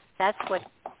 That's what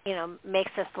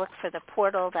makes us look for the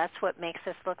portal. That's what makes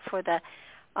us look for the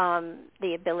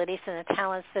abilities and the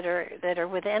talents that are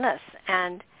within us.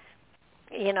 And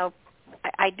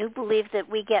I do believe that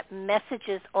we get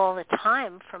messages all the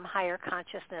time from higher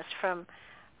consciousness, from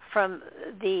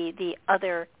the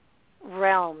other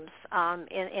realms,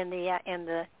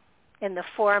 in the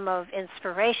form of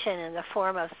inspiration, in the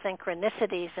form of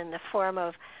synchronicities, in the form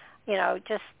of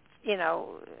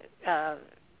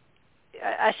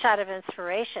a shot of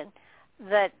inspiration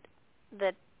that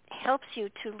helps you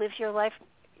to live your life,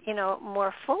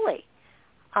 more fully.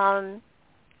 And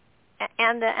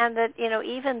that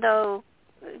even though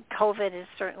COVID is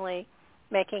certainly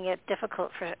making it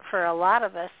difficult for a lot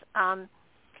of us,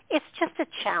 it's just a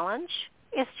challenge.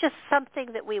 It's just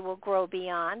something that we will grow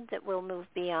beyond, that we'll move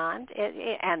beyond,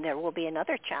 and there will be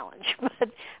another challenge.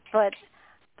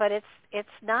 But it's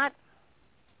not,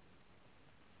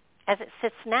 as it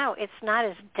sits now, it's not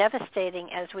as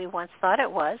devastating as we once thought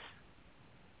it was.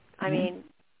 I mean,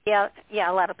 yeah,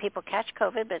 a lot of people catch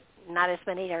COVID, but not as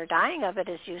many are dying of it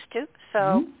as used to.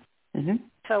 So,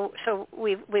 so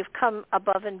we've come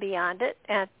above and beyond it,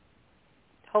 and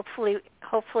hopefully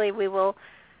we will.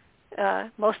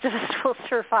 Most of us will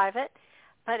survive it,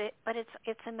 but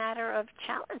it's a matter of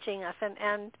challenging us,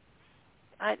 and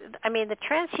I mean the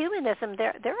transhumanism.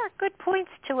 There are good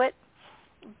points to it,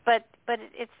 but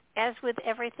it's as with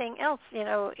everything else.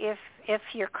 If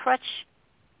your crutch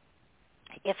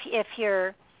if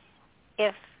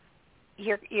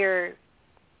your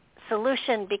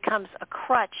solution becomes a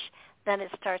crutch, then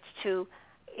it starts to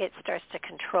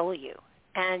control you,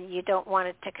 and you don't want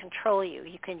it to control you.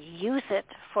 You can use it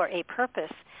for a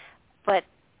purpose, but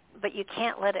you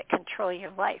can't let it control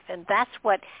your life, and that's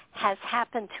what has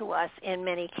happened to us in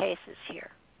many cases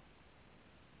here.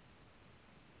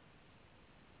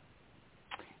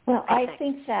 Well, I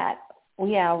think that,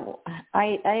 yeah,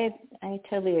 I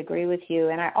totally agree with you,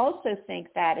 and I also think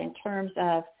that in terms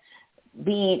of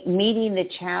meeting the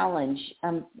challenge,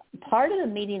 part of the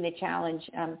meeting the challenge,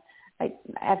 I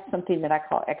have something that I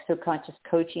call Exoconscious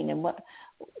coaching, and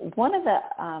one of the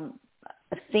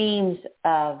themes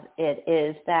of it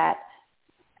is that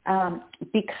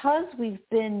because we've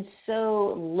been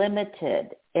so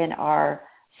limited in our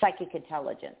psychic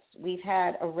intelligence, we've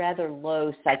had a rather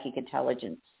low psychic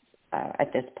intelligence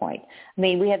at this point. I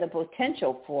mean, we have the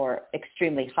potential for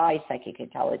extremely high psychic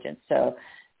intelligence. So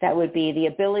that would be the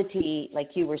ability,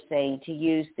 like you were saying, to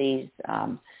use these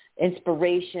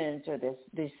inspirations or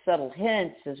these subtle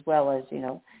hints, as well as,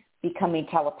 becoming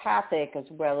telepathic, as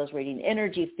well as reading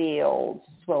energy fields,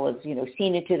 as well as,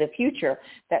 seeing into the future,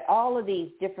 that all of these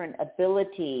different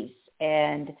abilities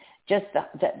and just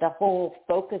the whole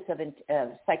focus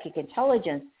of psychic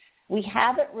intelligence, we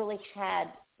haven't really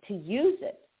had to use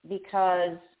it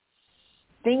because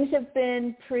things have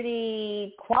been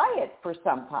pretty quiet for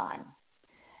some time.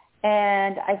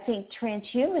 And I think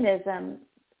transhumanism,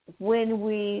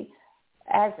 when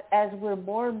as we're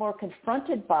more and more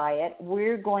confronted by it,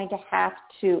 we're going to have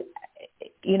to,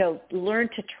 learn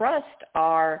to trust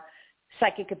our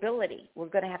psychic ability. We're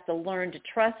going to have to learn to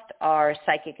trust our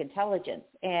psychic intelligence.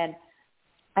 And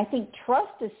I think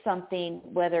trust is something,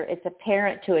 whether it's a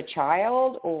parent to a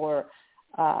child or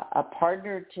a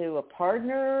partner to a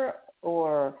partner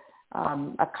or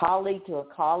a colleague to a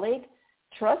colleague,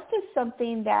 trust is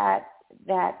something that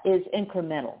is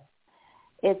incremental.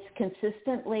 It's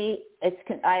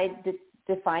I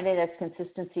define it as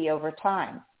consistency over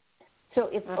time. So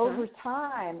if over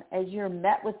time, as you're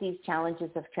met with these challenges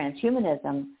of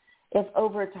transhumanism, if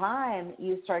over time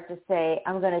you start to say,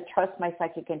 I'm going to trust my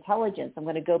psychic intelligence, I'm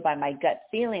going to go by my gut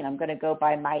feeling, I'm going to go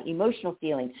by my emotional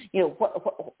feeling,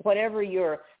 whatever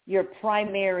your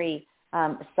primary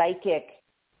psychic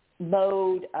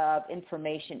mode of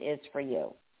information is for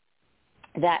you,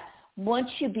 that once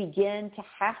you begin to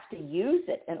have to use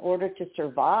it in order to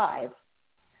survive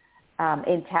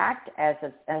intact as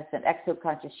an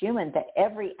exoconscious human, that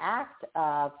every act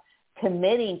of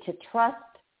committing to trust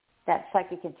that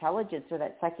psychic intelligence or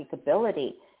that psychic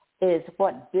ability is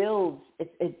what builds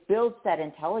that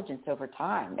intelligence over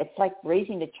time. It's like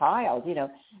raising a child.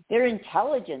 Their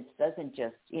intelligence doesn't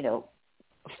just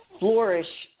flourish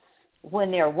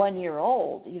when they're 1 year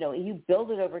old. You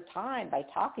build it over time by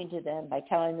talking to them, by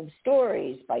telling them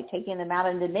stories, by taking them out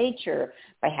into nature,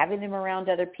 by having them around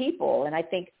other people. And I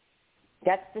think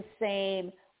that's the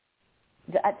same.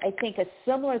 I think a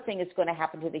similar thing is going to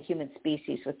happen to the human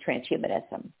species with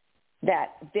transhumanism,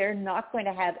 that they're not going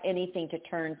to have anything to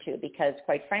turn to because,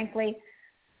 quite frankly,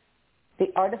 the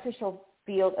artificial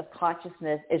field of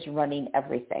consciousness is running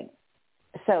everything.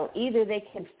 So either they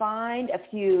can find a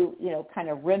few, kind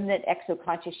of remnant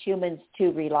exoconscious humans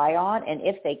to rely on, and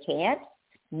if they can't,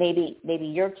 maybe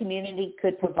your community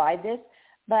could provide this.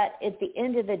 But at the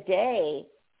end of the day,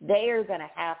 they are going to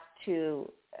have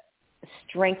to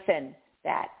strengthen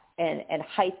that and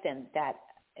heighten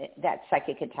that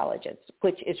psychic intelligence,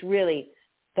 which is really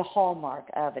the hallmark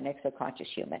of an exoconscious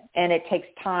human. And it takes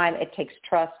time, it takes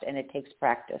trust, and it takes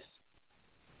practice.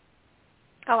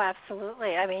 Oh,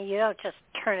 absolutely. I mean, you don't just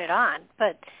turn it on,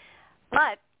 but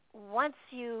once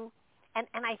you, and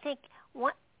I think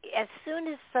as soon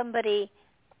as somebody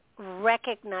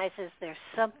recognizes there's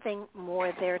something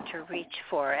more there to reach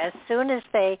for, as soon as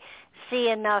they see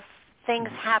enough things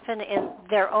happen in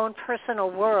their own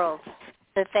personal worlds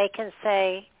that they can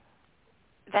say,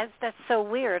 that's so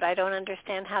weird, I don't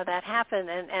understand how that happened.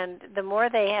 And the more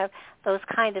they have those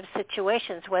kind of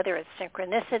situations, whether it's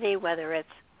synchronicity, whether it's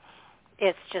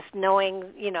just knowing,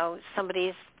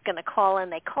 somebody's going to call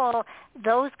and they call,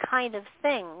 those kind of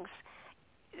things,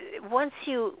 once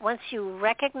you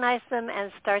recognize them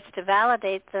and starts to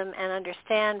validate them and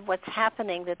understand what's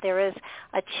happening, that there is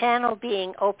a channel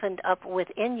being opened up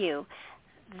within you,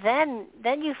 then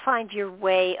you find your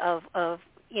way of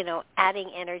adding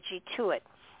energy to it,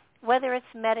 whether it's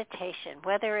meditation,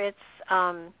 whether it's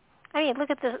look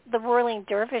at the whirling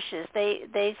dervishes.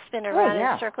 They spin around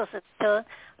in circles until,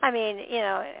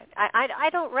 I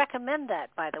don't recommend that,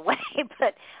 by the way,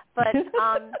 but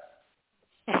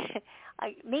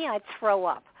I'd throw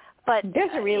up. But there's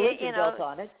a religion built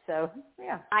on it, so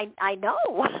yeah. I know.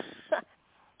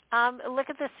 Look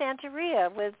at the Santeria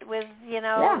with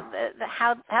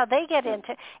how they get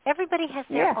into. Everybody has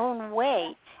their own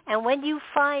way, and when you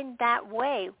find that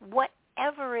way,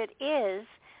 whatever it is,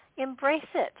 embrace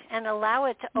it and allow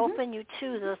it to open you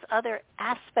to those other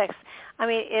aspects. I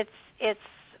mean, it's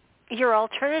your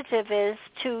alternative is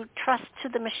to trust to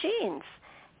the machines,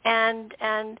 and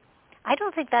I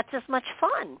don't think that's as much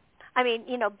fun. I mean,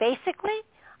 basically,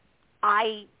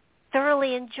 I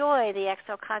thoroughly enjoy the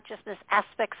exoconsciousness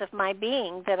aspects of my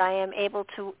being that I am able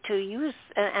to use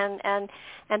and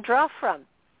draw from.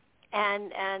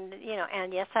 And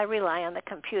yes, I rely on the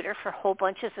computer for whole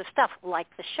bunches of stuff like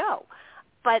the show.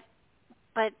 But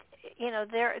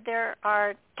there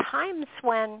are times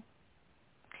when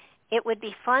it would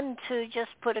be fun to just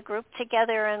put a group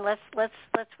together and let's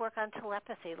work on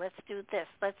telepathy. Let's do this.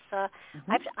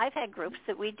 I've had groups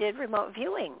that we did remote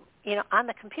viewing, on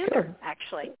the computer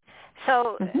actually.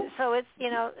 So it's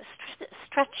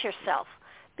stretch yourself,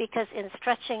 because in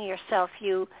stretching yourself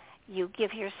you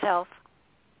give yourself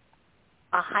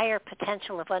a higher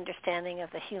potential of understanding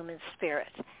of the human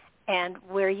spirit and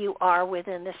where you are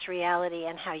within this reality,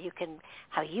 and how you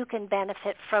can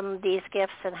benefit from these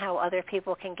gifts, and how other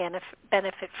people can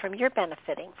benefit from your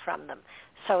benefiting from them.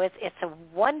 So it's a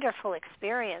wonderful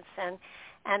experience, and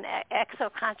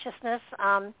exoconsciousness.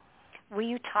 Will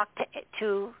you talk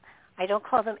to I don't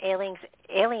call them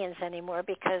aliens anymore,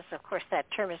 because of course that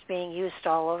term is being used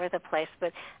all over the place,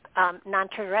 but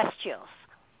non-terrestrials.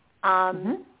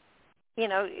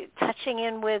 Touching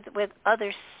in with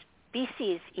other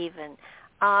species even.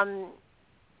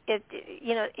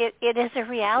 It is a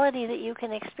reality that you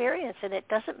can experience, and it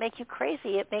doesn't make you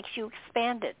crazy. It makes you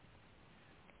expanded.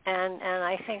 And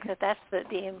I think that's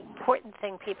the important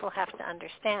thing people have to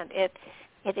understand.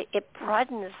 It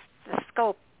broadens the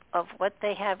scope of what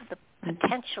they have the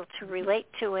potential to relate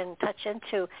to and touch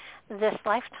into this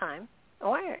lifetime,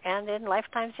 and in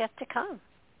lifetimes yet to come.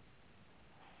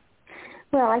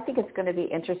 Well, I think it's going to be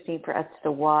interesting for us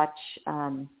to watch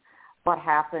what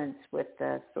happens with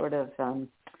the sort of,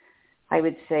 I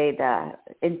would say, the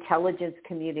intelligence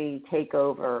community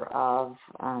takeover of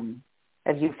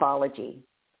ufology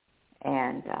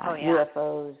and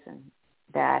UFOs, and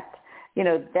that,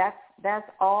 that's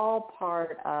all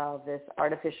part of this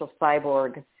artificial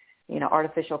cyborg,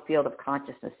 artificial field of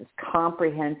consciousness, this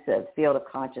comprehensive field of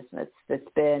consciousness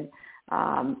that's been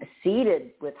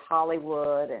seeded with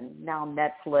Hollywood and now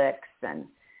Netflix and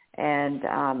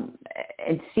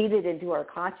seeded into our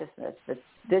consciousness.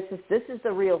 This is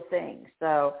the real thing.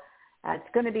 So it's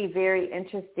going to be very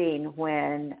interesting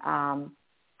when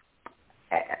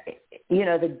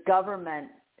the government,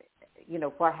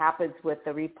 what happens with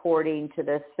the reporting to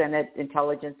the Senate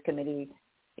Intelligence Committee,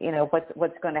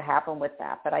 what's going to happen with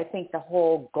that. But I think the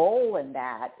whole goal in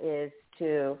that is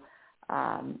to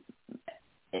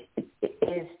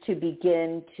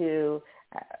begin to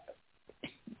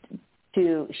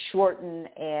shorten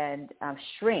and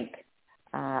shrink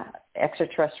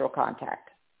extraterrestrial contact,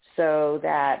 so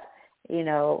that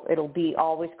it'll be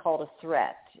always called a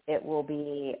threat. It will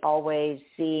be always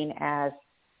seen as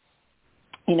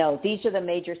these are the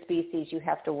major species you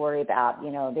have to worry about.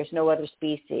 There's no other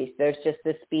species. There's just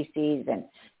this species, and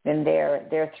then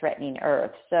they're threatening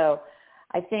Earth. So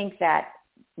I think that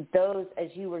those, as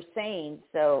you were saying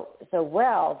so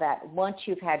well, that once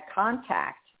you've had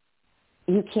contact,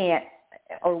 you can't,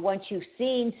 or once you've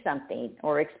seen something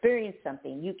or experienced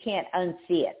something, you can't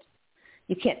unsee it.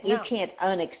 You can't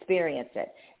unexperience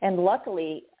it. And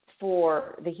luckily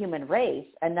for the human race,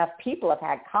 enough people have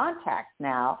had contact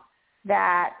now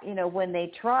that, when they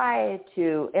try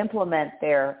to implement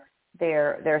their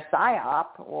psyop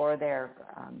or their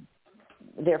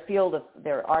field of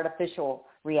their artificial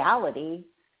reality,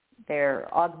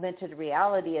 their augmented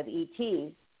reality of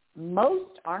ETs,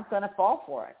 most aren't going to fall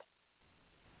for it.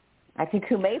 I think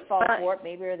who may fall for it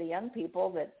maybe are the young people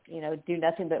that, do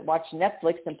nothing but watch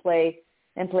Netflix and play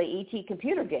ET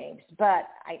computer games. But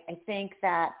I think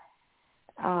that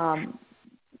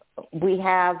we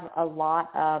have a lot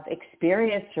of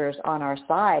experiencers on our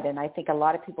side, and I think a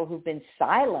lot of people who've been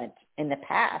silent in the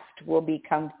past will be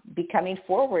coming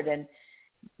forward and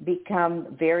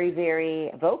become very,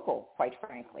 very vocal, quite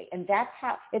frankly. And that's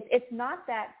how it's not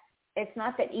that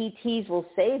ETs will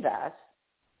save us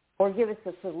or give us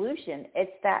a solution.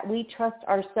 It's that we trust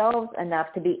ourselves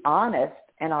enough to be honest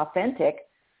and authentic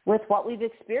with what we've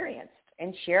experienced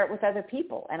and share it with other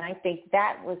people. And I think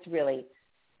that's what's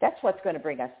going to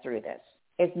bring us through this.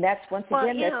 And that's, once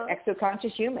again, that's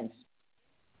exoconscious humans.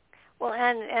 Well,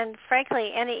 and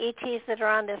frankly, any ETs that are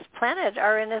on this planet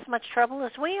are in as much trouble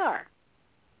as we are.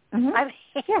 Mm-hmm. I mean,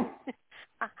 yeah.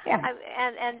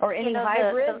 And or any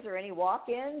hybrids the or any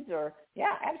walk-ins or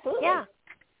absolutely. Yeah.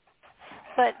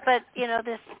 But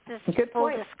this Good full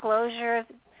point. disclosure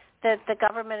that the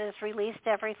government has released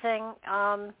everything,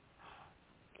 to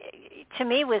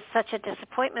me was such a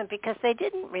disappointment because they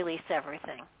didn't release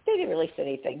everything. They didn't release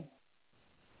anything.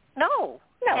 No.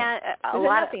 And a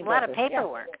lot of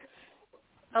paperwork.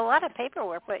 A lot of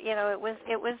paperwork, but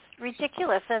it was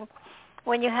ridiculous. And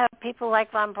when you have people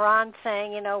like von Braun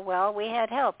saying, well, we had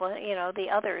help, the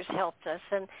others helped us,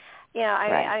 and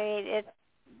right.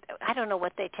 I don't know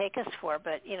what they take us for,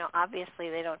 but obviously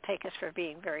they don't take us for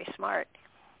being very smart.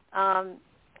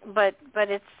 But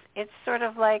it's sort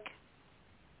of like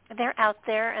they're out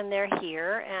there and they're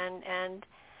here, and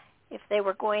if they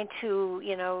were going to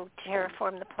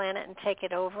terraform the planet and take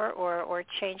it over or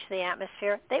change the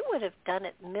atmosphere, they would have done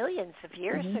it millions of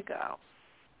years mm-hmm. ago.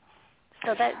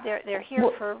 So that they're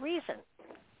here for a reason.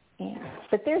 Yeah,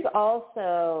 but there's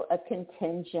also a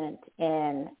contingent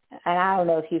in, and I don't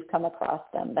know if you've come across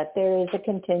them, but there is a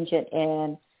contingent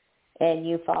in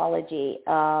ufology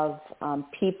of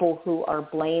people who are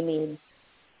blaming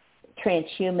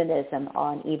transhumanism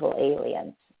on evil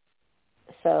aliens.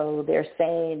 So they're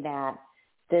saying that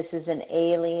this is an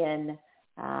alien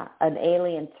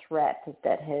threat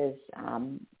that has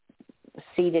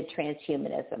seeded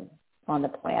transhumanism on the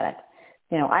planet.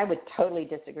 I would totally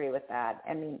disagree with that.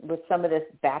 I mean, with some of this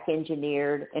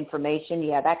back-engineered information,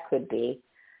 that could be.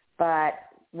 But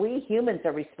we humans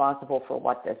are responsible for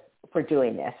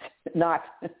doing this, not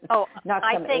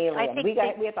some alien.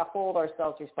 We have to hold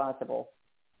ourselves responsible.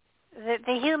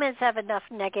 The humans have enough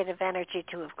negative energy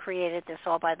to have created this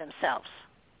all by themselves.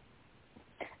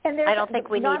 And I don't think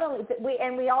we also,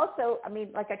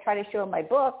 like I try to show in my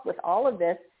book, with all of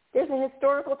this, there's a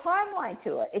historical timeline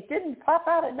to it. It didn't pop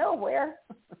out of nowhere.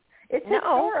 It's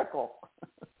historical.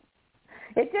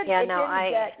 It didn't get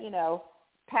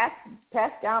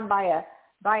passed down by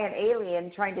an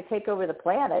alien trying to take over the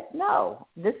planet. No,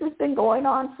 this has been going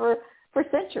on for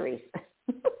centuries.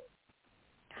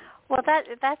 Well,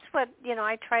 that's what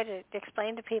I try to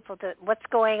explain to people, that what's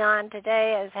going on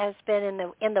today has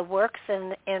been in the works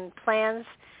and in plans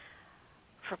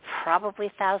for probably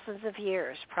thousands of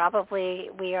years. Probably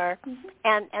we are,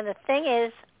 and the thing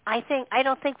is, I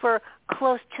don't think we're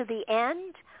close to the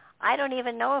end. I don't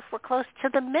even know if we're close to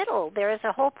the middle. There is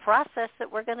a whole process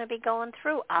that we're going to be going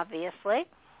through, obviously,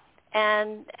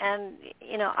 and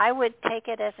I would take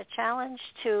it as a challenge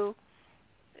to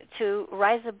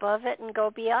rise above it and go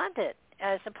beyond it,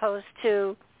 as opposed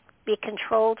to be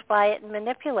controlled by it and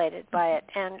manipulated by it.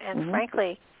 And mm-hmm.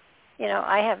 frankly,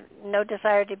 I have no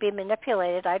desire to be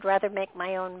manipulated. I'd rather make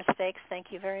my own mistakes.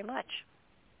 Thank you very much.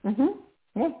 Mm-hmm.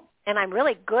 Yeah. And I'm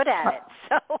really good at it.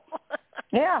 So.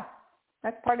 Yeah,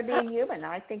 that's part of being human.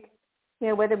 I think,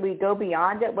 whether we go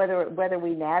beyond it, whether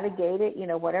we navigate it,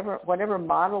 whatever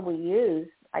model we use,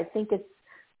 I think it's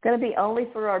going to be only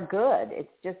for our good.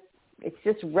 It's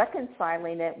just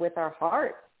reconciling it with our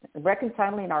heart,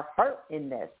 reconciling our heart in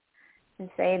this, and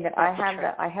saying that I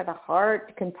have the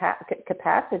heart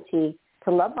capacity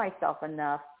to love myself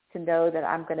enough to know that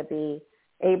I'm going to be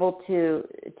able to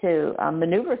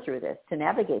maneuver through this, to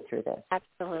navigate through this.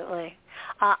 Absolutely.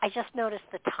 I just noticed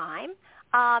the time.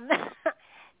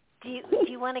 Do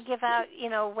you want to give out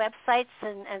websites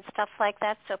and stuff like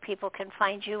that so people can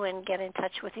find you and get in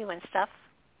touch with you and stuff?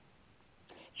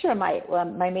 Sure. My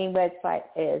main website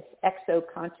is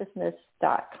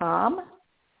exoconsciousness.com,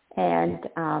 and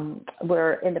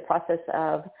we're in the process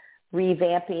of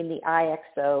revamping the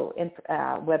IXO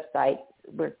website.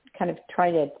 We're kind of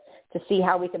trying to see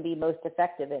how we can be most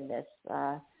effective in this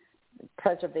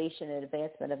preservation and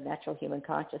advancement of natural human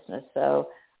consciousness. So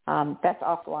that's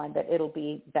offline, but it'll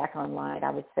be back online,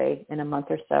 I would say, in a month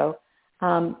or so.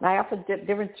 I offer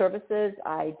different services.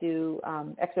 I do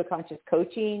Exoconscious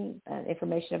coaching,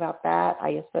 information about that.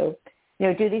 I also,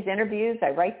 do these interviews. I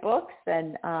write books,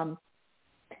 and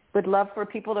would love for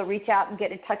people to reach out and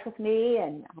get in touch with me,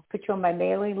 and I'll put you on my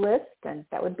mailing list, and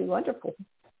that would be wonderful.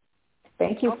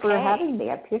 Thank you for having me.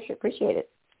 I appreciate it.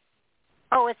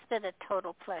 Oh, it's been a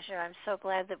total pleasure. I'm so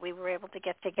glad that we were able to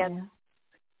get together.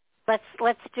 Yeah.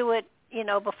 Let's do it,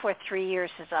 before 3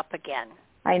 years is up again.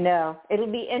 I know.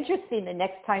 It'll be interesting the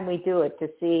next time we do it to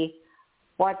see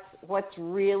what's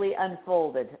really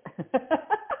unfolded.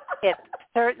 It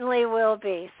certainly will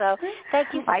be. So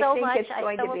thank you so much. I think it's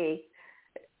going to be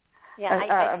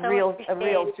a real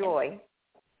joy.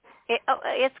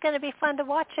 It's going to be fun to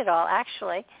watch it all,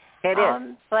 actually. It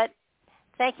is. But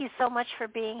thank you so much for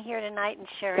being here tonight and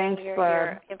sharing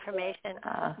your information.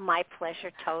 My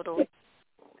pleasure, totally.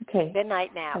 Okay. Good night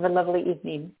now. Have a lovely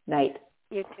evening. Night.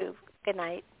 You too. Good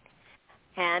night.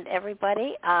 And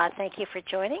everybody, thank you for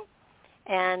joining.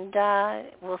 And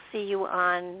we'll see you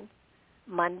on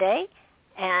Monday.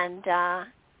 And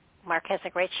Mark has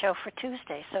a great show for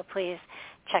Tuesday. So please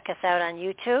check us out on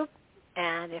YouTube.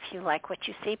 And if you like what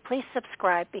you see, please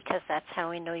subscribe because that's how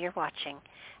we know you're watching.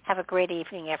 Have a great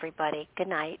evening, everybody. Good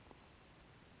night.